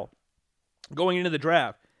Tank Dell going into the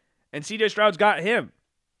draft. And C.J. Stroud's got him.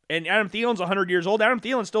 And Adam Thielen's 100 years old. Adam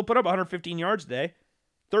Thielen still put up 115 yards today.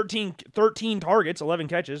 13 targets, 11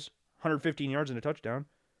 catches, 115 yards and a touchdown.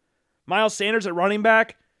 Miles Sanders at running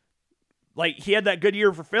back. He had that good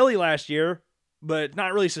year for Philly last year, but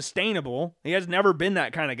not really sustainable. He has never been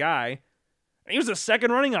that kind of guy. He was the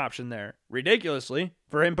second running option there. Ridiculously.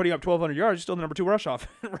 For him putting up 1,200 yards, he's still the number 2 rush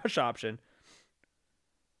option.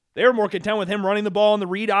 They were more content with him running the ball in the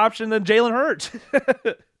read option than Jalen Hurts.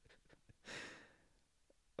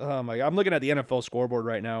 Oh my God. I'm looking at the NFL scoreboard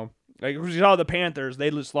right now. We saw the Panthers. They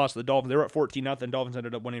just lost to the Dolphins. They were at 14-0. Dolphins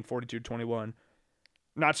ended up winning 42-21.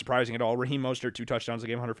 Not surprising at all. Raheem Mostert, 2 touchdowns a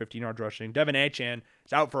game, 115 yards rushing. Devin Achane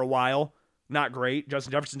is out for a while. Not great.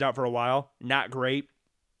 Justin Jefferson's out for a while. Not great.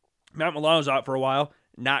 Matt Milano's out for a while.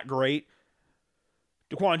 Not great.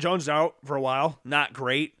 Daquan Jones is out for a while. Not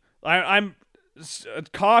great. I'm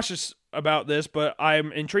cautious about this, but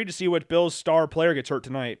I'm intrigued to see what Bills' star player gets hurt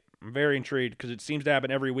tonight. I'm very intrigued because it seems to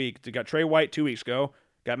happen every week. They got Trey White 2 weeks ago.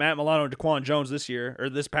 Got Matt Milano and Daquan Jones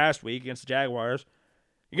this past week against the Jaguars.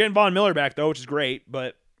 You're getting Von Miller back, though, which is great,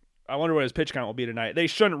 but I wonder what his pitch count will be tonight. They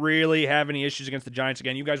shouldn't really have any issues against the Giants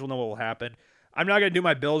again. You guys will know what will happen. I'm not going to do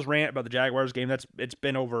my Bills rant about the Jaguars game. It's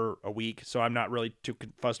been over a week, so I'm not really too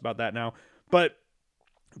fussed about that now. But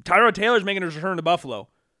Tyrod Taylor's making his return to Buffalo.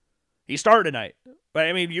 He started tonight. But,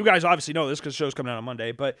 I mean, you guys obviously know this because the show's coming out on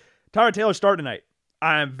Monday. But Tyrod Taylor started tonight.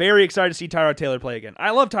 I'm very excited to see Tyrod Taylor play again.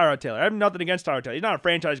 I love Tyrod Taylor. I have nothing against Tyrod Taylor. He's not a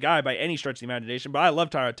franchise guy by any stretch of the imagination, but I love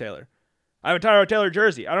Tyrod Taylor. I have a Tyrod Taylor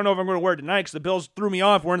jersey. I don't know if I'm going to wear it tonight because the Bills threw me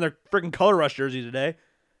off wearing their freaking color rush jersey today.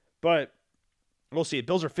 But we'll see.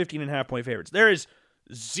 Bills are 15.5-point favorites. There is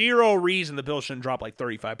zero reason the Bills shouldn't drop like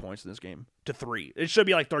 35 points in this game to 3. It should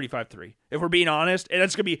be like 35-3. If we're being honest, and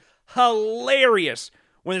that's going to be hilarious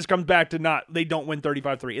when this comes back to they don't win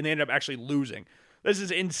 35-3 and they end up actually losing. This is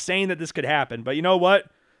insane that this could happen. But you know what?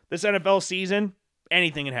 This NFL season,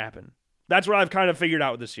 anything can happen. That's what I've kind of figured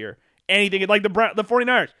out this year. Anything, like the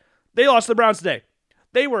 49ers. They lost to the Browns today.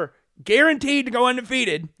 They were guaranteed to go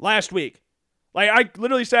undefeated last week. Like, I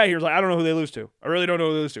literally sat here, I don't know who they lose to. I really don't know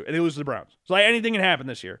who they lose to. And they lose to the Browns. So, anything can happen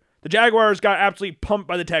this year. The Jaguars got absolutely pumped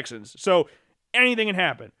by the Texans. So, anything can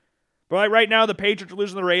happen. But, right now, the Patriots are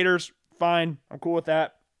losing to the Raiders. Fine. I'm cool with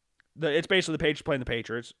that. It's basically the Patriots playing the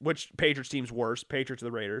Patriots. Which Patriots team's worse? Patriots or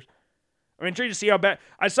the Raiders? I'm intrigued to see how bad.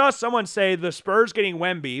 I saw someone say the Spurs getting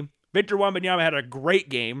Wemby. Victor Wembanyama had a great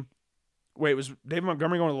game. Wait, was David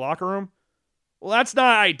Montgomery going to the locker room? Well, that's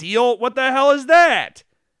not ideal. What the hell is that?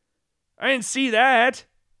 I didn't see that.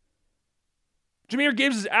 Jahmyr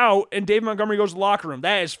Gibbs is out, and David Montgomery goes to the locker room.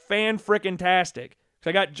 That is fan-frickin-tastic.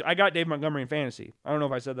 I got David Montgomery in fantasy. I don't know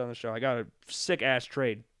if I said that on the show. I got a sick-ass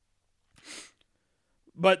trade.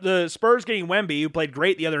 But the Spurs getting Wemby, who played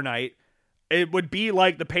great the other night, it would be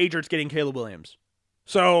like the Patriots getting Caleb Williams.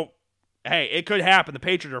 So, hey, it could happen. The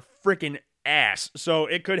Patriots are freaking ass. So,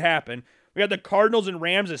 it could happen. We got the Cardinals and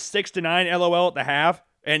Rams as 6-9 LOL at the half,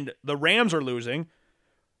 and the Rams are losing.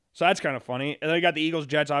 So that's kind of funny. And then we got the Eagles,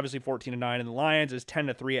 Jets, obviously 14-9, and the Lions is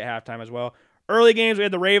 10-3 at halftime as well. Early games, we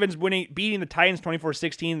had the Ravens beating the Titans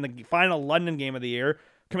 24-16 in the final London game of the year.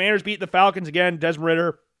 Commanders beat the Falcons again. Desmond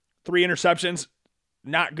Ridder, 3 interceptions,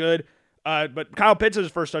 not good. But Kyle Pitts is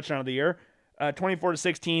his first touchdown of the year.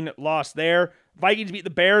 24-16 loss there. Vikings beat the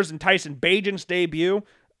Bears in Tyson Bagent's debut.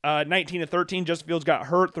 19-13, Justin Fields got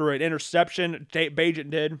hurt through an interception. Bagent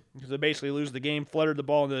did, because they basically lose the game, fluttered the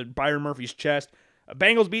ball into Byron Murphy's chest.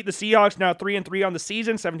 Bengals beat the Seahawks, now 3-3 on the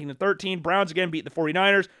season, 17-13. Browns again beat the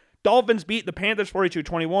 49ers. Dolphins beat the Panthers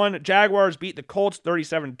 42-21. Jaguars beat the Colts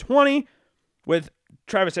 37-20, with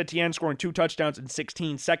Travis Etienne scoring 2 touchdowns in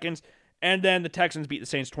 16 seconds. And then the Texans beat the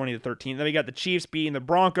Saints 20-13. Then we got the Chiefs beating the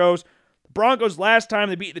Broncos. The Broncos, last time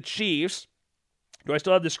they beat the Chiefs, do I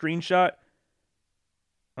still have the screenshot?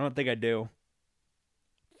 I don't think I do.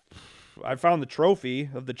 I found the trophy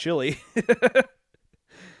of the chili.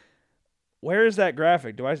 Where is that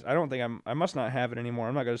graphic? I don't think I must not have it anymore.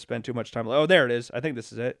 I'm not going to spend too much time. Oh, there it is. I think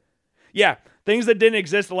this is it. Yeah, things that didn't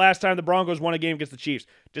exist the last time the Broncos won a game against the Chiefs.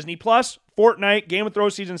 Disney Plus, Fortnite, Game of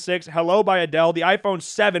Thrones Season 6, Hello by Adele, the iPhone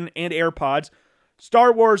 7 and AirPods,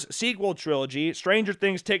 Star Wars sequel trilogy, Stranger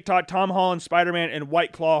Things, TikTok, Tom Holland, Spider-Man, and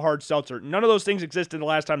White Claw Hard Seltzer. None of those things existed the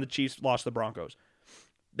last time the Chiefs lost the Broncos.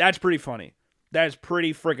 That's pretty funny. That is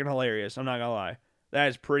pretty freaking hilarious. I'm not going to lie. That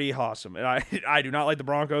is pretty awesome. And I do not like the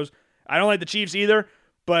Broncos. I don't like the Chiefs either,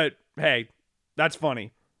 but hey, that's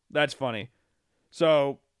funny. That's funny.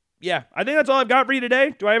 So, yeah, I think that's all I've got for you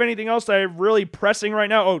today. Do I have anything else that I'm really pressing right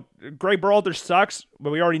now? Oh, Greg Berhalter sucks, but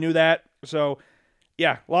we already knew that. So,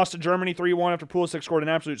 yeah, lost to Germany 3-1 after Pulisic scored an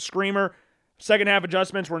absolute screamer. Second half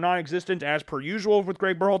adjustments were non-existent as per usual with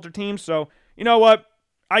Greg Berhalter teams. So, you know what?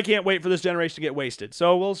 I can't wait for this generation to get wasted.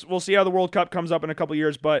 So we'll see how the World Cup comes up in a couple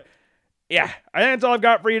years. But yeah, I think that's all I've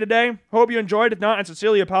got for you today. Hope you enjoyed. If not, I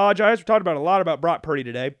sincerely apologize. We talked about a lot about Brock Purdy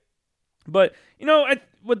today. But, you know,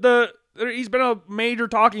 he's been a major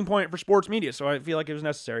talking point for sports media, so I feel like it was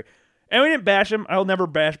necessary. And we didn't bash him. I'll never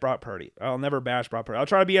bash Brock Purdy. I'll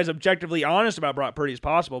try to be as objectively honest about Brock Purdy as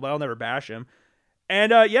possible, but I'll never bash him.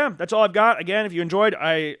 And, yeah, that's all I've got. Again, if you enjoyed,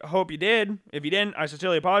 I hope you did. If you didn't, I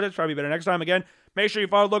sincerely apologize. Try to be better next time. Again, make sure you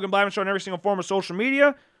follow Logan Blackman Show on every single form of social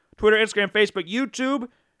media, Twitter, Instagram, Facebook, YouTube,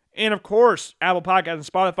 and, of course, Apple Podcasts and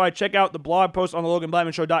Spotify. Check out the blog post on the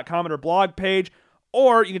LoganBlackmanShow.com at our blog page.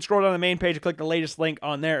 Or you can scroll down the main page and click the latest link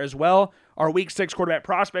on there as well. Our Week 6 quarterback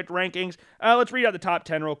prospect rankings. Let's read out the top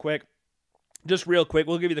 10 real quick. Just real quick.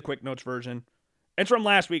 We'll give you the quick notes version. It's from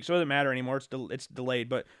last week, so it doesn't matter anymore. It's delayed.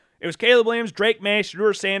 But it was Caleb Williams, Drake May,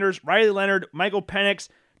 Shedeur Sanders, Riley Leonard, Michael Penix,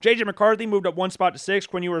 J.J. McCarthy moved up one spot to 6.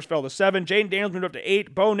 Quinn Ewers fell to 7. Jaden Daniels moved up to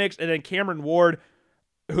 8. Bo Nix, and then Cameron Ward,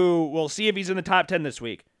 who we'll see if he's in the top 10 this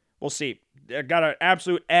week. We'll see. Got an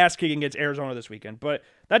absolute ass kicking against Arizona this weekend. But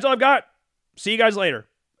that's all I've got. See you guys later.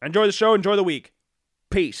 Enjoy the show. Enjoy the week.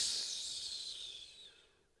 Peace.